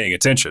yeah. paying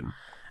attention.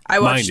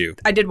 Mind you.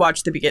 I did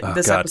watch the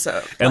this God.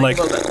 episode. And like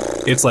a little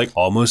bit. it's like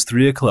almost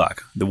 3:00.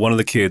 One of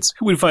the kids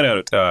who we find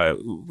out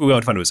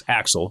was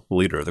Axel, the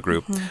leader of the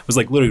group, was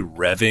like literally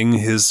revving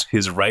his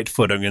right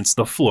foot against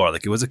the floor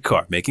like it was a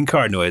car, making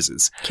car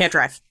noises. Can't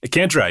drive. I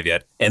can't drive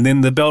yet. And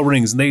then the bell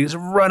rings and they just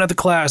run out the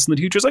class and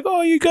the teacher's like,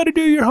 oh, you got to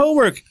do your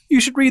homework.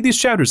 You should read these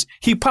chapters.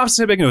 He pops his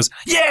head back and goes,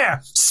 yeah,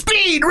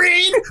 speed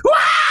read.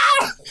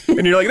 Wah!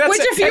 And you're like, that's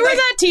Which it. if you were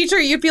that teacher,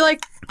 you'd be like,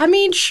 I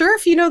mean, sure,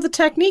 if you know the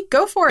technique,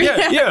 go for it. Yeah.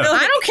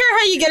 I don't care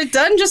how you get it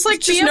done. Just like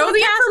Just be able know to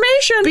the pass-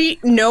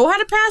 information. know how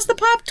to pass the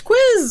popped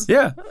quiz.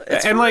 Yeah.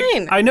 It's and like,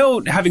 fine. I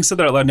know having said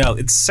that out loud now,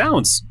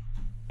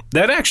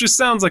 that actually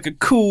sounds like a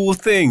cool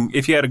thing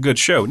if you had a good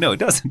show. No, it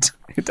doesn't.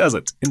 It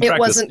doesn't. In It practice,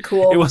 wasn't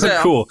cool. It wasn't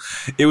No. cool.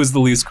 It was the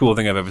least cool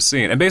thing I've ever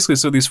seen. And basically,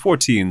 so these 4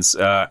 teens,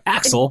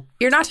 Axel,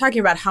 You're not talking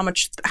about how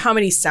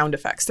many sound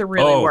effects there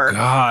really Oh, were.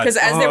 God. Because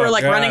as they Oh, were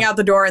like God. running out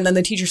the door, and then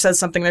the teacher says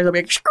something, they'll be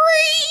like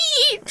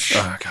screech.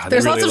 oh God,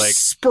 There's they lots really of like.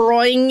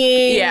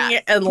 sproinging, Yeah.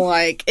 and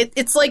like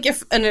it's like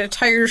if an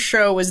entire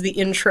show was the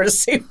intro to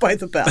Saved by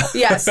the Bell.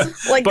 Yes.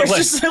 Like But, there's like-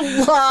 just a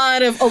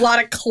lot of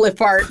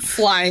clip art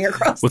flying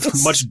across. With the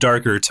much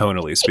darker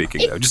tonally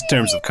speaking, though, just in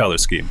terms of color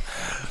scheme.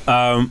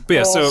 But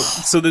yeah,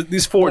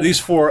 these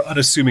four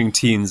unassuming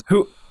teens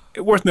who,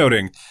 worth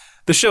noting,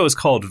 the show is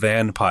called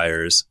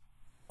Vampires.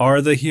 Are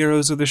the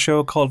heroes of the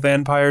show called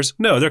Vampires?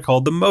 No, they're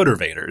called the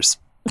Motivators.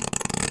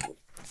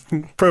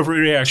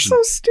 Appropriate reaction. So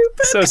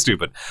stupid. So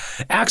stupid.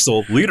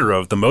 Axel, leader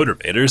of the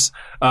Motivators,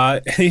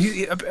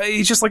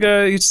 he's just like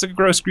a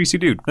gross, greasy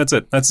dude. That's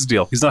it. That's his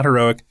deal. He's not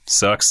heroic.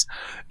 Sucks.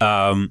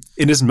 In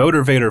his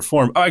motivator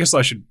form, I guess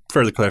I should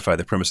further clarify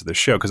the premise of this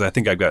show because I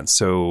think I've gotten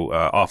so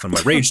off on my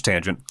rage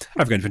tangent.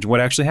 I've forgotten to mention what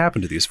actually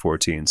happened to these 4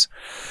 teens.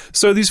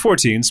 So these 4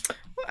 teens,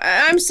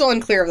 I'm still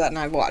unclear of that, and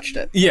I've watched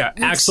it. yeah,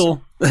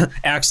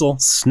 Axel,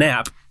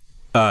 Snap,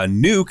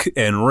 Nuke,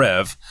 and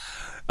Rev.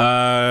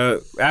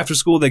 After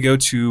school, they go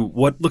to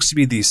what looks to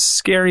be the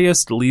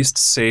scariest, least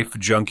safe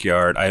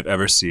junkyard I've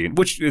ever seen,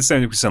 which is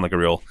starting to sound like a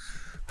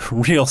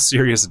real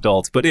serious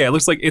adult. But yeah, it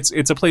looks like it's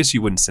a place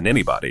you wouldn't send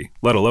anybody,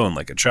 let alone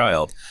like a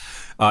child.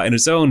 And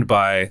it's owned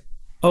by,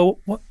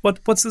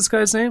 what's this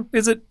guy's name?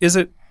 Is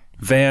it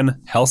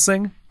Van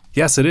Helsing?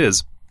 Yes, it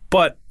is.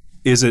 But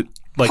is it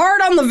like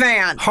hard on the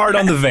van? Hard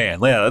on the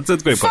van. Yeah, that's a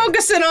great point.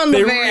 Focusing on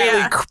the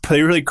van.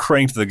 They really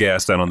cranked the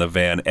gas down on the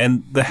van.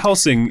 And the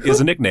Helsing is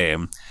a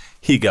nickname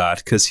he got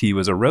because he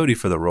was a roadie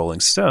for the Rolling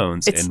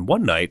Stones. And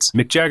one night,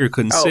 Mick Jagger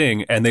couldn't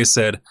sing, and they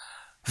said,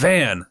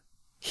 Van,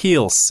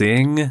 he'll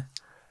sing.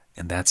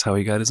 And that's how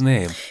he got his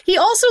name. He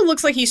also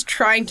looks like he's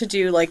trying to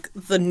do like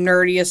the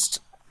nerdiest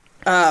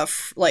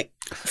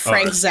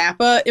Frank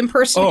Zappa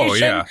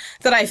impersonation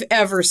that I've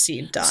ever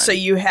seen done. So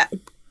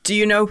do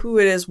you know who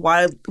it is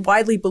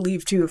widely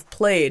believed to have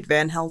played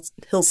Van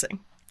Helsing?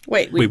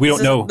 Wait, we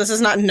don't know. This is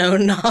not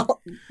known knowledge.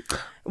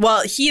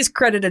 Well, he is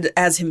credited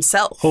as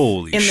himself.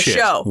 Holy in the shit.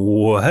 show.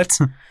 What?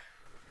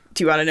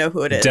 Do you want to know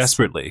who it is?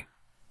 Desperately.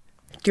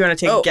 Do you want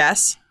to take a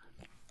guess?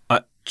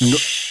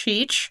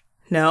 Cheech?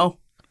 No.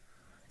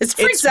 It's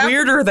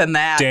weirder than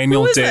that.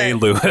 Daniel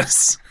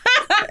Day-Lewis.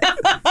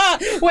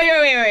 Wait.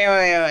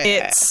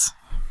 It's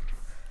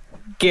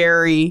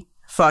Gary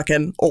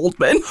fucking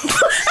Oldman.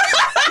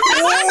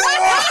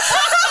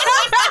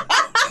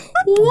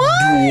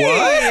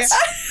 Why?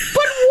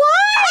 But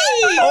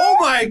why? Oh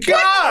my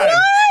god!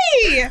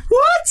 Why?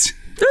 What?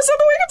 There's on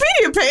the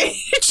Wikipedia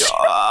page.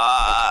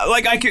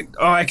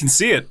 I can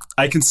see it.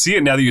 I can see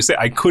it now that you say it.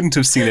 I couldn't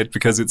have seen it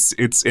because it's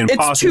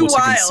impossible too to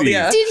wild, conceive.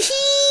 yeah. Did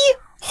he?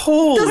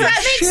 Holy Does that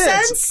make shit.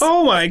 sense?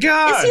 Oh my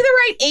god! Is he the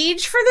right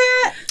age for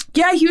that?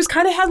 Yeah, he was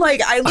kind of had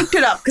like, I looked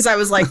it up because I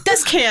was like,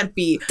 this can't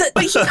be.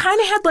 But he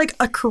kind of had like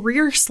a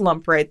career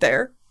slump right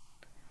there.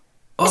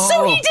 Oh.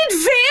 So he did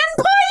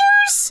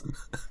vampires?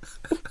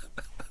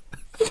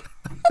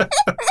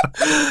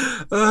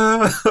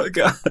 Oh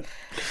god!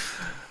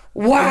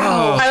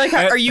 Wow. I like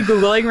how, are you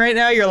Googling right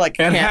now? You're like,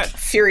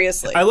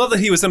 Furiously. I love that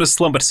he was in a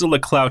slump, but still a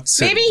clout.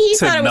 Maybe he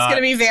thought it was going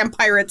to be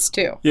vampirates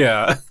too.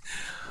 Yeah.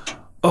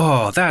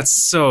 Oh, that's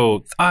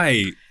so.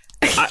 I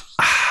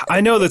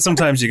know that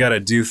sometimes you got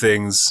to do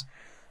things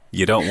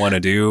you don't want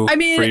to do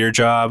for your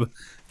job,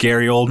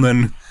 Gary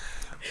Oldman.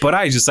 But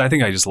I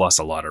think I just lost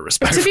a lot of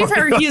respect. To be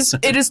fair,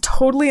 it is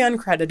totally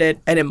uncredited,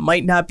 and it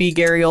might not be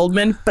Gary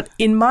Oldman. But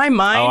in my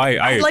mind,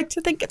 I like to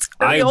think it's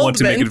Gary Oldman. I want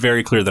to make it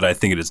very clear that I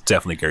think it is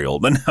definitely Gary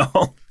Oldman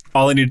now.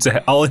 All I needed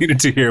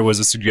to hear was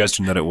a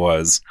suggestion that it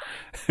was.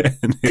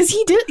 Because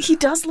he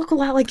does look a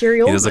lot like Gary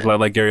Oldman. He does look a lot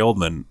like Gary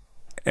Oldman.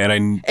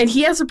 And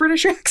he has a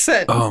British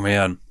accent. Oh,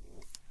 man.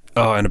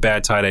 Oh, and a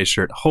bad tie-dye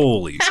shirt.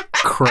 Holy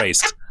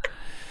Christ.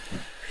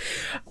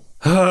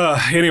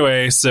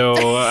 Anyway,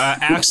 so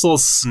Axel,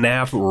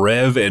 Snap,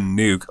 Rev, and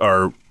Nuke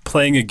are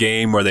playing a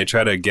game where they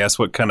try to guess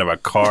what kind of a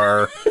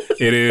car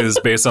it is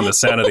based on the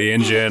sound of the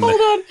engine. Hold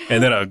on.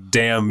 And then a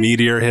damn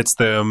meteor hits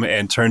them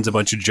and turns a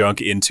bunch of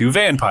junk into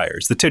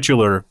vampires, the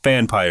titular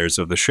vampires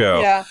of the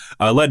show,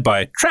 led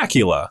by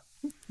Dracula.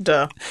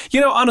 Duh.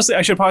 You know, honestly,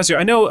 I should pause here.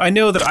 I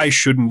know that I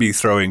shouldn't be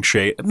throwing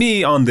shade.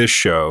 Me on this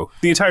show,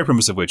 the entire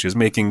premise of which is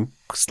making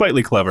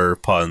slightly clever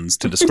puns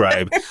to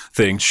describe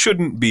things,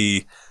 shouldn't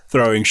be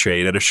throwing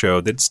shade at a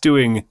show that's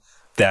doing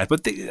that.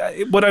 But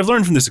what I've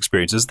learned from this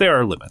experience is there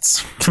are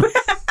limits.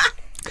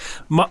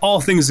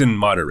 All things in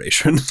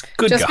moderation.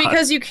 Good Just God.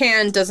 because you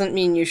can doesn't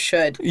mean you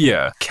should.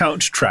 Yeah,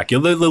 Count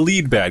Dracula, the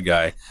lead bad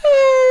guy.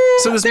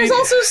 So There's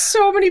also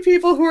so many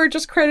people who are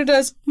just credited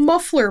as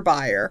muffler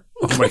buyer.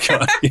 Oh my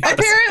God. Yes.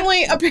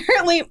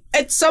 Apparently,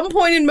 at some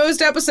point in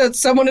most episodes,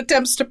 someone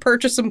attempts to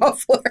purchase a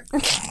muffler.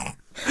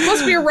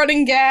 Must be a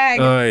running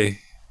gag.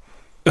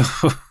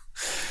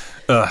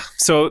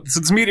 So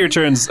this meteor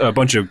turns a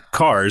bunch of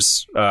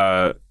cars,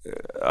 a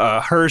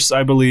hearse,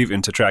 I believe,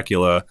 into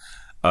Dracula,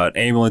 an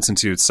ambulance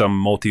into some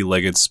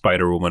multi-legged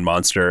Spider-Woman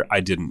monster. I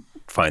didn't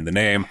find the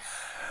name.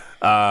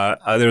 There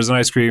was an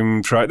ice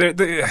cream truck.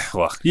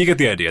 Well, you get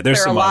the idea.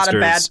 There's some monsters.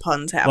 There are a lot of bad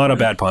puns happening. A lot of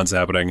bad puns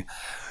happening.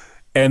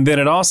 And then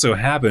it also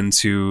happened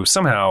to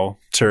somehow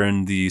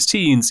turn these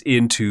teens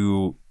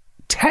into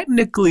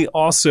technically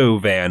also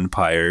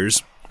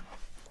vampires.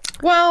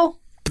 Well,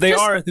 they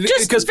are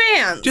just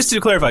vans. Just to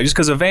clarify, just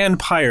because a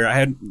vampire, I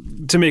had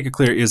to make it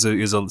clear, is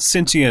a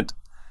sentient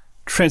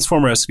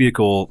Transformer-esque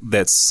vehicle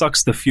that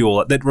sucks the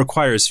fuel, that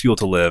requires fuel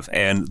to live,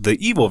 and the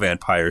evil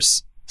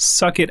vampires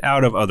suck it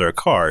out of other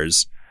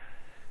cars,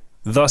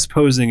 thus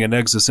posing an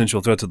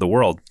existential threat to the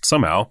world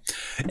somehow.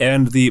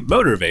 And the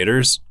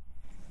motivators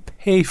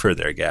pay for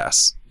their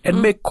gas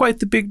and make quite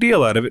the big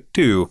deal out of it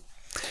too.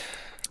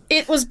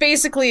 It was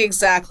basically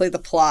exactly the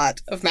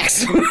plot of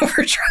Maximum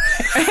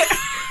Overdrive.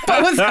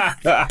 But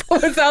without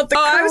the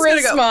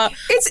charisma.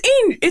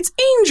 It's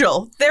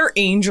Angel. They're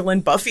Angel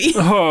and Buffy.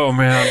 Oh,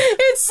 man.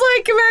 It's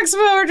like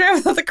Maximum Overdrive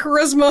without the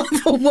charisma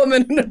of a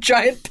woman in a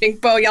giant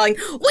pink bow yelling,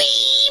 "We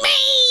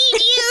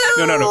made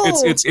you!" No.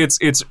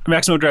 It's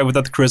Maximum Overdrive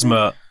without the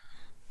charisma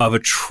of a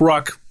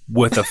truck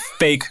with a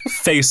fake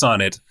face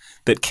on it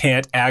that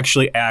can't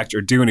actually act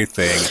or do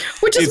anything,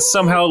 Which is it's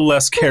somehow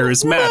less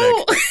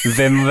charismatic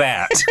than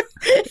that.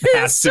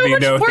 Has so to be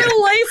much noted. more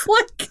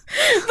lifelike.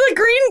 The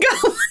Green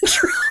Goblin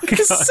drunk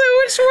is so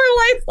much more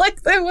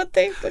lifelike than what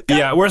they got.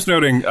 Yeah, worth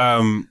noting.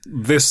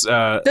 This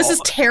This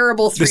is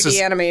terrible 3D this is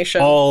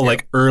animation. all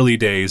like early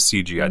days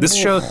CGI. This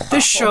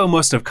show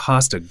must have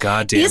cost a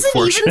goddamn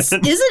fortune. Is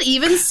it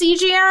even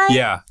CGI?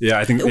 Yeah,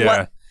 I think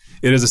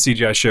it is a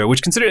CGI show.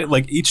 Which, consider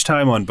like each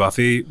time on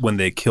Buffy when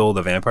they kill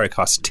the vampire, it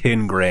costs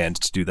 $10,000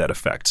 to do that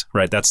effect.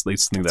 Right? That's the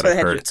thing that So I've they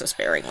had to do heard. it so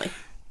sparingly.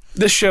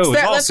 This show is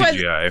all that's why-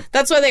 CGI.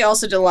 That's why they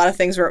also did a lot of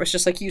things where it was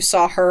just like you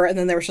saw her and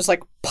then there was just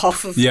like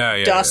puff of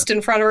dust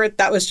in front of her.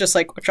 That was just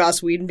like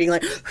Joss Whedon being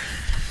like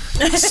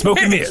Smoke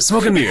and mirrors.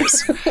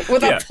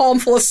 with a palm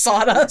full of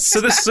sawdust.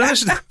 So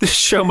this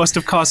show must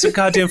have cost a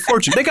goddamn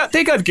fortune. They got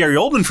Gary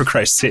Oldman, for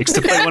Christ's sakes,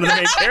 to play one of the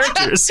main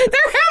characters. They're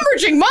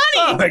hemorrhaging money.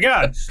 Oh my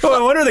god! Oh,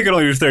 I wonder they could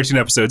only do 13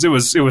 episodes.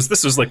 This is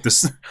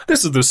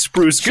the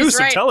spruce goose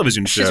of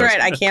television shows. She's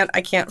right. I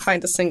can't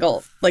find a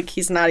single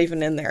he's not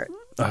even in there.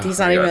 He's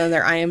not even in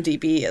their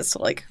IMDb as to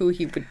like who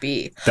he would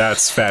be.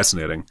 That's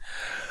fascinating.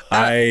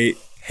 I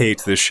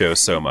hate this show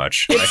so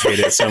much. I hate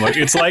it so much.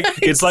 It's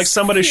like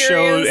somebody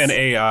showed an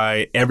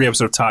AI every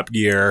episode of Top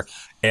Gear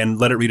and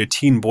let it read a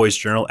teen boy's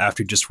journal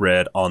after you just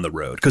read On the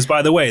Road. Because,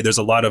 by the way, there's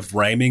a lot of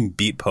rhyming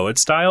beat poet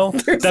style.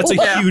 That's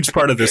a huge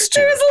part of this,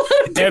 too.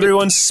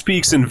 Everyone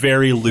speaks in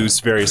very loose,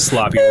 very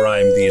sloppy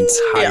rhyme the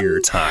entire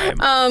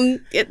time.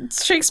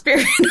 It's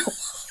Shakespearean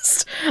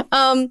almost.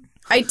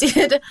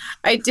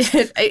 It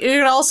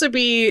could also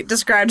be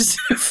described as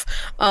if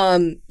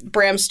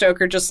Bram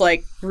Stoker just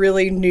like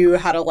really knew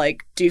how to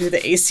like do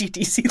the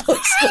AC/DC logo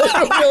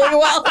really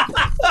well.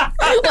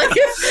 Like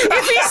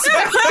if he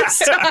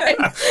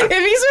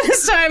spent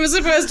his time as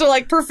opposed to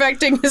like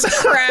perfecting his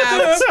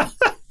craft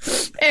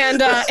and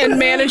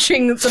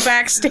managing the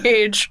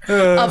backstage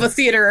of a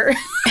theater,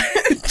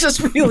 just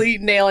really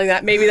nailing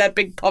that. Maybe that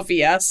big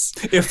puffy S.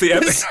 If the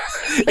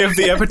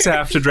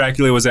epitaph to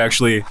Dracula was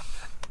actually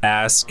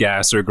ass,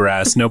 gas, or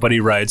grass, nobody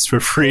rides for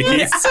free.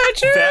 That's so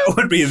true. That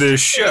would be the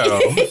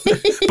show,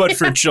 but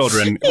for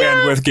children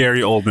and with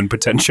Gary Oldman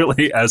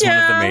potentially as one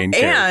of the main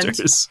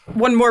characters.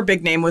 One more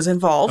big name was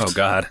involved. Oh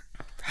God!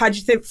 How'd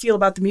you feel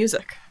about the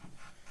music?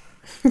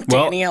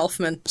 Danny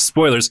Elfman.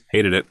 Spoilers,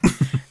 hated it.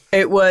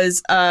 It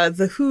was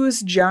The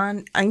Who's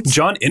John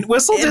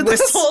Entwistle did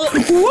this?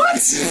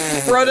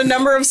 What? Wrote a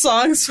number of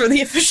songs for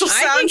the official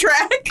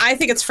soundtrack. I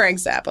think it's Frank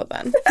Zappa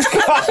then.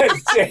 God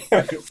damn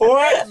it.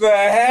 What the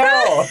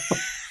hell?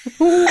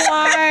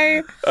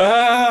 Why?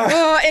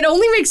 It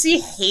only makes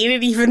you hate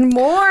it even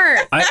more.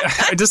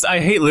 I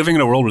hate living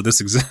in a world where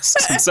this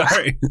exists. I'm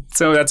sorry.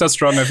 So that's how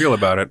strong I feel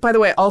about it. By the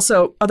way,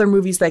 also, other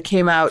movies that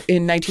came out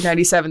in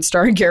 1997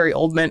 starring Gary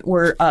Oldman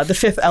were The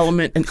Fifth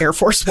Element and Air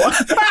Force One. You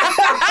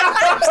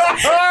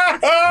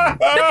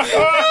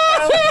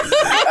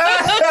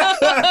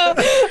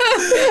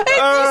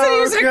said he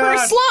was in a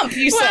career slump,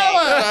 you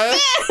say.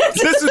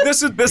 This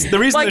the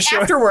reason this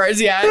show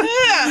Afterwards, yeah.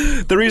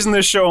 the reason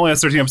this show only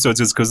has 13 episodes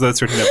is because those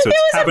 13 episodes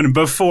happened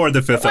before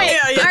the fifth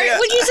episode.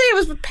 Would you say it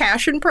was a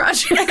passion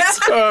project?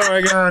 Oh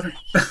my God.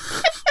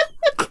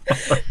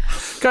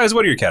 Guys,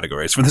 what are your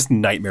categories for this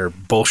nightmare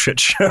bullshit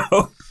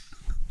show?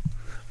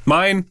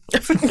 Mine,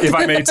 if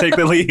I may take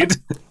the lead.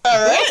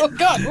 All right. Oh,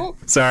 God.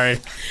 Sorry,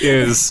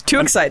 is Too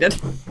excited.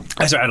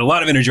 I had a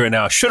lot of energy right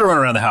now. Should have run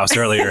around the house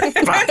earlier.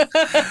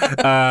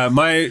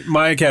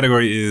 My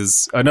category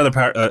is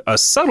a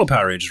subtle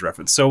Power Rangers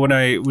reference. So when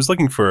I was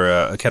looking for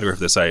a category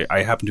for this,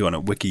 I happened to on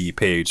a wiki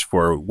page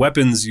for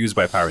weapons used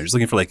by Power Rangers,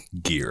 looking for like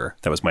gear.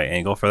 That was my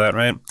angle for that,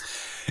 right?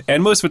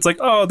 And most of it's like,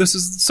 oh, this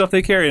is the stuff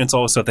they carry, and it's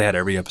all stuff they had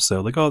every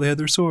episode. Like, oh, they had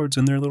their swords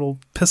and their little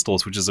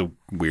pistols, which is a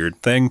weird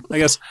thing, I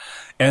guess.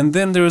 And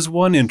then there was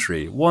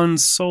one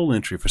sole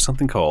entry for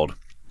something called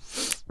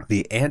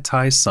the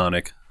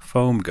Anti-Sonic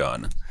Foam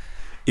Gun.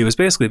 It was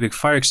basically a big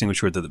fire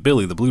extinguisher that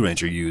Billy, the Blue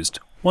Ranger, used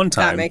one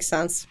time. That makes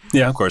sense.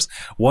 Yeah, of course.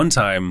 One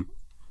time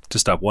to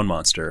stop one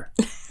monster.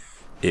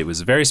 It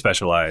was very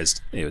specialized.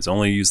 It was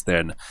only used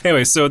then.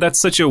 Anyway, so that's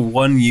such a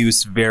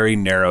one-use, very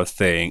narrow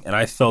thing. And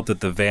I felt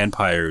that the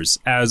vampires,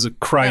 as a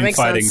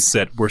crime-fighting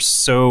set, were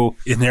so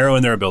narrow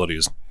in their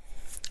abilities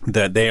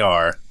that they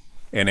are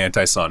an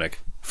anti-sonic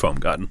foam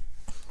gun.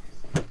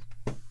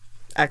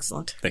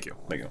 Excellent. Thank you.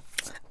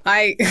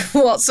 I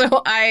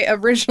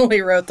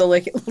originally wrote the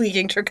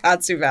leaking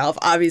Trikatsu valve,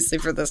 obviously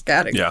for this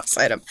category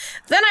item.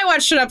 Then I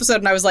watched an episode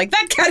and I was like,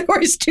 that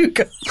category's too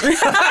good. I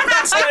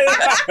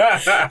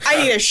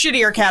need a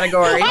shittier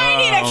category. I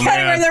need a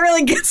category that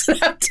really gets at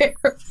how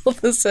terrible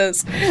this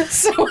is.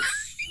 So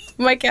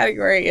my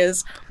category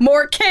is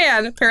more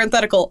can,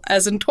 parenthetical,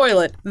 as in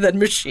toilet, than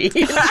machine.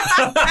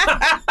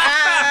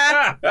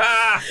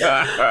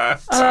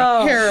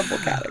 Terrible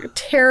category.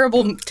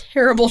 Terrible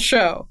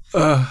show.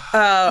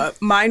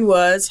 Mine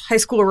was high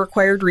school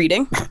required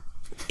reading.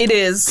 It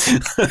is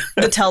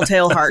The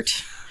Telltale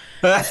Heart.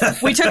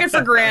 We took it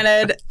for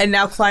granted, and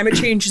now climate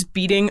change is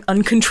beating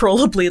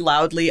uncontrollably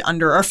loudly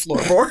under our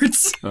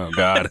floorboards. Oh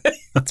God,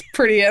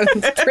 Pretty good.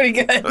 pretty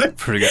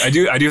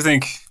good. I do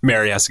think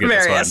Mary has to get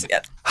Mary this has to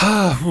get.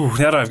 Ooh,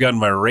 now that I've gotten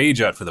my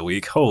rage out for the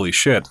week, holy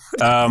shit.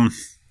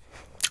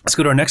 Let's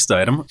go to our next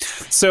item.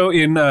 So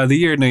in the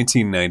year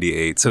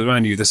 1998, so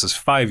mind you, this is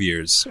 5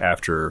 years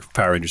after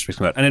Power Rangers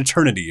came out, an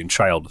eternity in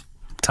child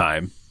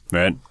time,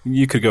 right?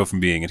 You could go from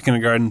being in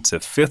kindergarten to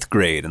 5th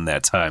grade in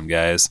that time,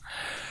 guys,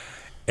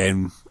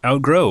 and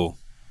outgrow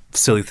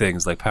silly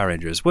things like Power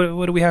Rangers.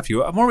 What do we have for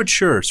you? A more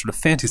mature sort of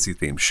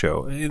fantasy-themed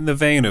show in the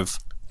vein of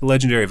The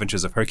Legendary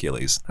Adventures of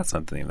Hercules. That's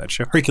not the name of that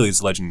show.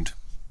 Hercules Legend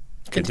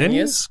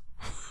continues?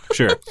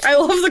 Sure. I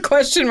love the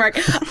question mark.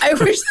 I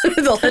wish that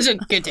the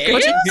legend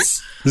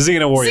continues.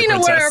 Xena Warrior Xena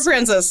Princess. Warrior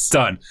Princess.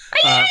 Done.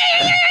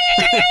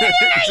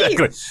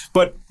 Exactly.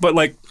 But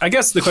like, I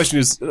guess the question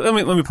is, let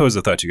me pose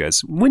a thought to you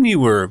guys. When it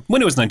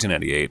was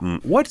 1998,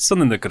 and what's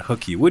something that could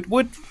hook you?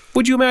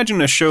 Would you imagine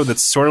a show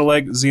that's sort of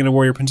like Xena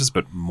Warrior Princess,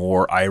 but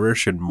more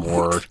Irish and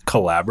more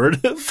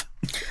collaborative?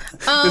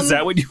 Is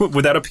that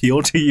would that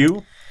appeal to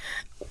you?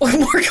 More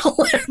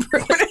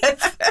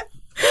collaborative.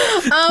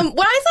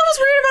 What I thought was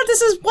weird about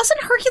this is,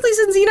 wasn't Hercules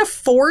and Xena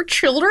for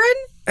children?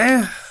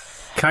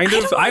 Kind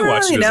of. I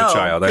watched it really as a know.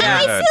 child. I feel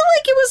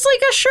like it was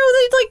like a show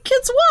that like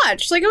kids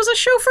watch. Like it was a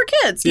show for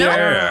kids. No?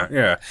 Yeah.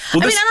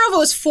 Well, I mean, I don't know if it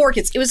was for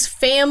kids. It was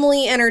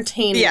family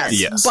entertainment.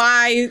 Yes.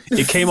 By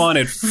it came on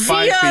at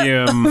 5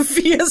 p.m.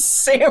 via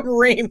Sam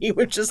Raimi,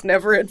 which is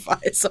never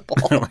advisable.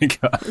 Oh my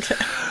god.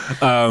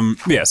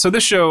 Yeah, so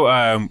this show,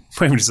 I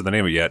haven't said the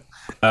name of it yet.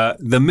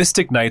 The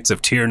Mystic Knights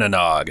of Tir na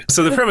Nog.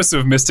 So the premise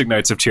of Mystic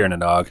Knights of Tir na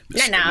Nog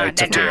is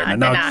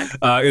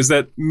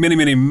that many,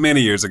 many,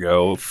 many years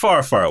ago,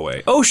 far, far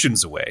away,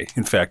 oceans away,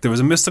 in fact, there was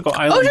a mystical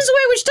island. Oceans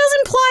away, which does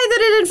imply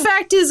that it in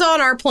fact is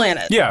on our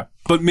planet. Yeah,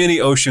 but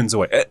many oceans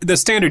away. The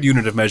standard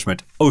unit of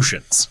measurement,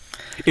 oceans.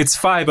 It's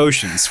 5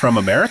 oceans from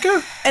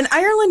America? And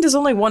Ireland is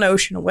only one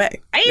ocean away.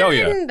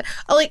 And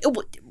like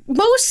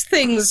most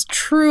things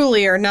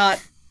truly are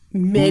not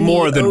many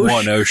more than oceans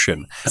one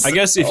ocean. I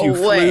guess if you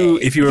away.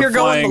 if you were You're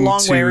going the flying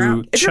long way to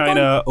around. If you're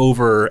China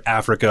over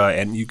Africa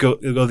and you go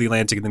the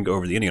Atlantic and then go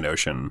over the Indian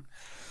Ocean,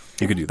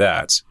 you could do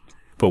that.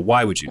 But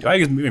why would you? I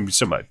guess maybe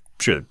somebody.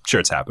 Sure,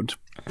 it's happened.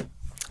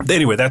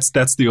 Anyway,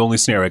 that's the only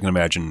scenario I can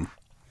imagine.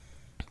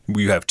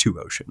 You have 2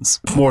 oceans,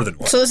 more than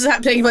one, So this is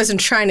taking place in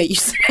China, you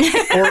say?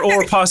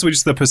 or possibly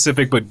just the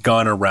Pacific, but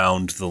gone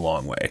around the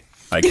long way.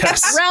 I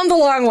guess. Around the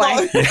long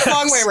way.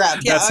 Long way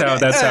around. Yeah,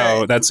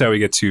 That's how we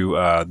get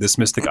to this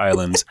mystic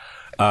island,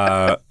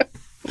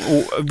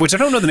 which I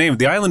don't know the name.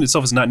 The island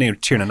itself is not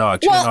named Tir na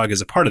Nog. Tir na Nog is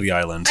a part of the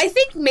island. I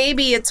think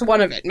maybe it's one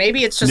of it.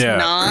 Maybe it's just Yeah.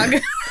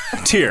 Nog.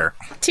 Tir.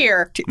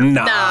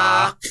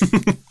 Nah.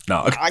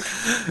 Nog.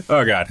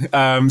 Oh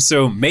god.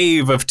 So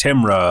Maeve of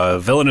Timra, a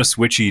villainous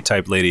witchy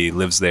type lady,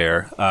 lives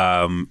there,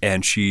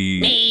 and she.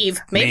 Maeve.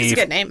 Maeve's a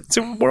good name.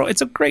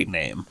 It's a great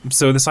name.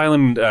 So this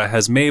island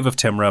has Maeve of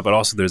Timra, but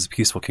also there's a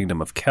peaceful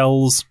kingdom of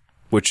Kells,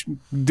 which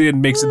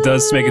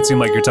does make it seem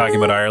like you're talking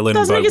about Ireland,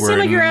 Does but make it seem we're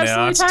like you're not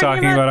absolutely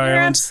talking about You're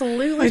Ireland.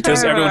 absolutely Does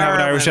talking everyone about have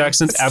an Ireland. Irish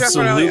accent? It's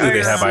Absolutely,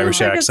 definitely they have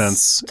Irish Like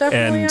accents. It's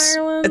definitely and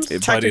Ireland. It's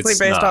But technically it's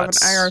based off an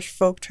not. Irish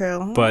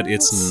folktale. But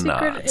it's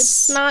not.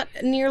 It's not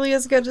nearly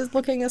as good as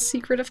looking as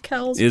Secret of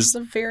Kells, which is a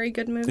very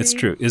good movie. It's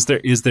true. Is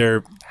there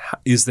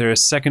a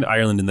second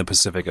Ireland in the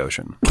Pacific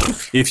Ocean?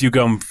 If you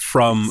go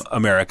from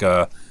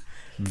America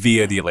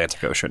via the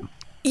Atlantic Ocean.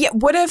 Yeah,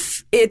 what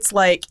if it's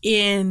like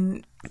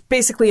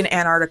basically in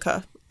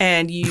Antarctica,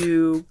 and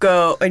you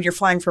go and you're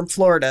flying from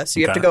Florida, so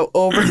you have to go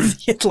over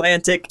the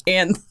Atlantic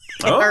and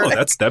the Oh, Arctic.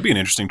 that'd be an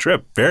interesting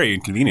trip. Very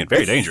inconvenient,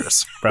 very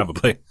dangerous,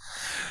 probably.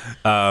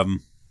 Yeah,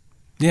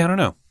 I don't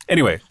know.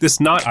 Anyway,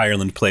 this not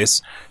Ireland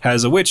place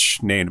has a witch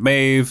named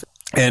Maeve,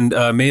 and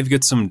Maeve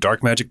gets some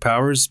dark magic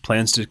powers,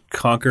 plans to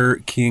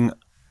conquer King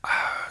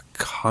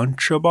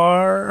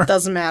Conchobar.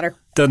 Doesn't matter.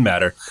 Doesn't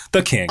matter.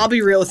 The king. I'll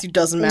be real with you.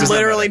 Doesn't matter.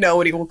 Literally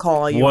nobody will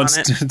call you wants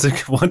on it. to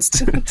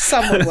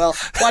Someone will.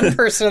 One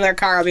person in their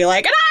car will be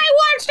like, and I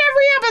watched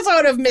every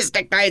episode of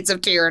Mystic Knights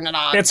of Tir na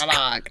Nog. It's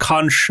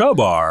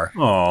Conchobar.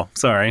 Oh,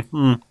 sorry.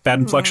 Bad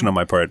inflection on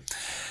my part.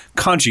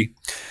 Conchi.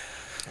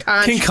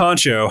 King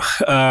Concho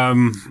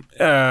has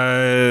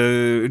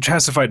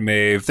to fight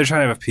Maeve. They're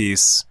trying to have a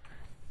peace.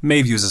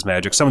 Maeve uses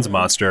magic, summons a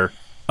monster.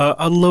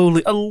 A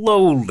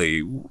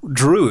lowly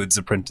druid's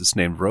apprentice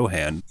named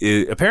Rohan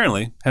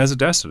apparently has a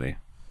destiny.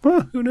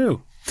 Huh, who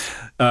knew?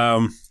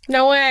 No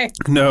way.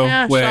 No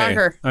Yeah, way.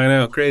 shocker. I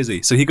know,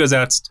 crazy. So he goes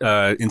out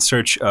in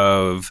search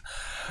of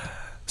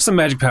some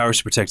magic powers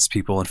to protect his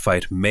people and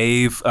fight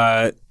Maeve.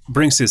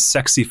 Brings his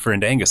sexy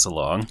friend Angus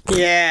along.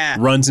 Yeah.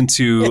 Runs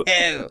into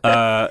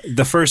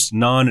the first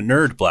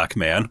non-nerd black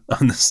man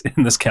in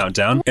this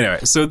countdown. Anyway,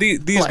 so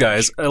these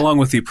guys, along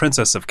with the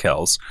Princess of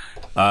Kells,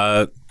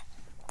 get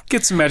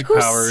some magic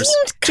powers.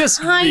 seemed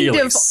Just kind really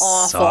of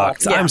awful.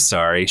 sucked. Yeah. I'm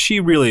sorry. She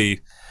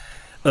really,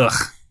 ugh.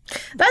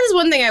 That is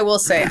one thing I will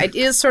say. It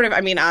is sort of,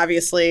 I mean,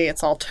 obviously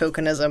it's all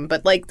tokenism,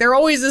 but like there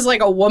always is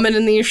like a woman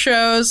in these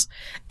shows,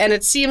 and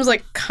it seems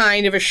like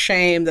kind of a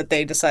shame that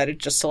they decided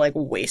just to like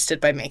waste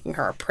it by making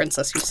her a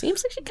princess who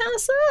seems like she kind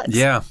of sucks.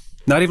 Yeah.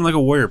 Not even like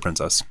a warrior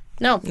princess.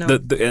 No.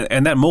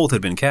 And that mold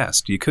had been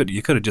cast. You could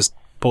have just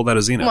pulled out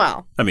a Xena.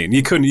 Well. I mean,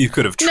 you could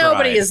have tried.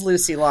 Nobody is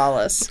Lucy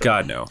Lawless.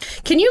 God, no.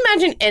 Can you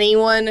imagine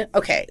anyone,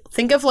 okay,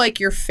 think of like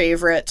your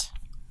favorite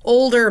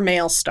older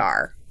male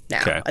star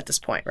now at this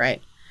point,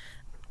 right?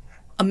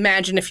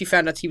 Imagine if you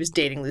found out he was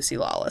dating Lucy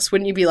Lawless.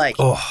 Wouldn't you be like,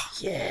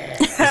 yeah.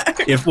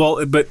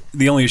 But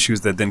the only issue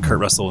is that then Kurt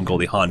Russell and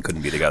Goldie Hawn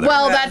couldn't be together.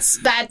 Well, that's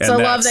a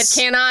love that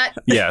cannot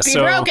be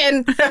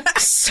broken.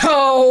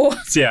 So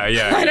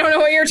yeah. I don't know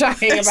what you're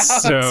talking about.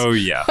 So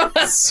yeah.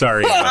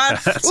 Sorry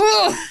about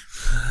that.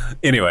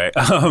 Anyway,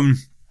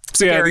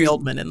 so yeah, Gary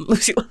Oldman and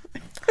Lucy Lawless.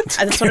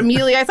 That's what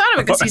immediately I thought of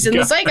it because he's in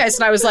the zeitgeist,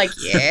 and I was like,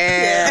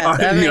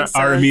 that makes sense.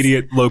 Our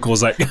immediate local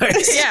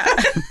zeitgeist. Yeah.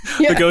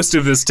 The ghost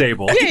of this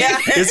table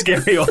is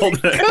Gary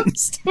Oldman.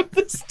 Ghost of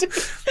this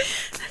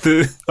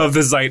table. Of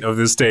the zeit of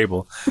this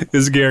table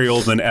is Gary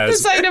Oldman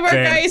as The zeit of our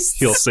Van geist.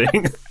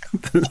 Helsing.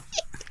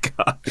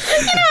 God.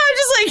 You know,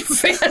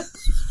 just like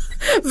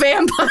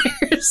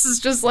vampires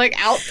is just like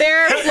out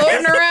there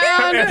floating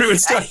around.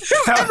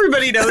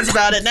 Everybody knows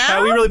about it now.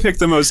 How we really picked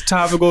the most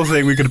topical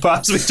thing we could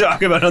possibly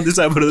talk about on this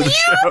episode of the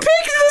show. You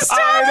picked this topic.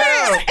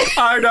 I know.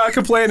 I'm not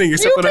complaining,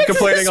 except when I'm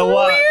complaining a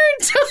lot. Weird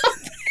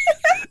topic.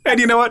 And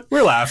you know what?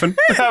 We're laughing.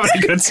 We're having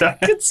a good time.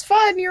 It's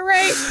fun. You're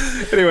right.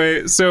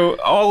 Anyway,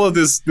 so all of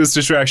this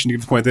distraction to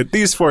get to the point that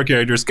these four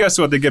characters, guess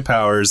what? They get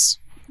powers.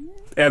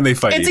 And they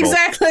fight It's evil.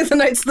 exactly the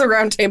Knights of the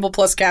Round Table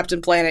plus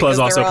Captain Planet. Plus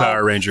also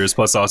Power Rangers,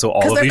 plus also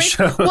all of these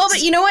shows. Well,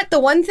 but you know what? The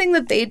one thing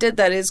that they did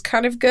that is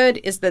kind of good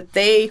is that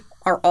they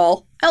are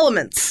all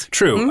elements.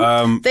 True.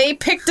 Mm-hmm. They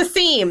picked a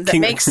theme that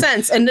makes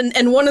sense, and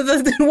one of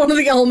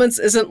the elements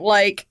isn't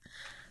heart.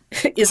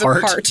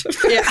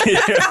 Yeah.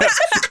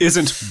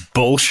 Isn't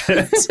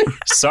bullshit.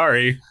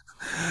 Sorry.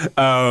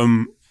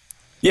 Yeah.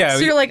 So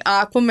you're like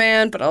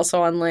Aquaman, but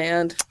also on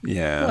land.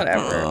 Yeah.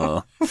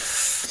 Whatever.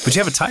 But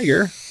you have a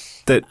tiger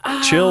that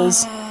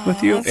chills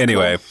with you.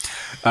 Anyway.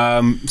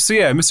 Cool. So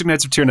yeah, Mystic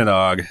Knights of Tir na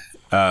Nog.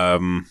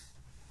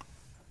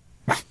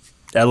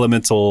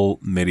 Elemental,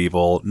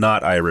 medieval,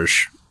 not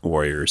Irish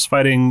warriors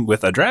fighting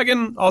with a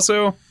dragon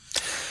also.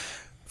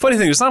 Funny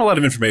thing, there's not a lot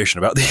of information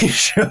about these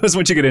shows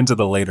once you get into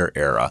the later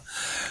era.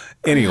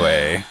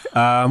 Anyway,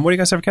 what do you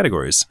guys have for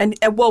categories? And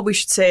well, we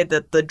should say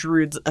that the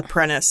Druid's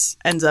apprentice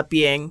ends up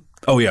being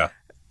Oh yeah,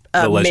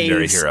 the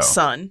legendary Maeve's hero.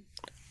 son.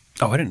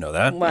 Oh, I didn't know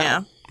that. Wow.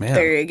 Yeah. Man.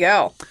 There you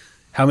go.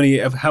 How many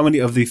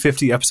of the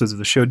 50 episodes of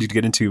the show did you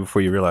get into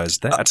before you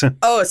realized that?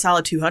 Oh, a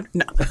solid 200?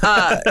 No.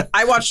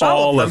 I watched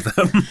all of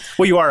them.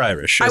 Well, you are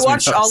Irish. I as we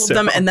watched know, all of so-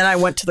 them, and then I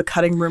went to the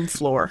cutting room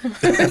floor.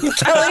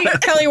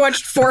 Kelly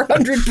watched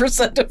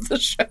 400% of the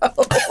show.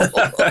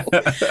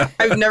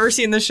 I've never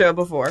seen the show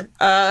before.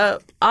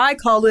 I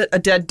called it a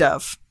dead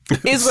dove.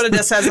 Is what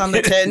it says on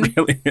the tin. It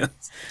really is.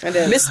 I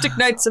did. Mystic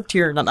Knights of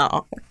Tir na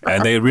Nog.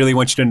 And they really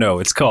want you to know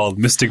it's called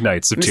Mystic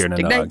Knights of Tir na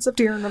Mystic Nog. Knights of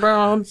Tir na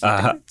Nog.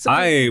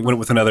 I went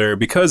with another,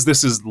 because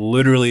this is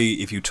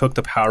literally, if you took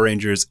the Power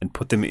Rangers and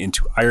put them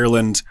into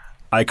Ireland,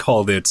 I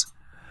called it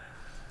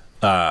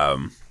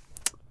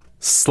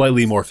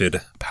slightly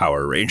morphed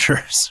Power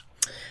Rangers.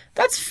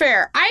 That's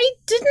fair. I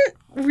didn't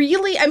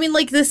really. I mean,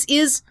 like,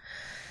 it's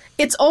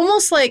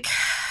almost like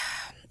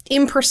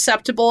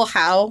imperceptible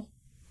how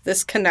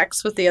this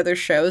connects with the other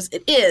shows.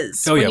 It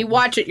is. Oh, when yeah. you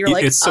watch it, you're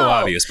like, It's so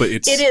obvious, but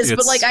it is.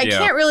 But, like, I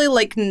can't really,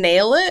 like,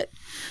 nail it.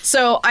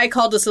 So I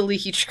called this a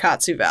leaky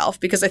Chikatsu valve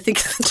because I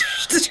think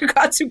the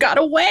Chikatsu got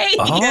away.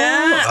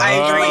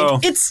 I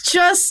agree. It's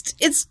just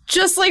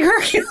like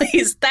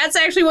Hercules. That's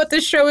actually what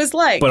this show is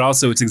like. But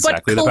also, it's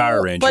exactly the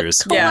Power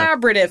Rangers. But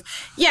collaborative.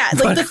 Yeah,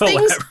 like the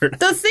things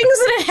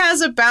that it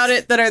has about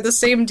it that are the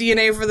same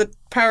DNA for the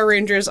Power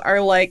Rangers are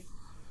like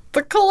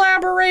the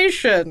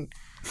collaboration.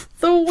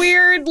 The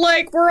weird,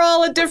 like, we're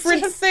all a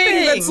different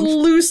thing that's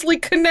loosely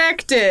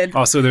connected.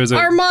 Also, there's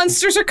Our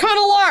monsters are kind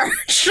of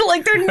large.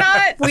 Like, they're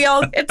not. We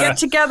all get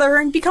together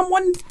and become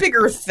one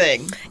bigger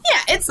thing.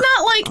 Yeah, it's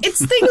not like, it's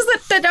things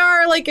that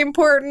are, like,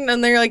 important,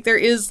 and they're like, there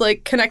is,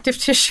 like, connective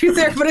tissue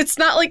there, but it's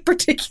not, like,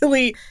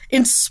 particularly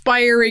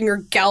inspiring or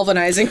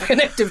galvanizing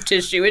connective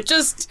tissue. It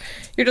just,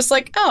 you're just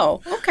like,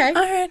 oh, okay.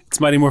 All right.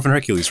 It's Mighty Morphin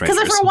Hercules Rangers.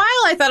 Because for a while,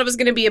 I thought it was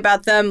going to be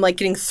about them, like,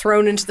 getting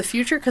thrown into the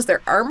future because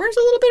their armor's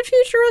a little bit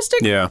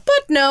futuristic. Yeah.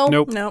 But no.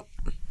 Nope.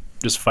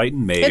 Just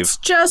fighting Maeve. It's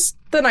just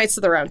the Knights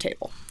of the Round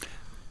Table.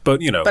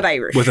 But, you know, But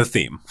Irish. with a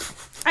theme.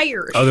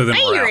 Irish. Other than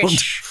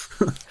Irish.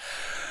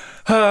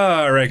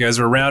 All right, guys,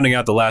 we're rounding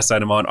out the last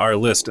item on our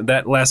list. And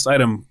that last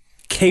item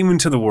came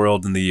into the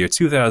world in the year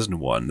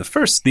 2001.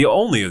 The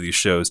only of these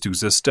shows to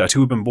exist, to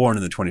have been born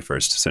in the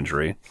 21st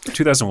century.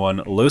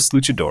 2001, Los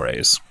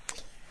Luchadores.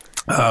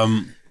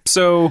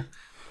 So,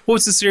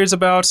 What's the series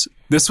about?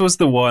 This was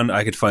the one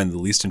I could find the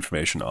least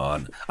information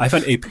on. I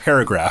found a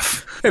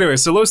paragraph. Anyway,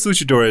 so Los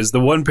Luchadores, the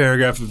one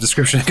paragraph of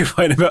description I could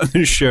find about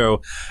this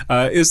show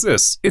is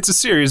this. It's a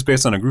series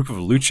based on a group of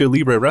lucha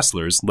libre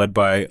wrestlers led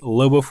by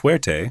Lobo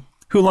Fuerte,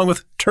 who along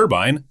with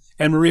Turbine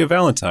and Maria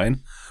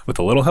Valentine, with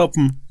a little help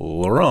from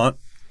Laurent,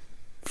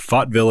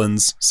 fought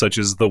villains such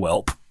as the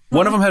Whelp.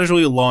 One of them had a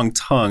really long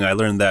tongue. I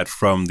learned that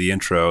from the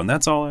intro, and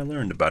that's all I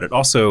learned about it.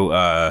 Also,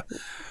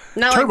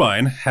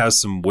 Turbine has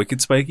some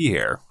wicked spiky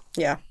hair.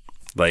 Yeah.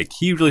 Like,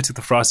 he really took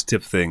the frosted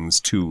tip things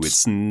to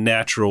its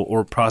natural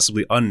or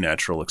possibly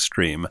unnatural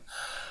extreme.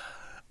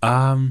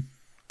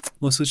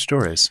 Los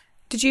Luchadores.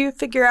 Did you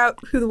figure out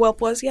who the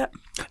Whelp was yet?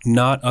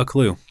 Not a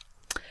clue.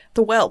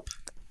 The Whelp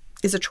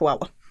is a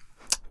Chihuahua.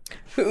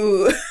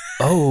 Who?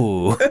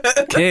 Oh,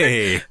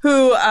 okay. He's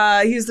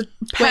the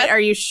pet. Wait, are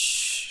you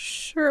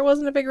sure it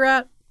wasn't a big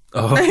rat?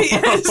 Oh,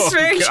 Yes,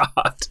 very-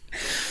 God.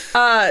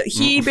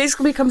 He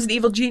basically becomes an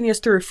evil genius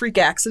through a freak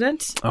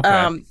accident.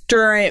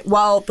 Okay.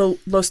 While the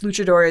Los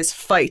Luchadores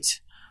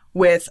fight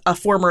with a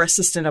former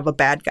assistant of a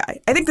bad guy.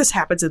 I think this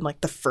happens in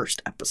like the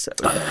first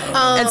episode.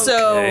 And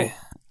so Okay.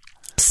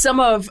 some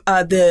of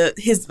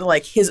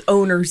his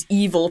owner's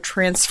evil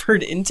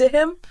transferred into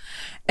him.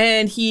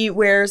 And he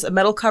wears a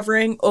metal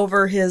covering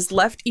over his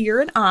left ear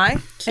and eye.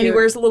 And he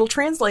wears a little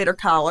translator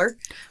collar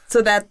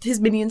so that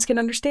his minions can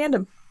understand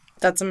him.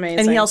 That's amazing.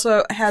 And he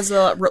also has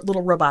a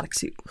little robotic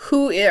suit.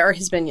 Who are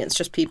his minions?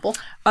 Just people?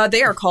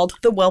 They are called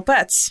the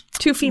Whelpettes,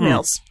 2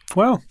 females.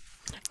 Wow. And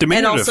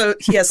Diminutive. also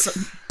he has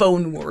some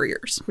bone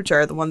warriors, which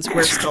are the ones who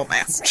wear skull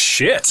masks.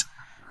 Shit.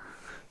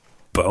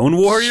 Bone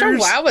Warriors?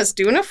 Chihuahuas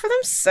doing it for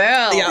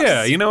themselves. Yeah.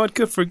 Yeah, you know what?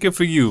 Good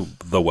for you,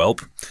 the Whelp.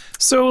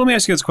 So let me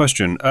ask you this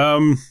question.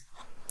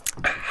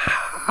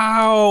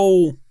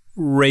 How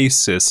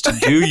racist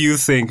do you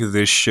think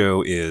this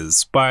show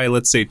is by,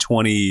 let's say,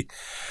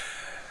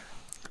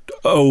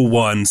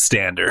 2001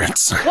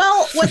 standards?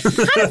 Well, what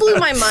kind of blew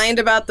my mind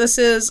about this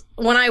is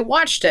when I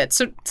watched it.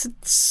 So,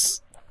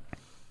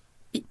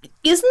 isn't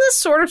this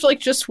sort of like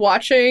just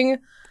watching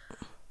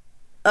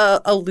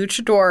a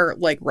luchador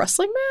like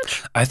wrestling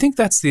match? I think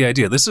that's the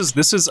idea. This is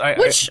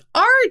Which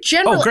are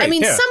generally, Oh, great, I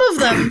mean, yeah. some of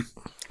them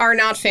are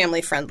not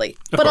family friendly,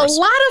 but course. a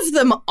lot of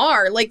them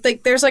are. Like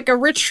there's like a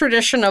rich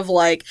tradition of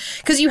like,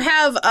 because you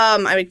have,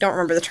 I don't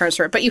remember the terms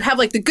for it, but you have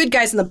like the good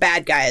guys and the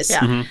bad guys.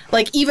 Yeah.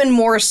 Like even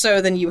more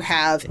so than you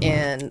have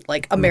in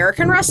like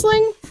American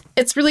wrestling.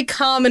 It's really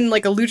common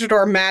like a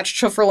luchador match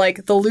for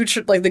like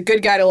the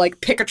good guy to like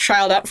pick a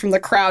child up from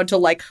the crowd to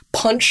like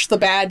punch the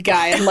bad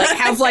guy and like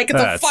have like the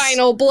That's-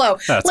 final blow.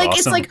 that's like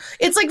awesome.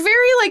 it's like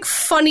very like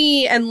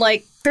funny and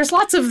like there's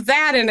lots of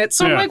that in it.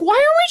 So I'm Yeah. like, why aren't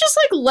we just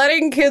like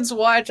letting kids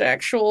watch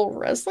actual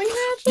wrestling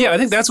matches? Yeah, I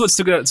think that's what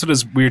sort of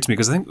is weird to me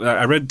because I think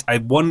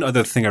one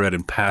other thing I read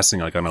in passing,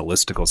 like on a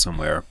listicle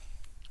somewhere,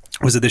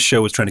 was that this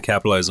show was trying to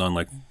capitalize on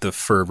like the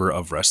fervor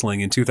of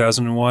wrestling in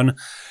 2001.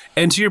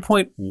 And to your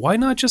point, why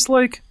not just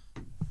like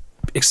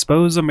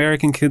expose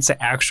American kids to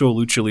actual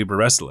lucha libre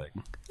wrestling?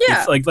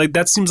 Yeah. If, like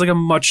that seems like a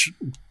much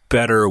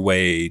better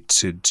way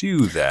to do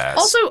that.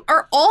 Also,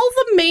 are all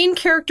the main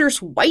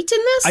characters white in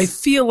this? I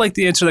feel like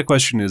the answer to that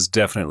question is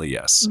definitely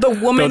yes. The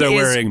woman Though they're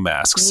is wearing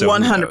masks, so who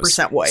knows?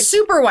 100% white.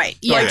 Super white.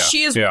 Yeah. Like yeah.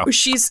 she is, Yeah.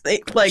 she's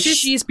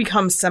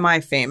become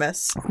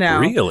semi-famous now.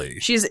 Really?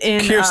 She's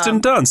in Kirsten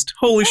Dunst.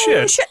 Holy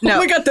shit. No, Oh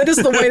my god, that is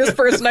the whitest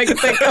person I could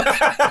think of.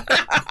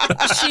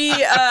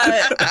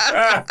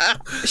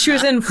 she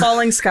was in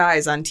Falling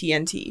Skies on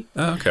TNT,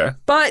 Okay.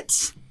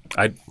 but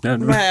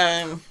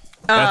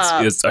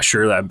That's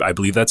sure. I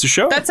believe that's a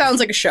show. That sounds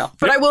like a show.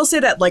 I will say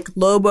that like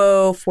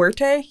Lobo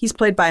Fuerte, he's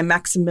played by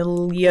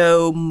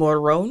Maximilio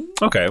Moron.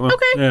 okay. Well,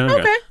 Okay, yeah,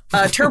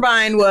 okay.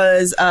 Turbine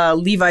was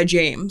Levi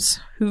James,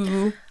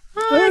 who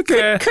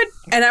Okay.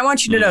 and I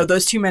want you to know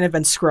those 2 men have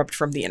been scrubbed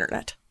from the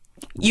internet.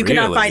 You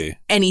cannot Really? find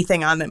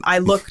anything on them. I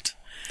looked,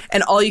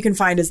 and all you can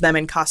find is them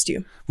in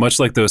costume. Much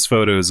like those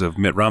photos of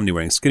Mitt Romney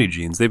wearing skinny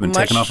jeans, they've been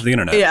taken off of the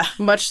internet. Yeah.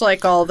 Much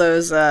like all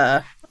those,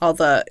 all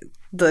the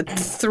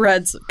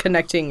threads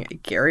connecting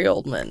Gary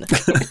Oldman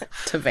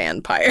to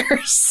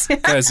vampires.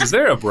 Guys, is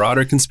there a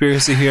broader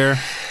conspiracy here?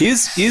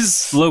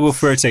 Is Lobo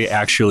Fuerte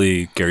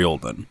actually Gary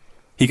Oldman?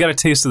 He got a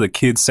taste of the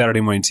kids' Saturday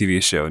morning TV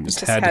show and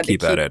just had to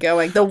keep at it.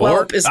 going. The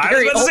whelp is I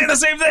Gary was about to say Oldman. the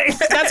same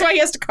thing. That's why he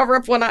has to cover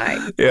up one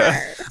eye. Yeah.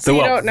 So The you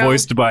whelp, don't know.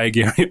 voiced by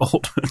Gary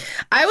Oldman.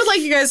 I would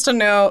like you guys to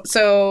know.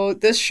 So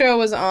this show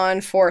was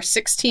on for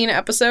 16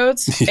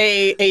 episodes,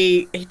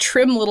 a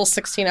trim little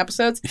 16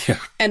 episodes, Yeah.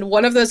 and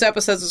one of those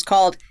episodes is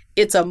called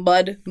 "It's a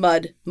Mud,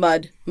 Mud,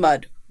 Mud,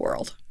 Mud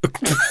World."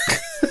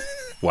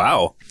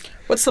 Wow.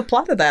 What's the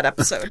plot of that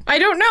episode? I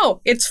don't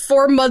know. It's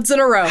 4 muds in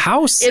a row.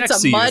 How It's a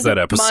sexy mud, is that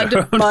episode?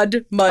 Mud,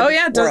 mud, mud. Oh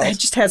yeah, world. it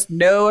just has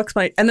no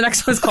explanation. And the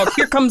next one is called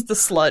 "Here Comes the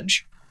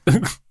Sludge."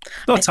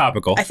 No,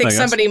 topical. I think guess.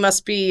 somebody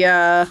must be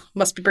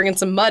bringing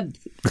some mud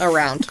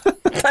around.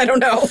 I don't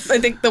know. I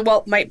think the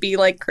whelp might be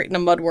like creating a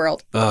mud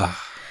world.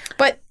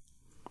 But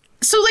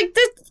so like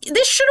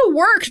this should have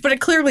worked, but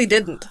it clearly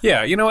didn't.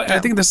 Yeah, you know what? I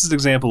think this is an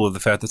example of the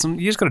fact that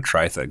you just got to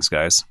try things,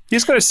 guys. You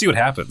just got to see what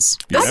happens.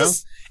 You know?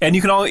 And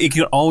you can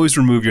always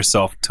remove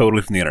yourself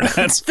totally from the internet.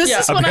 This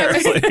is what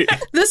apparently.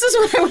 This is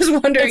what I was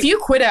wondering. If you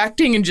quit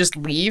acting and just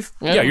leave,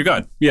 Yeah, you're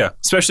gone. Yeah,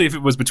 especially if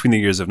it was between the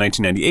years of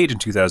 1998 and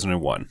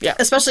 2001. Yeah.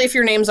 Especially if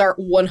your names are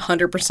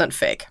 100%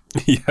 fake.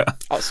 Yeah.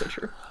 also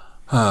true.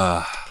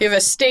 If you have a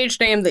stage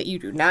name that you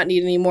do not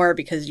need anymore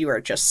because you are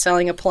just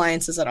selling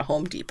appliances at a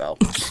Home Depot.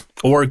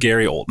 Or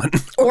Gary Oldman.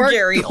 Or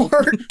Gary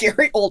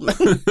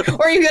Oldman.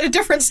 Or you get a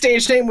different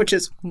stage name, which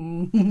is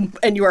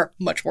and you are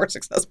much more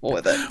successful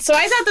with it. So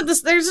I thought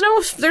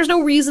that there's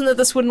no reason that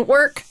this wouldn't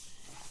work.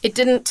 It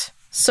didn't,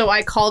 so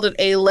I called it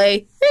a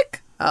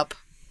lay-up.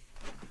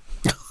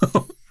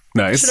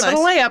 Nice. Should have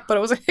been a layup, but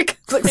it was a hiccup.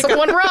 Like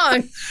someone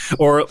wrong.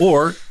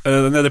 Or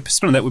another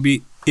spin on that would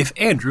be if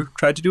Andrew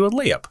tried to do a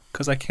layup,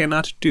 because I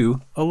cannot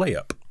do a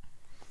layup.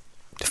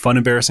 Fun,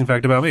 embarrassing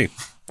fact about me.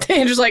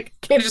 Can't just like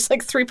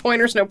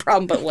 3-pointers, no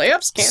problem, but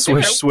layups can't do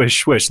it. Swish,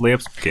 swish.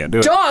 Layups can't do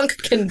it. Dunk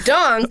can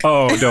dunk.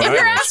 Oh, don't. If you're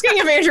asking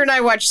if Andrew and I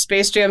watched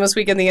Space Jam this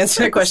weekend, the answer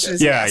to the question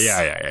is Yeah,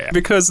 yes. yeah.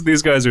 Because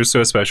these guys are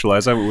so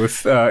specialized, I went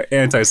with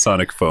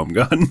anti-sonic foam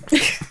gun.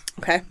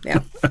 Okay,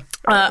 yeah.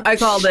 I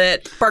called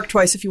it Bark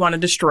Twice If You Want to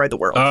Destroy the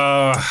World.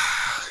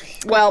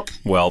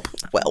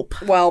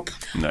 Welp.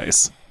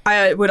 Nice.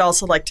 I would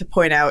also like to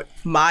point out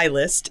my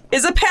list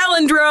is a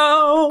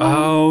palindrome.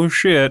 Oh,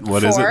 shit.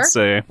 What does For? it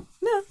say?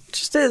 No, it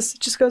just is. It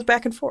just goes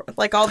back and forth.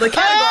 Like all the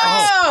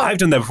categories. Oh! I've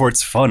done that before.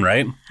 It's fun,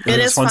 right? It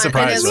is fun.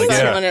 surprise. It is like, fun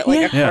yeah.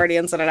 when it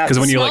accordions it out. 'Cause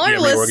when you, like, Smaller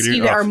get lists, reorganized-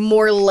 you are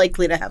more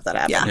likely to have that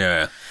happen. Yeah.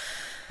 Yeah.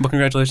 Well,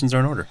 congratulations are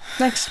in order.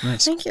 Next.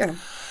 Nice. Thank you.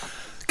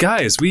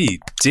 Guys, we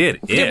did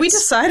it. Did we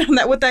decide on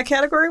that what that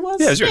category was?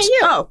 Yeah, it's yours.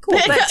 Oh, cool.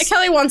 Thanks.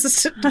 Kelly wants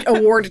us to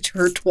award it to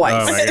her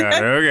twice. Oh, my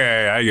God.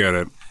 Okay, I get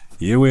it.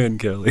 You win,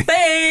 Kelly.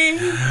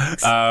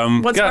 Thanks.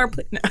 What's gu- our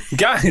play? No.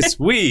 Guys,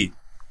 we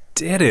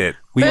did it.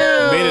 We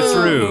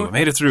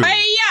made it through.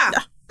 Hey,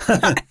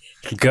 yeah.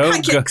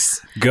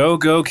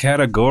 Go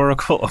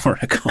categorical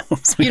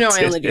oracles. We You know I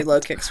did only do it.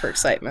 low kicks for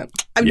excitement.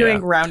 I'm Yeah.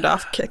 doing round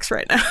off kicks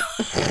right now.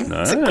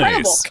 Nice.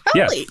 incredible.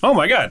 Yeah. Kelly. Oh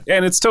my God.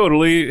 And it's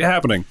totally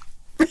happening.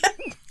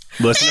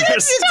 Listeners. It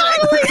is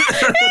totally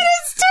happening.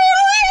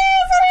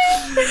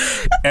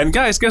 And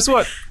guys, guess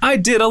what? I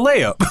did a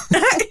layup.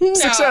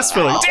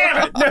 Successfully.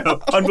 Damn it. No.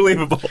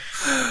 Unbelievable.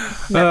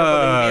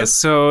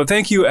 So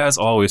thank you as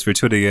always for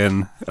tuning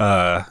in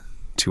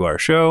to our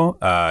show.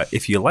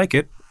 If you like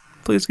it,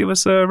 please give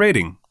us a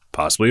rating,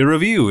 possibly a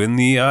review in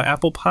the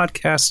Apple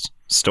Podcast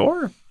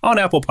store on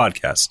Apple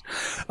Podcast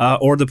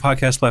or the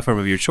podcast platform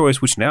of your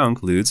choice, which now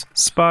includes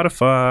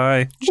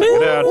Spotify. Check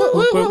it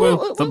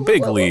out. The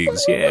big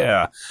leagues.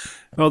 Yeah.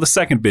 Well, the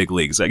second big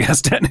leagues, I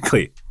guess,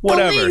 technically.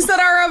 Whatever. The leagues that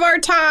are of our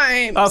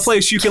time. A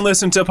place you can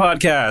listen to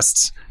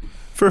podcasts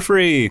for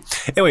free.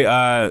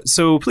 Anyway,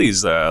 so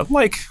please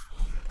like,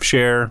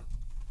 share,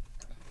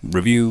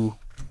 review,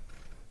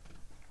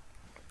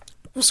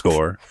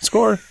 score.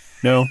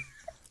 No,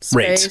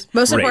 rate. Space.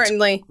 Most Rate.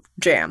 importantly,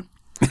 jam.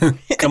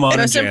 Come on,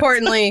 Most Jan.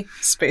 importantly,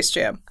 Space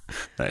Jam.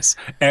 Nice.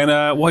 And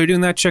while you're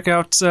doing that, check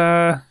out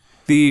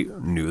the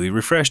newly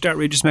refreshed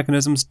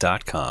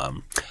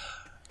OutrageousMechanisms.com.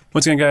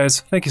 Once again,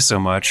 guys, thank you so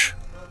much.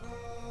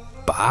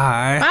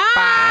 Bye.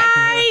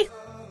 Bye.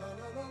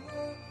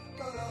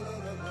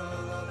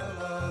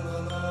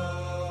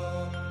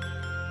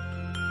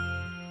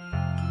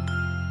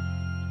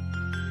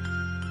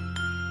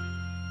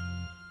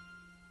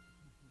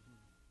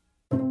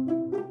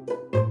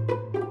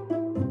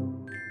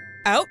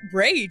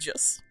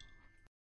 Outrageous.